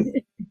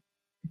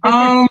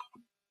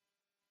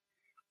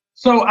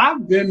 So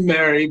I've been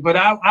married, but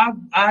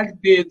I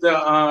did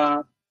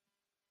the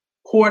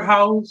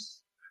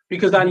courthouse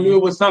because I knew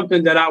it was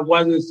something that I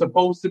wasn't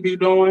supposed to be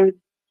doing.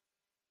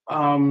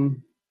 I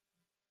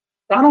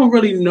don't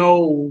really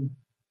know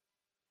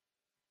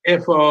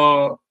if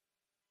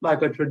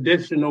like a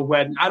traditional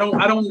wedding. I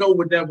don't know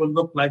what that would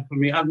look like for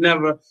me. I've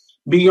never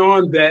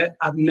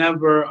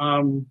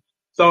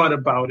thought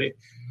about it.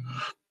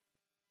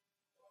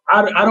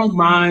 I don't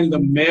mind the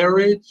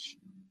marriage,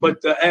 but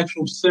the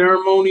actual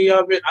ceremony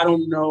of it, I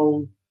don't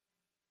know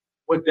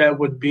what that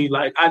would be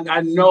like.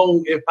 I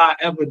know if I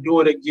ever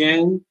do it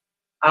again,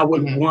 I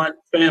would want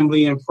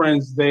family and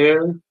friends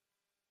there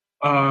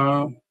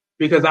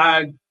because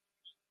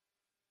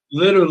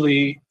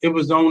it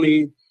was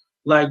only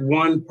like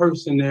one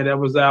person there that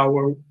was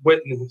our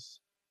witness.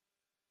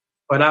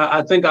 But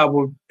I think I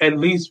would at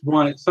least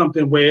want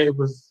something where it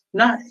was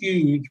not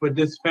huge, but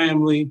this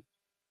family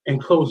and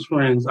close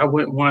friends. I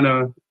wouldn't want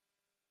to.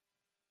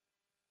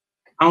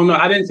 I don't know.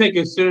 I didn't take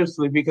it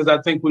seriously because I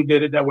think we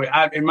did it that way.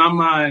 In my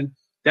mind,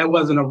 that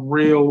wasn't a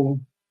real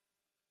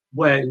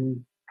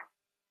wedding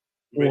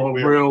or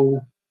a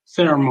real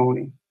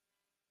ceremony.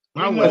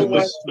 You know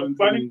what? The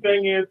funny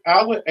thing is,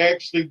 I would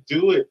actually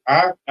do it.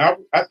 I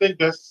think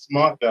that's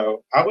smart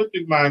though. I would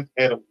do mine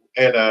at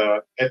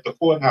the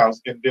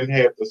courthouse and then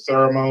have the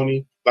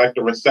ceremony, like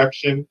the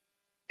reception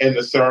and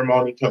the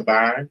ceremony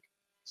combined.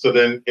 So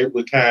then it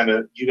would kind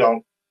of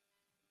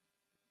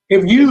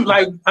If you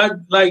like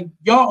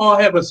y'all all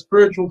have a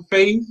spiritual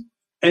faith,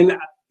 and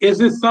it's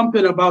just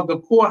something about the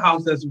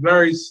courthouse that's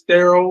very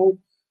sterile.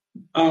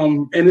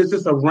 And it's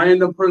just a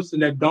random person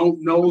that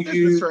don't know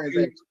you.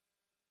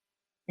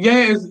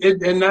 Yeah,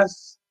 and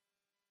that's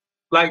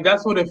like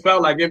that's what it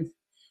felt like. If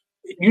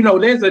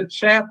there's a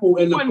chapel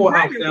in the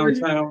courthouse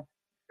downtown,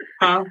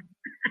 huh?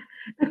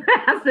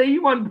 I said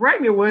you wasn't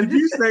pregnant, was you?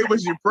 You say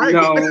was you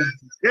pregnant?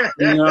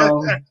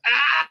 No.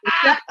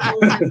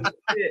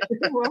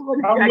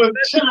 I'm with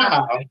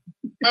child.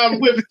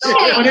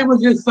 But it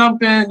was just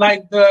something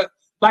like the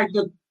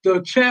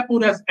chapel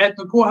that's at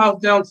the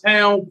courthouse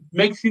downtown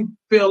makes you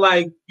feel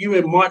like you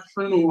in March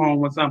funeral home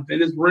or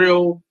something. It's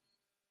real.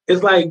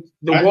 It's like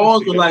the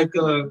walls were like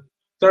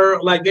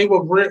thorough, like they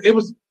were real. It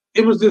was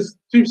just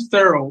too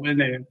sterile in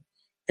there,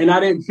 and I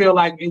didn't feel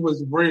like it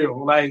was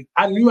real. Like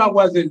I knew I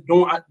wasn't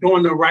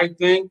doing the right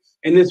thing,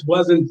 and this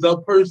wasn't the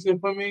person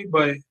for me.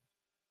 But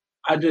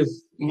I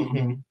just,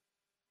 man,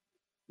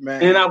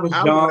 and I was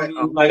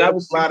young. I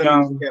was a lot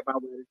young. of music at my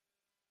wedding.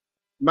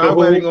 My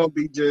wedding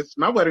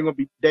gonna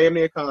be damn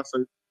near a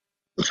concert.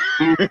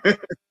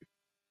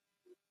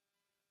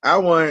 I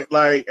want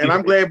and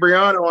I'm glad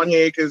Brianna on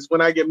here because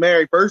when I get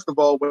married, first of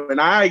all, when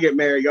I get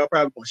married, y'all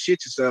probably gonna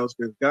shit yourselves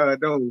because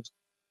God knows.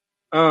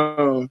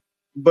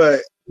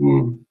 But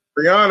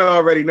Brianna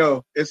already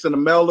know it's an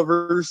Imelda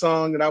Rouge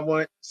song that I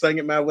want sung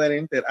at my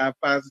wedding that I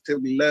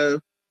positively love.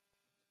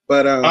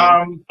 But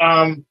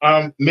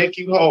Make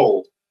You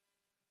Whole.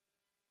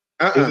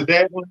 Is it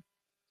that one?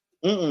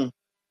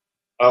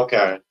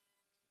 Okay.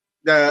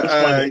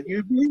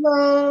 You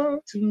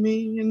belong to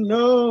me and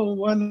no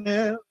one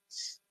else.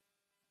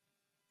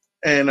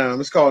 And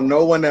it's called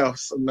No One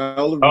Else.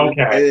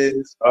 Okay.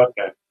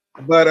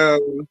 But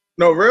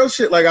no real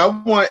shit. Like I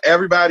want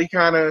everybody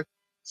kind of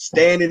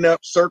standing up,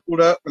 circled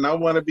up, and I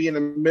want to be in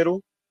the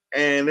middle.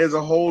 And there's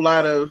a whole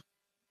lot of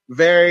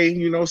very,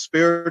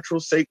 spiritual,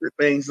 sacred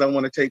things that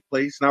want to take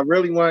place. And I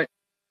really want,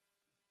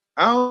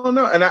 I don't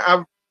know. And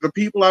the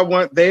people I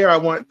want there.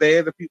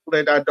 The people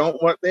that I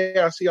don't want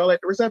there, I see all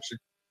at the reception.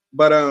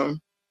 But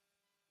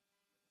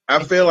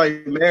I feel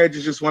like marriage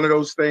is just one of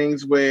those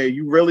things where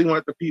you really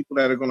want the people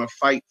that are going to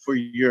fight for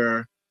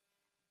your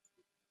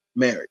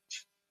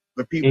marriage.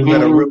 The people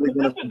that are really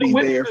going to be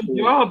there for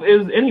your job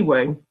is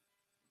anyway.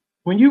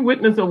 When you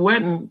witness a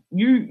wedding,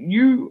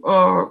 you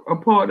are a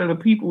part of the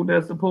people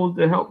that's supposed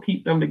to help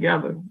keep them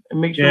together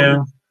and make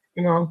sure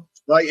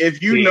Like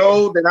if you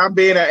know that I'm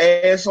being an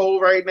asshole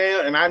right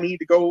now and I need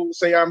to go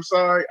say I'm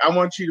sorry, I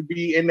want you to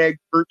be in that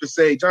group to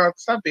say, John,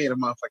 stop being a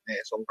motherfucking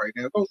asshole right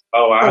now.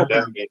 I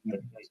definitely.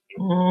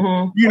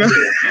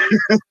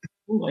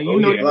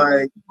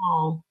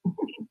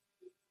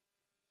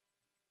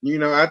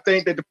 I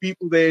think that the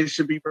people there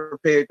should be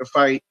prepared to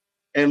fight,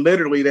 and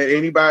literally that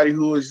anybody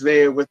who is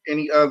there with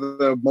any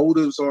other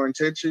motives or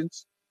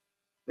intentions,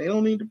 they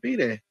don't need to be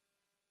there.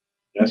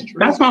 That's true.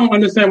 That's why I don't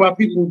understand why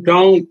people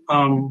don't.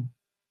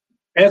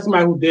 As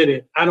somebody who did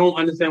it, I don't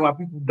understand why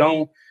people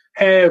don't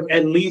have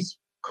at least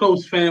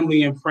close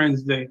family and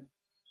friends there.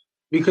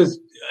 Because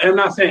I'm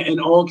not saying in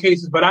all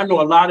cases, but I know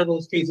a lot of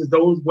those cases,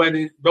 those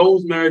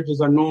marriages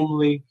are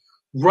normally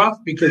rough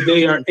because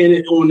they are in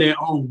it on their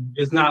own.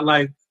 It's not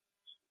like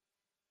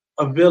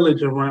a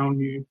village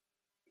around you.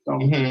 So.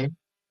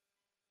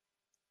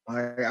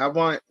 I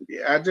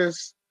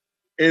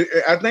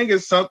think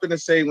it's something to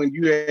say when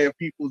you have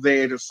people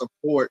there to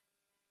support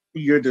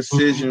your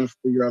decision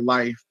for your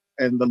life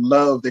and the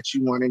love that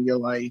you want in your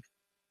life.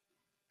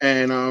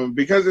 And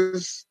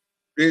because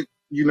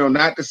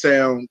not to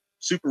sound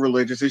super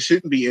religious, it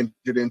shouldn't be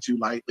entered into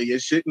lightly.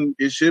 It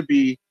should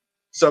be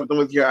something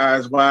with your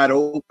eyes wide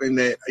open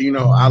that,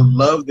 I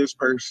love this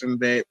person,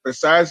 that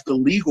besides the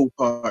legal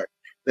part,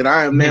 that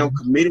I am now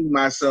committing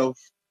myself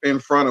in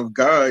front of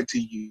God to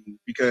you,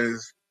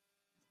 because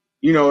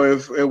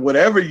if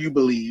whatever you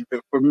believe,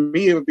 for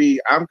me it would be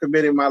I'm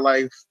committing my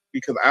life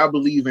because I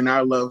believe in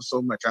our love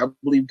so much. I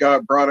believe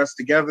God brought us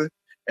together,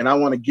 and I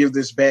want to give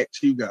this back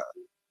to God,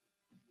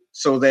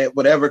 so that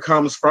whatever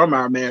comes from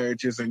our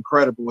marriage is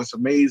incredible. It's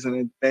amazing,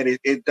 and that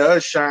it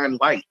does shine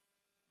light.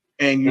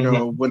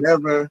 And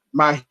whenever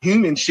my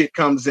human shit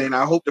comes in,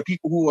 I hope the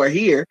people who are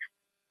here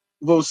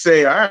will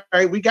say, all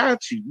right, we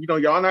got you.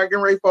 Y'all not getting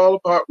ready to fall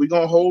apart. We're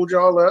going to hold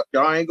y'all up.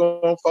 Y'all ain't going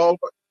to fall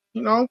apart.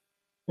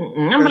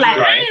 I'm like,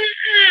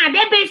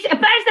 that bitch,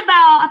 first of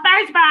all,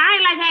 I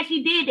ain't like how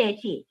she did that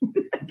shit.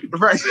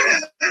 Right.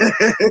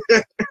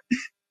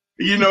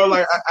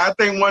 I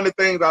think one of the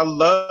things I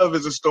love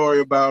is a story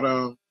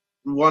about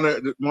one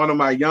of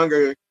my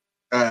younger,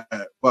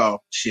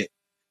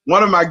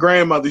 one of my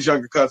grandmother's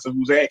younger cousin,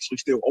 who's actually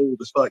still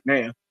old as fuck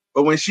now.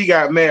 But when she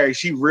got married,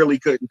 she really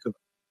couldn't cook.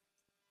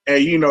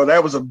 And,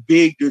 that was a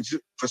big,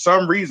 for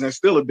some reason, it's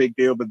still a big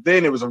deal. But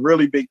then it was a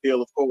really big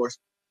deal, of course.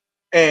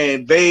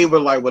 And they were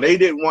like, well, they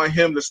didn't want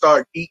him to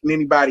start eating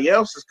anybody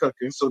else's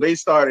cooking. So they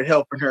started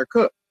helping her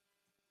cook.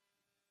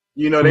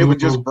 They would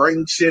just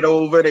bring shit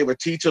over. They would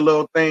teach her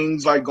little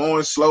things like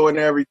going slow and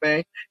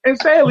everything. And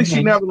sadly,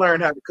 she never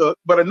learned how to cook.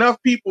 But enough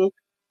people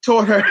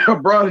taught her,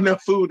 brought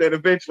enough food that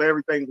eventually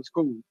everything was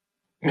cool.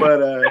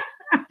 But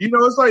You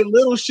know, it's like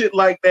little shit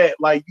like that.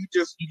 Like you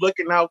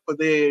looking out for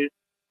their,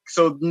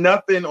 so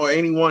nothing or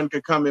anyone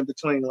could come in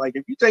between. Like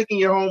if you're taking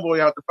your homeboy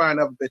out to find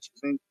other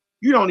bitches,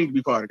 you don't need to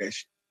be part of that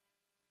shit.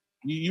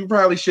 You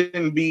probably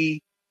shouldn't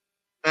be.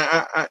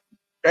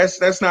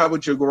 That's not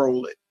what your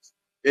goal is.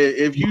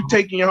 If you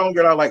taking your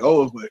homegirl out, like,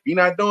 oh, but if you're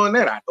not doing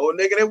that, I know a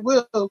nigga that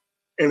will.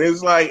 And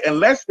it's like,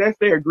 unless that's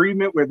their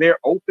agreement where they're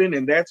open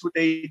and that's what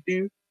they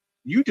do,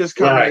 you just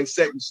come in and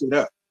setting shit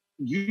up.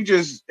 You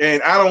just,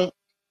 and I don't.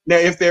 Now,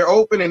 if they're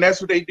open and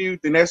that's what they do,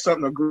 then that's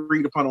something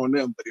agreed upon on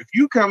them. But if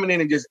you coming in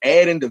and just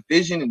adding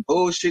division and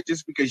bullshit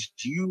just because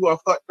you are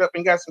fucked up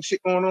and got some shit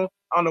going on,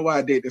 I don't know why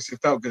I did this. It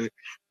felt good.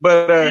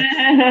 But yeah,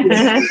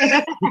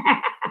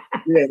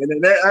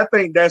 and I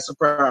think that's a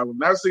problem.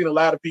 I've seen a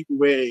lot of people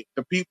where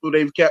the people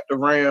they've kept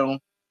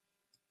around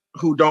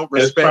who don't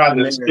respect trying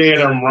to steer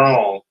them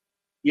wrong.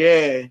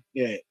 Yeah.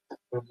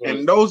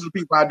 And those are the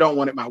people I don't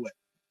want at my wedding.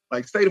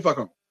 Like, stay the fuck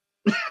home.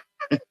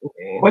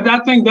 But I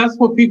think that's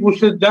what people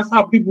should. That's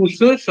how people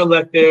should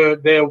select their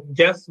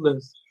guest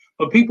list.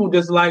 But people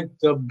just like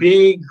the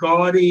big,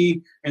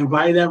 gaudy,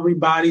 invite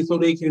everybody so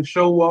they can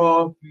show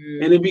off,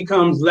 and it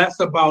becomes less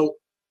about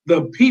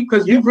the people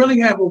because you really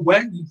have a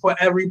wedding for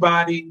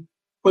everybody,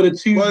 for the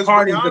two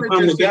parties to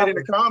come just together. Said in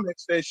the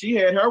comments that she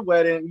had her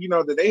wedding. You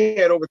know that they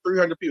had over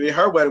 300 people.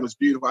 Her wedding was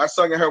beautiful. I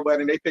sung at her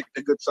wedding. They picked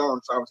a good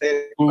song, so I was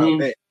happy about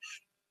that.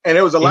 And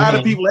there was a lot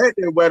of people at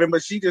their wedding,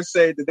 but she just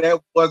said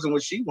that wasn't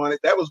what she wanted.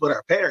 That was what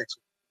her parents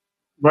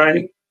wanted.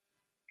 Right.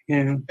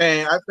 Yeah.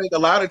 And I think a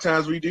lot of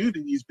times we do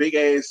these big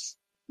ass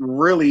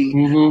really.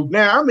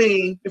 Now, I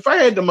mean, if I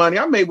had the money,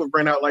 I may would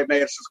rent out like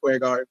Madison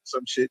Square Garden,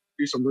 some shit,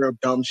 do some real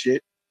dumb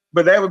shit.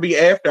 But that would be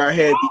after I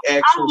had the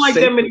actual. I don't like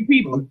that many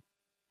people.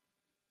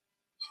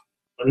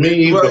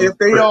 Well, if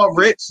they all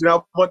rich, then I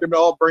want them to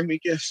all bring me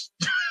gifts.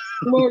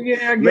 Well,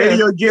 yeah, I guess. Lay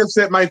your gifts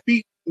at my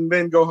feet and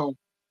then go home.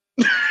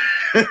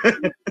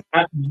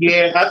 I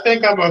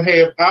think I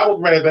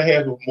would rather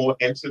have a more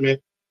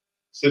intimate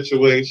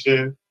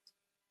situation.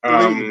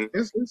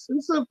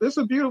 It's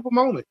a beautiful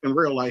moment in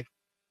real life.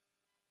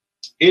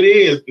 It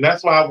is. And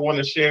that's why I want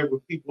to share it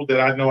with people that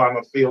I know I'm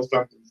going to feel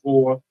something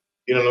for.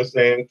 You know what I'm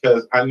saying?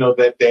 Because I know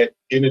that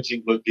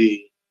energy would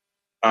be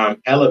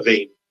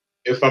elevating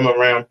if I'm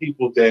around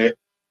people that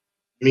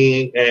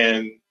me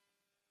and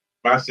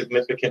my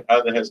significant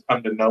other has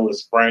come to know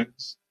as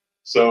friends.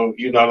 So,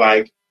 you know,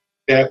 like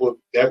that would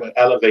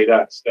elevate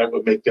us. That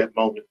would make that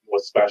moment more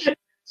special.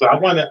 So I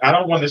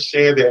don't want to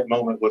share that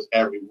moment with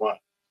everyone.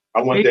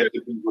 I want that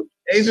to be with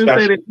Adrian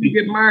said if you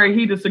get married,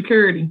 he the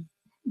security.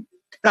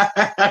 That's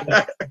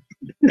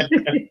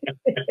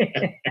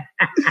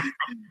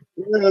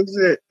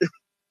it.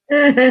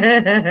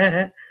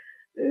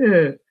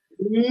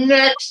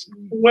 Next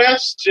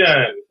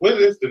question. What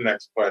is the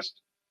next question?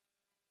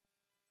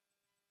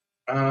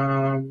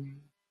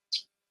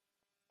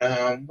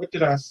 What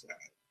did I say?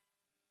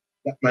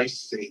 Let me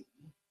see.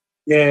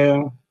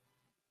 Yeah.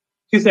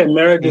 She said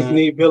marriages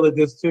need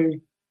villages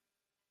too.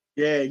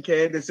 Yeah, and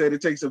Candace said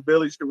it takes a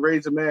village to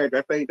raise a marriage.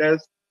 I think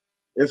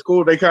it's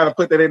cool. They kind of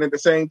put that in at the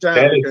same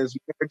time because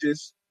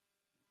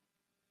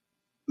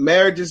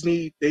marriages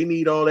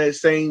need all that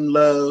same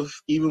love,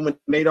 even when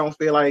they don't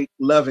feel like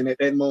loving at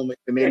that moment.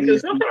 And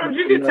because sometimes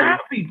you get tired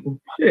of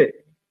people.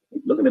 Shit,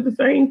 looking at the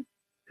same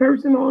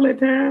person all that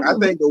time. I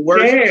think the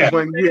worst is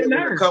when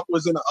a couple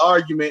is in an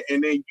argument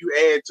and then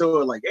you add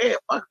to it like, yeah,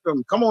 fuck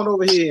them, come on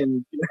over here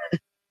and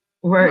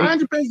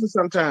mind your business.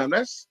 Sometimes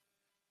that's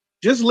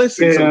just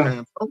listen.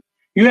 Sometimes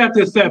you have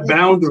to set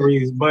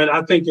boundaries, but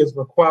I think it's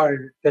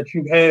required that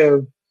you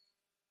have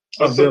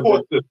a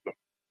support system.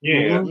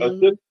 Yeah,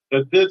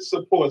 a good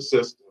support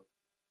system.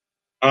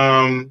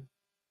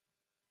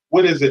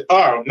 What is it?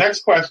 Oh,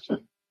 next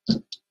question.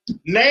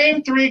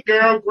 Name 3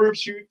 girl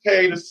groups you'd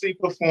pay to see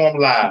perform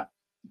live.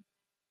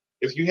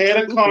 If you had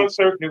a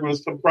concert that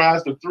was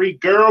comprised of 3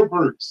 girl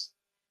groups,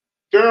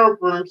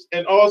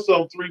 and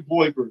also 3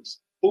 boy groups,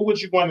 who would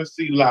you want to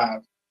see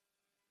live?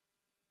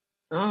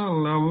 I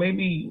don't know,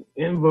 maybe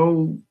En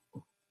Vogue.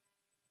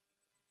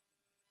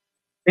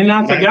 They're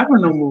not together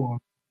no more.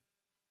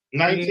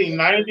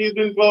 1990s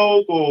En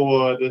Vogue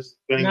or this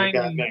thing they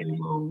got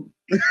now?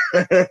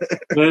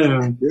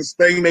 This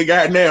thing they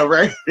got now,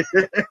 right?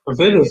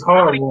 It is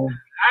horrible.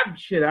 I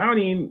don't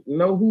even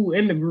know who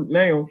in the group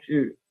now.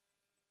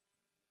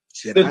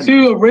 Shit. The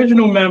 2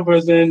 original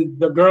members and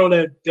the girl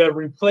that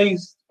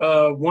replaced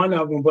one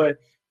of them, but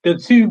the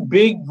 2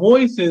 big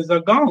voices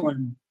are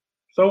gone.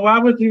 So why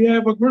would you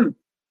have a group?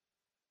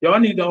 Y'all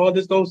need to all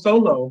just go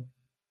solo.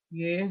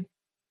 Yeah.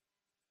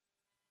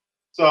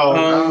 So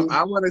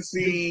I want to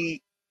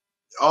see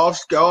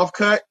off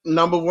cut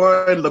number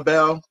 1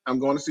 LaBelle. I'm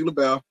going to see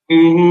LaBelle. I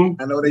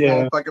know they're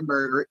gonna fucking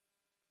murder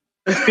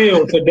it.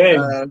 Still today.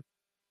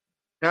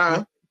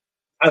 I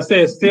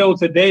said still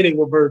today they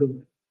will murder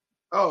it.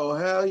 Oh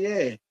hell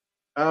yeah.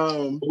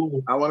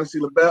 I want to see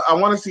LaBelle. I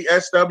want to see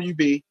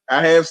SWV.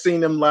 I have seen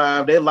them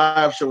live. Their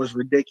live show is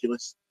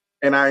ridiculous,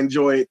 and I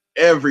enjoy it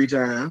every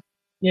time.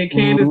 Yeah,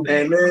 Candace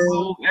and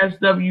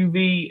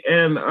SWV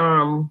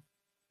and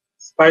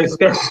Spice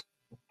Girls.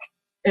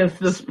 It's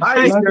the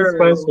Spice Not the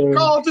Girls. Spice Girls.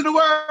 Call to the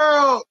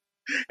world.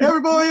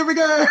 Every boy, every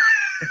girl.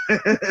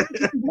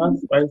 Not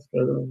Spice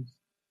Girls.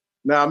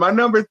 Now, my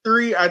number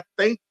 3, I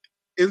think,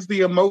 is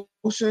the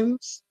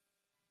Emotions.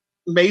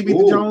 Maybe the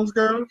Ooh. Jones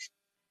Girls.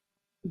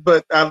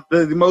 But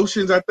the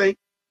Emotions, I think.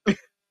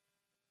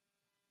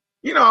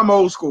 You know, I'm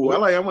old school.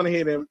 I want to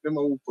hear them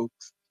old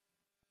folks.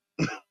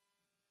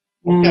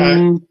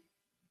 Okay.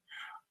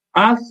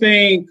 I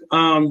think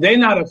they're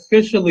not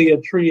officially a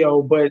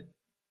trio, but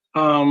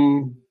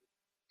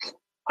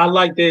I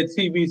like their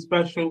TV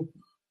special,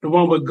 the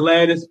one with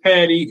Gladys,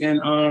 Patty,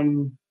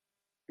 and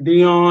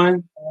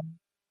Dion.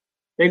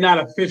 They're not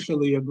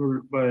officially a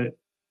group, but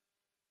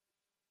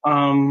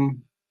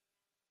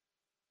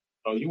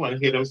Oh, you want to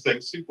hear them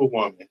say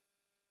Superwoman?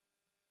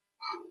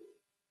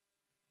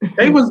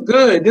 they was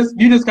good.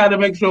 You just got to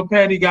make sure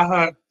Patty got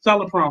her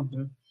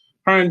teleprompter.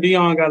 Her and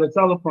Dion got a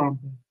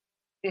teleprompter.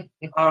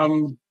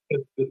 Because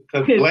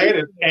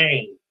Gladys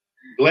came.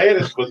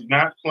 Gladys was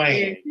not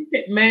playing.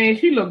 Man,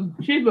 she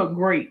looked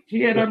great.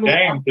 She had a little.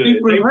 Damn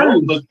good. They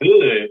both look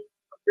good,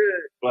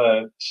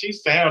 but she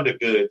sounded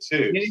good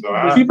too.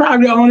 So she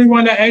probably the only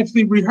one that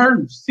actually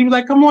rehearsed. She was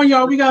like, "Come on,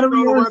 y'all, we got to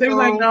rehearse." They was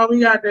like, "No, we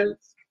got this."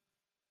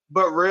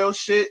 But real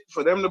shit,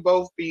 for them to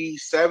both be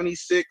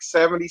 76,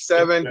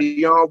 77,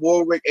 Dionne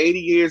Warwick,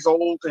 80 years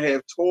old, to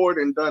have toured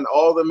and done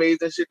all the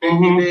amazing shit that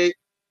he did,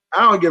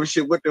 I don't give a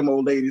shit what them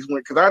old ladies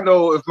went. Because I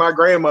know if my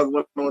grandmother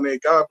went on there,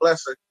 God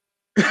bless her,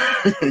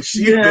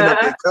 she'd been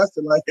up there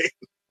cussing like that.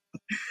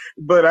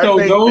 But I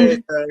think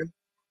that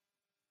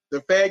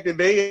the fact that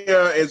they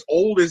are as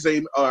old as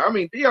they are, I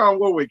mean, Dionne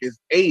Warwick is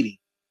 80.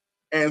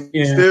 And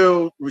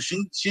still,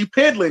 she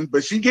piddling,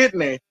 but she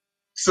getting there.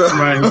 So,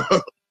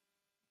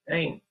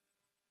 Dang.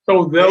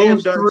 So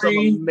those done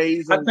three,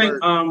 amazing I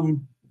think,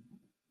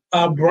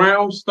 work.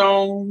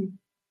 Brownstone.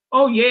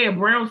 Oh yeah,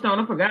 Brownstone.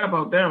 I forgot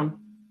about them.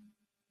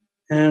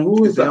 And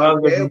who was the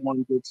other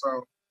one? Good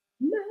song.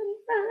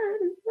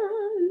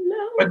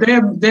 But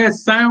their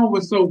sound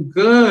was so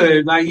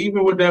good. Like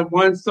even with that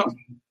one song,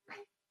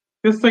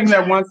 just sing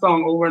that one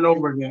song over and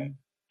over again.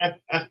 And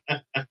I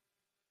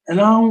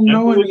don't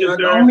know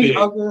the only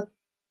other.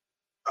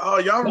 Oh,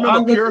 y'all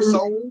remember Pure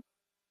Soul?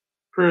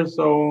 Pure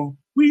Soul.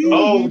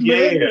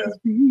 Yeah.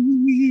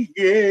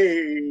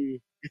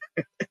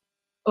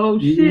 Oh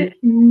shit.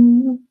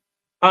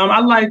 I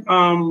like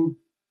girl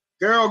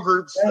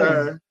groups.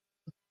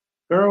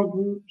 Girl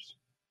groups.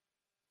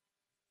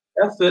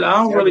 That's it. I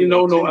don't really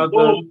know no other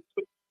girl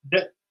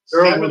groups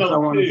I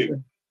want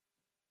to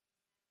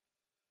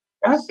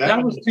say.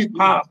 That was too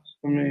pop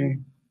for me.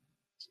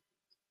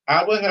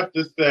 I would have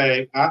to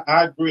say,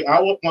 I agree.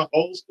 I would want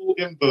old school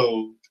in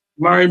Vogue.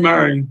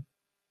 Murray.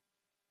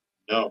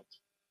 No.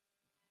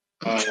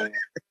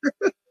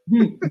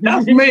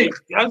 That's me.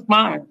 That's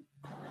mine.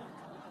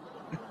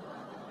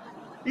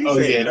 He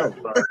said no.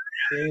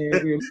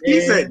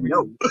 He said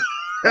no.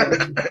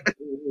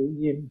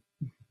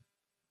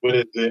 What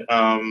is it?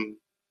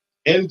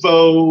 In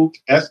Vogue,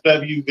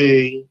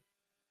 SWV.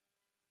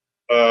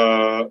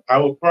 I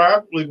would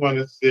probably want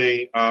to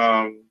say,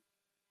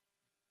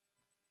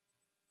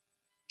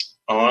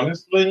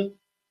 honestly,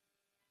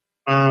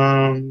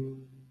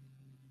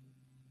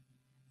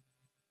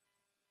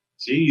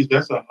 geez,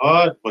 that's a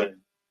hard one.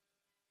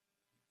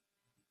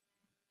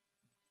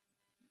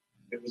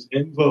 It was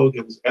In Vogue.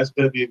 It was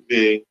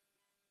SWV.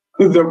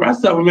 Because the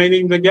rest of them ain't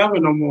even together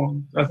no more.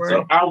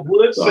 I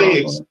would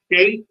say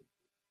Escape,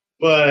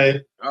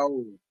 but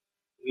I'm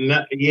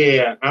not.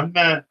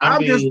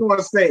 I'm just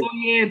gonna say,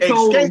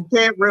 Escape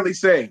can't really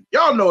sing.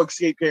 Y'all know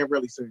Escape can't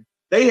really sing.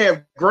 They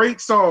have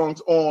great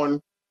songs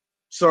on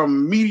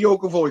some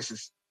mediocre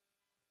voices.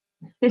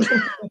 But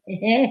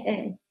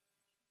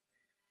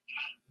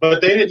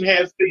they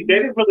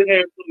didn't really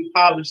have really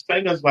polished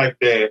singers like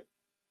that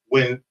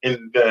when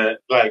in the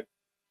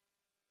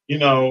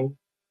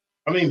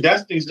I mean,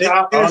 Destiny's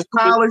Child. There's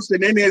polished,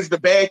 and then there's the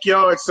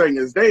backyard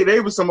singers. They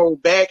were some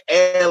old back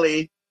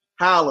alley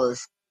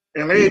hollers,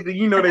 and they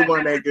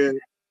weren't that good.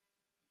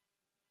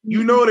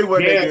 You know they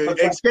weren't that good.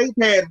 Escape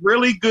had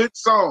really good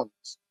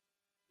songs.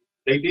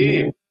 They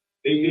did.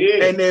 They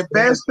did. And their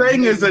best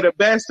singers are the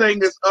best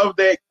singers of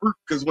that group,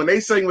 because when they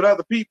sing with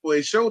other people,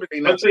 it showed that they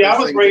not. See, I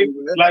was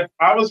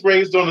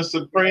raised on the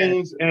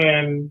Supremes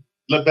and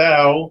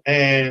LaBelle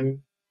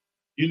and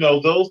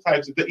those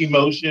types of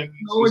emotions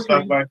and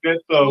stuff like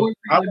that. So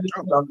I was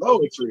talking about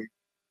Floetry.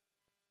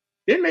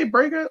 Didn't they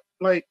break up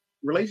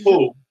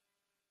relationship?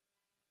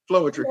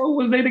 Floetry. Oh,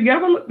 was they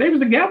together? They was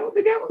together.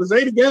 Was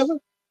they together?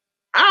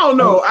 I don't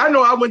know. I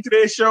know I went to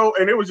their show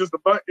and it was just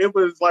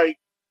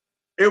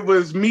it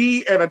was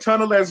me and a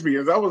ton of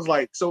lesbians. I was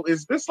like, so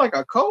is this like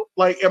a cult?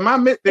 Like,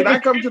 did I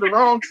come to the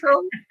wrong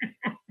show?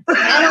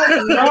 I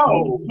don't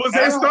know. Was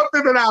there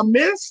something that I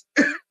missed?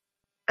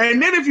 And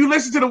then if you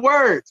listen to the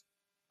words,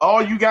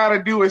 all you got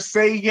to do is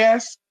say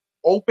yes,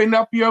 open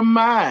up your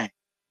mind,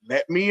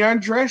 let me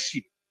undress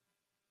you.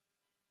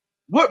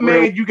 What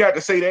man you got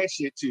to say that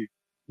shit to?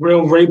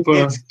 Real raper.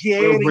 It's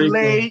getting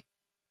late.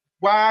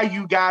 Why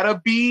you got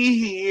to be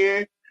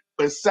here?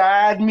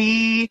 beside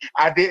me.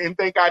 I didn't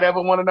think I'd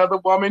ever want another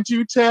woman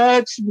to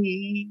touch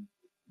me.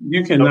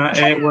 You cannot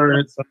add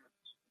words.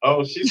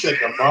 Oh, she said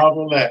the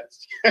marvelette.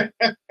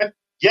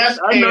 Yes,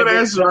 I know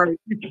that's right.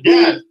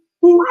 Yes.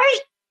 Right.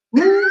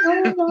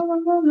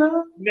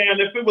 Now,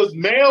 if it was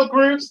male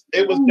groups,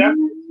 it was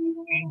definitely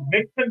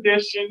Mid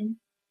Condition,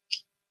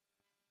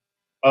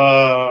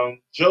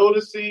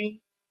 Jodeci,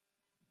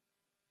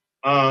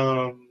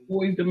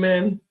 Boys to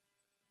Men.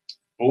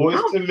 Boys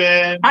to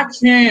Men. I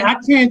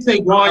can't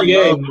take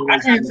Kanye. I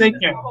can't take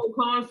him. Whole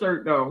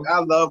concert though. I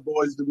love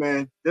Boys to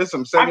Men. There's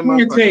some I second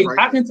can't take. right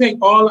I can take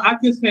all. I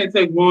just can't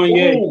take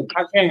Kanye. Ooh.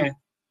 I can't.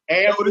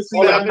 After See,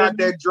 I'm not 7,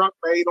 that drunk,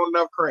 but I ain't on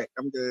enough crack.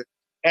 I'm good.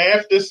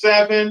 After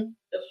 7,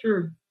 That's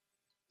true.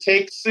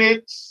 Take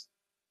 6.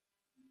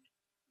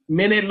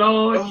 Minute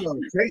Lodge. Oh,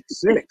 Take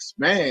 6,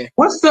 man.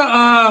 What's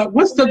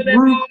the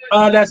group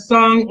that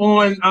sung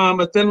on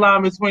A Thin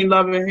Line Between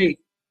Love and Hate?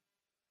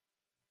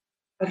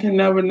 I can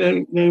never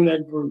name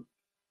that group.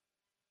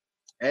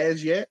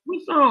 As yet.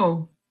 What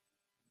song?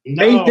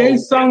 No. They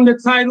sung the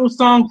title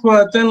song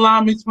for A Thin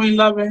Line Between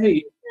Love and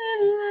Hate.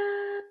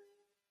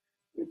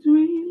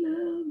 Between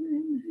love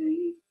and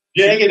hate.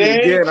 Jagged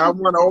Edge. Again, I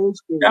want old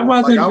school. That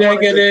wasn't I wanna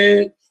Jagged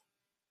Edge.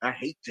 I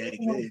hate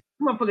Jagged Edge.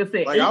 Motherfucker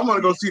said. Like, I want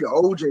to go see the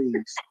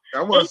OJs.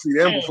 I want to see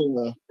them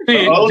perform.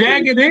 Hey, Oh,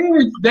 Jagged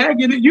Edge.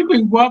 You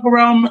can walk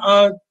around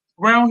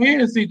here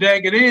and see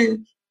Jagged Edge.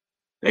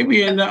 They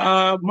be in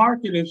the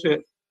market and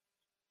shit.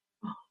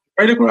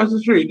 Right across the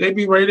street. They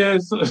be right there in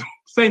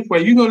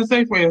Safeway. You go to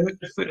Safeway and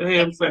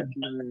hear them sing.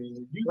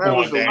 That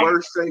was the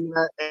worst thing.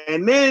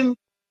 And then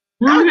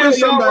Drew after Hill, y'all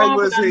somebody wrong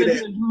would for not say that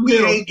listening to Drew we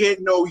Hill. ain't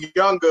getting no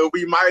younger,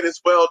 we might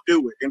as well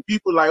do it. And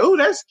people like, oh,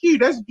 that's cute,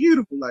 that's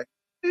beautiful. Like,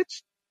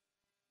 bitch.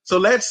 So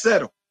let's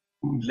settle.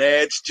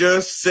 Let's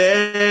just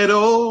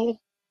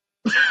settle.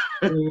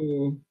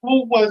 Mm.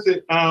 Who was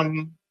it?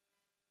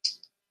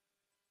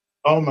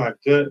 Oh my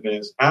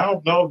goodness. I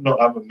don't know no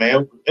other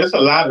male group. It's a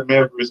lot of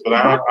male groups, but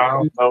I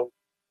don't know.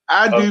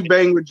 I do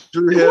bang with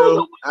Drew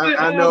Hill.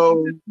 I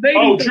know.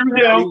 Oh, Drew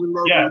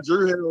Hill. Yeah.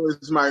 Drew Hill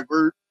is my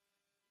group.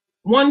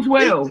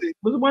 112.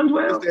 Was it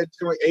 112? What's that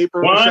joint?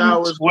 April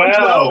 112. Showers.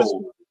 112 is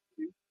cool.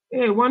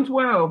 Yeah,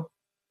 112.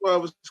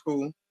 112 was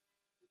cool.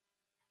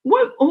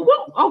 What?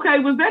 Okay,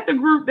 was that the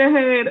group that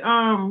had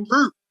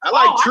True. I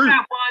like True. I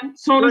got one.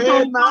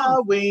 Tony. My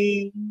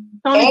wings.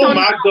 Oh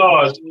my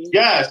gosh.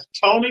 Yes.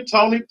 Tony.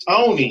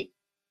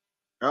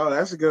 Oh,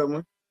 that's a good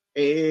one.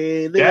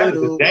 A That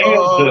is a damn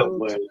good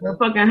one. A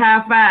fucking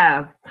high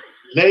five.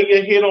 Lay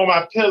your head on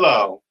my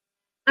pillow.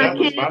 That I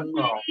was my can't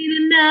song. get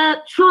enough.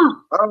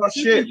 True. Oh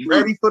shit!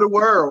 Ready for the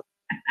world.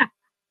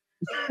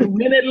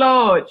 Minute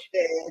Lodge.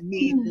 Let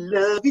me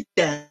love you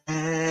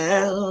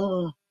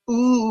down.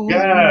 Ooh.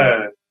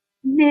 Yeah.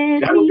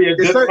 That would be a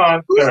good Who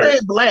concert.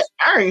 said Black?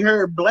 I ain't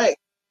heard Black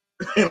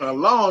in a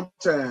long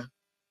time.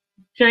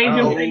 Change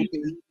your Oh, face.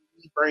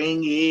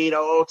 bring it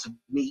all to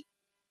me.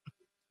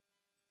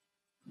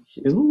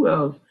 Shit, who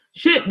else?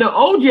 Shit, the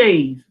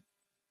OJs.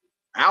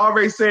 I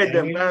already said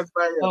them. That's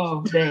by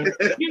Oh, damn.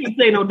 You didn't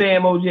say no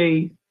damn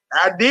OJs.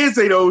 I did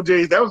say the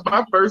OJs. That was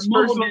my first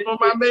person on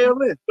my mail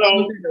list.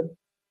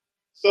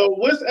 So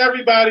what's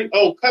everybody?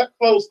 Oh, Cut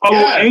Close. Oh,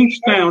 Yes.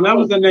 H-Town. That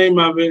was the name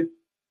of it.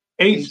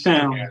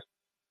 H-Town.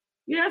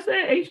 Yeah, I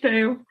said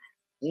H-Town.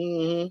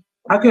 Mm-hmm.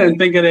 I couldn't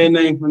think of their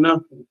name for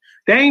nothing.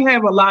 They ain't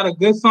have a lot of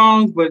good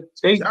songs, but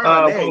they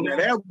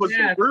that was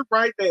a group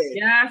right there.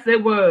 Yes,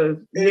 it was.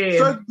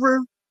 It's a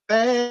group.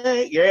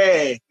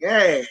 Yeah.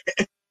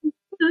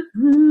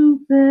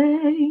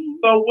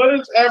 So what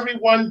is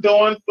everyone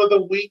doing for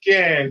the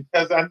weekend?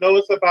 Because I know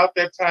it's about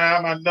that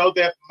time. I know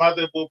that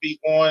Mother will be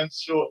on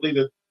shortly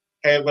to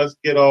have us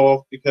get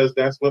off because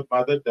that's what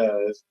Mother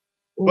does.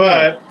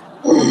 But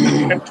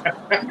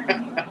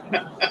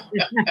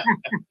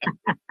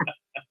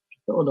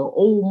so the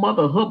old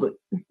Mother Hubbard.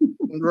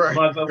 Right.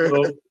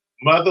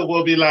 Mother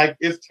will be like,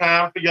 it's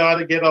time for y'all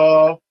to get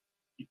off.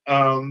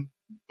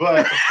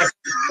 But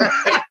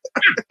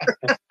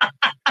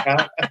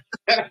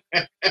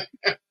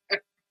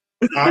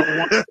I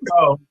want to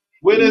know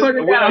what is you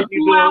doing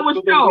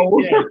for the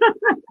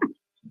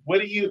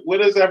weekend?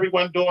 What is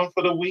everyone doing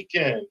for the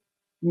weekend?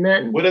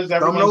 Nothing. What is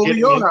everyone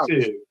getting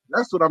into?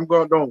 That's what I'm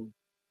going to do.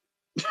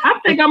 I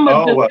think I'm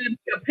gonna do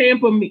a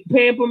pamper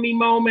me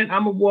moment.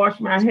 I'm gonna wash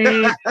my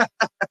head.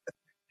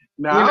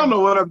 I don't know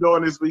what I'm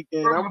doing this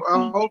weekend. I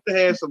hope to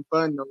have some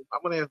fun though.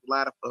 I'm gonna have a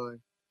lot of fun.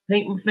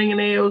 Paint my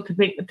fingernails, to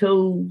paint my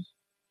toes.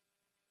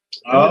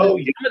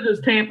 I'm gonna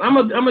just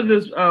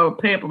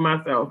pamper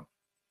myself.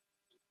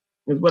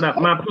 Is what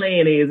my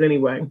plan is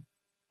anyway.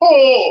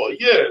 Oh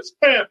yes,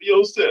 pamper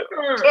yourself.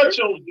 Touch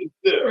on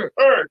yourself.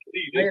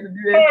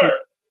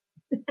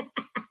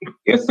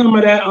 Get some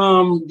of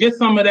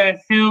that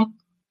hemp,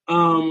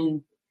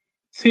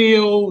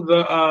 till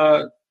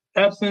the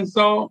Epsom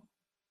salt.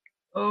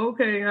 Oh,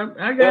 okay, I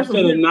got that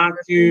should have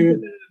knocked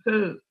you.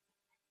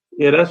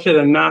 Yeah, that should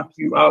have knocked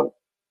you out.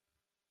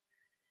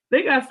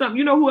 They got something.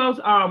 You know who else?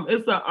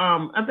 It's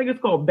I think it's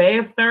called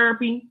bath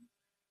therapy.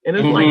 And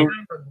it's like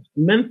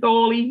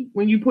mentholy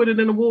when you put it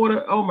in the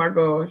water. Oh my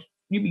gosh.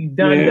 You be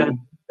done.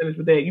 Finish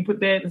with that. You put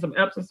that and some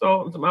Epsom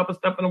salt and some other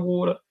stuff in the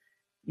water.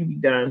 You be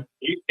done.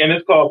 And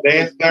it's called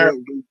bath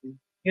therapy.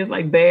 It's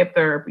like bath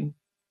therapy.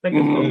 Like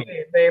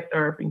it's bath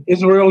therapy.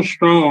 It's real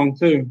strong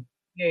too.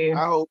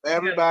 Yeah. I hope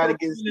everybody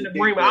gets the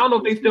green. I don't know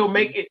if they still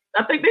make it.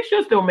 I think they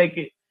should still make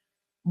it.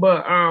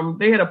 But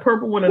they had a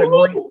purple one and a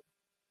green.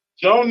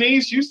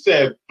 Jonice, you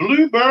said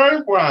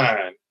blueberry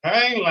wine.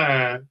 I ain't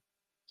lying.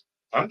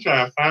 I'm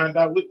trying to find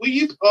out where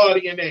you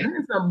partying at. I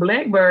had some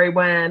blackberry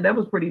wine. That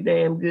was pretty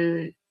damn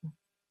good.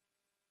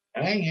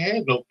 I ain't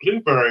had no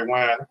blueberry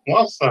wine. I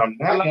want some.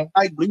 I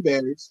like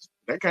blueberries.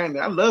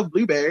 I love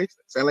blueberries.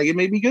 Sound like it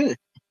may be good.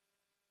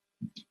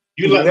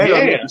 You like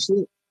I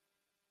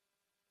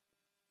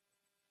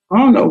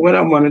don't know what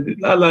I want to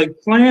do.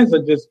 Plans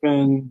have just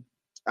been.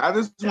 I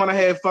just want to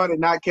have fun and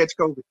not catch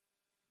COVID.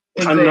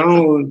 Exactly. I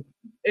know.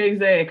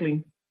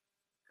 Exactly.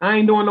 I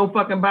ain't doing no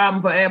fucking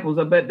bobbing for apples.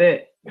 I bet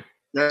that.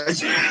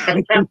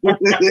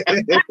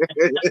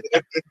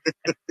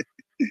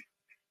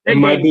 It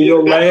might be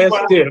your last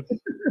dip.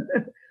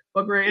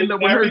 Fuck her, end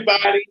up with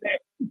everybody.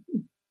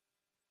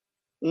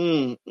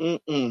 Yeah,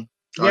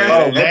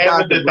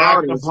 Dr.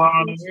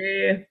 Bronner's.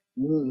 Yeah.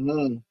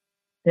 Mm-hmm.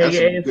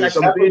 That's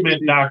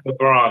supplement Dr.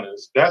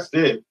 Bronner's. That's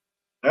it.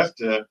 That's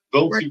the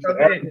go-to for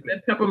everything.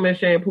 That peppermint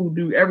shampoo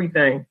do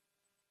everything.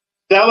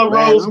 Stella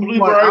Rose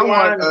blueberry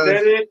wine. Is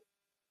that it?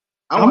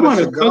 I want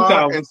a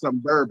cigar and some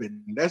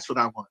bourbon. That's what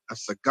I want. A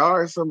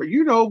cigar and some.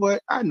 You know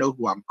what? I know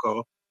who I'm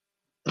called.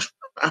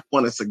 I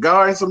want a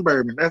cigar and some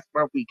bourbon. That's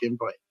my weekend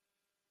plan.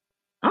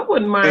 I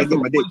wouldn't mind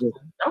some oysters.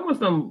 I want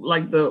some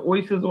like the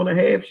oysters on a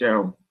half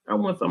shell. I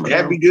want some of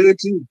that'd be good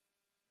too.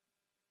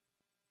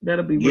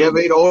 That'll be. You ever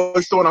ate an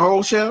oyster on a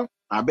whole shell?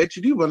 I bet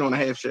you do one on a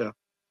half shell.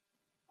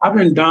 I've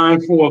been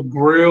dying for a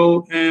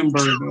grilled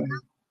hamburger.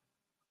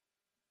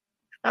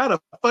 How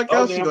the fuck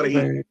else you gonna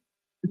eat?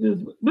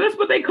 That's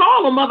what they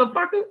call them,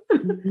 motherfucker.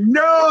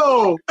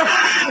 No.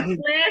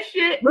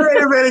 Shit.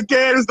 Wait a minute,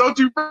 Candace. Don't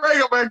you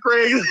bring up that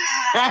crazy.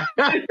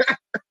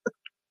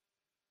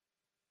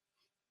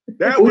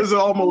 That was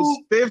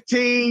almost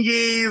 15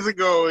 years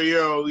ago,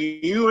 yo.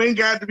 You ain't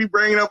got to be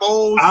bringing up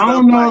old stuff. I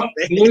don't know,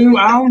 Lou.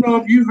 I don't know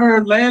if you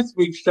heard last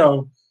week's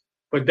show,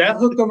 but that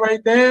hooker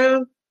right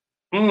there,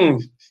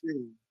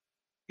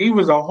 he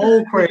was a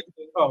whole crazy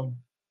hoe.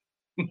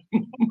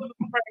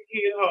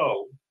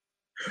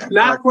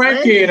 Not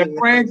crackhead, a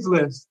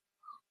Craigslist.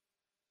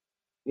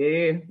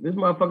 Yeah, this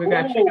motherfucker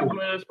got chicken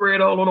blood spread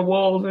all on the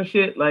walls and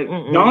shit. Like,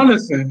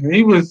 Jonathan,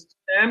 he was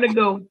time to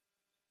go.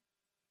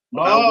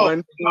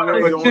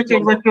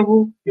 Chicken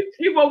ritual.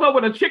 He woke up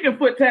with a chicken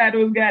foot tied to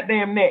his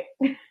goddamn neck.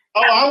 Oh,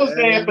 I was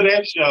there for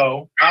that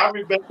show. I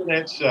remember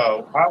that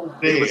show. I was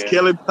there. He was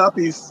killing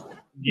puppies.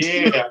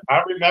 Yeah,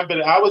 I remember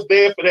that. I was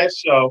there for that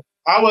show.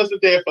 I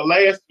wasn't there for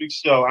last week's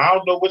show. I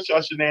don't know what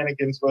y'all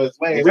shenanigans was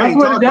last. That's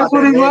what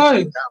it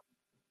was.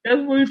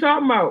 That's what you're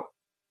talking about.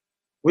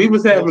 We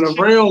was having a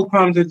real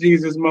come to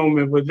Jesus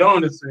moment with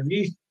Jonathan.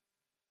 It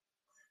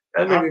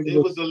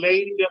was a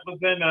lady that was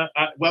in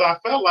I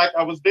felt like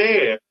I was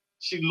there.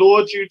 She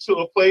lured you to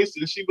a place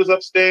and she was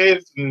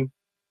upstairs and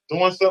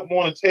doing something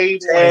on a table.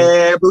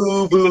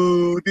 Taboo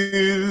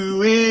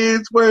voodoo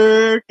is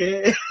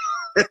working.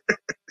 She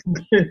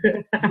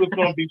was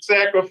going to be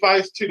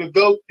sacrificed to the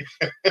goat.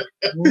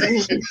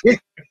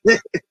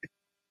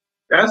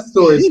 That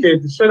story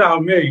scared the shit out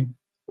of me.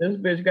 This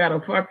bitch got a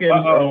fucking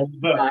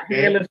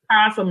hairless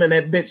possum and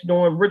that bitch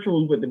doing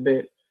rituals with the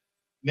bitch.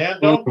 Now,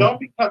 don't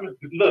be coming.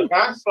 Look,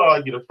 I saw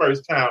you the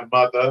first time,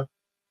 mother.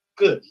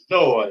 Good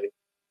Lord.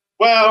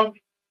 Well,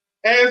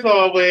 as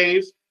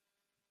always,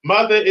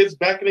 mother is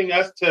beckoning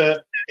us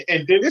to,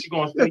 and then she's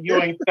going to say,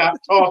 you ain't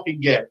stopped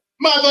talking yet.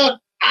 Mother,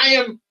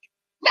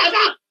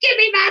 Mother, give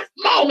me that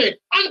moment.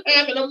 I'm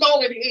having a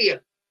moment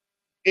here.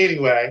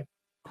 Anyway.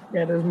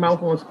 Got his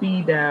mouth on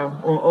speed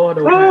dial, on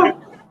autopilot.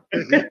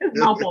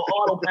 Mouth on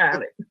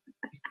autopilot.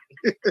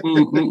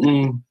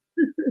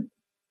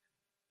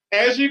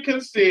 As you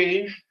can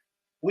see,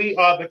 we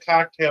are the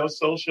Cocktail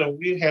Social.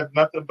 We have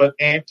nothing but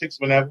antics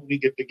whenever we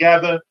get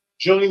together.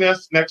 Join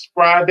us next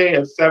Friday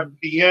at 7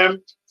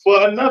 p.m.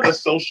 for another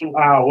social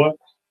hour.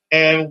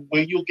 And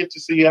when you'll get to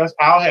see us,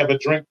 I'll have a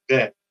drink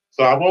then.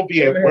 So I won't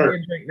be at work.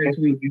 I'll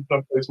be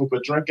someplace with a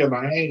drink in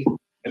my hand,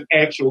 an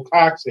actual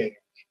cocktail.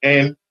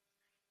 And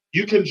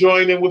you can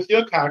join in with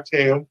your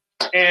cocktail,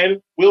 and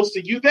we'll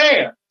see you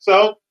there.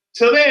 So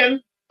till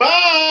then,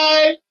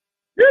 bye.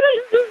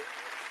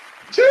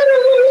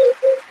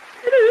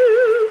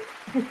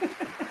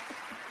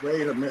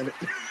 Wait a minute.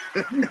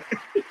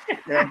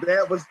 Now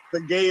that was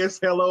the gayest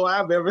hello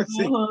I've ever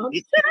seen.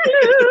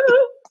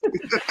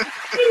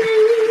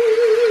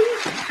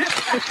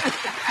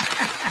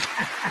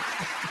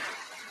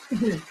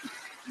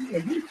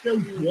 You're so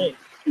gay.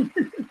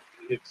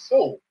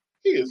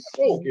 He is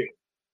so gay.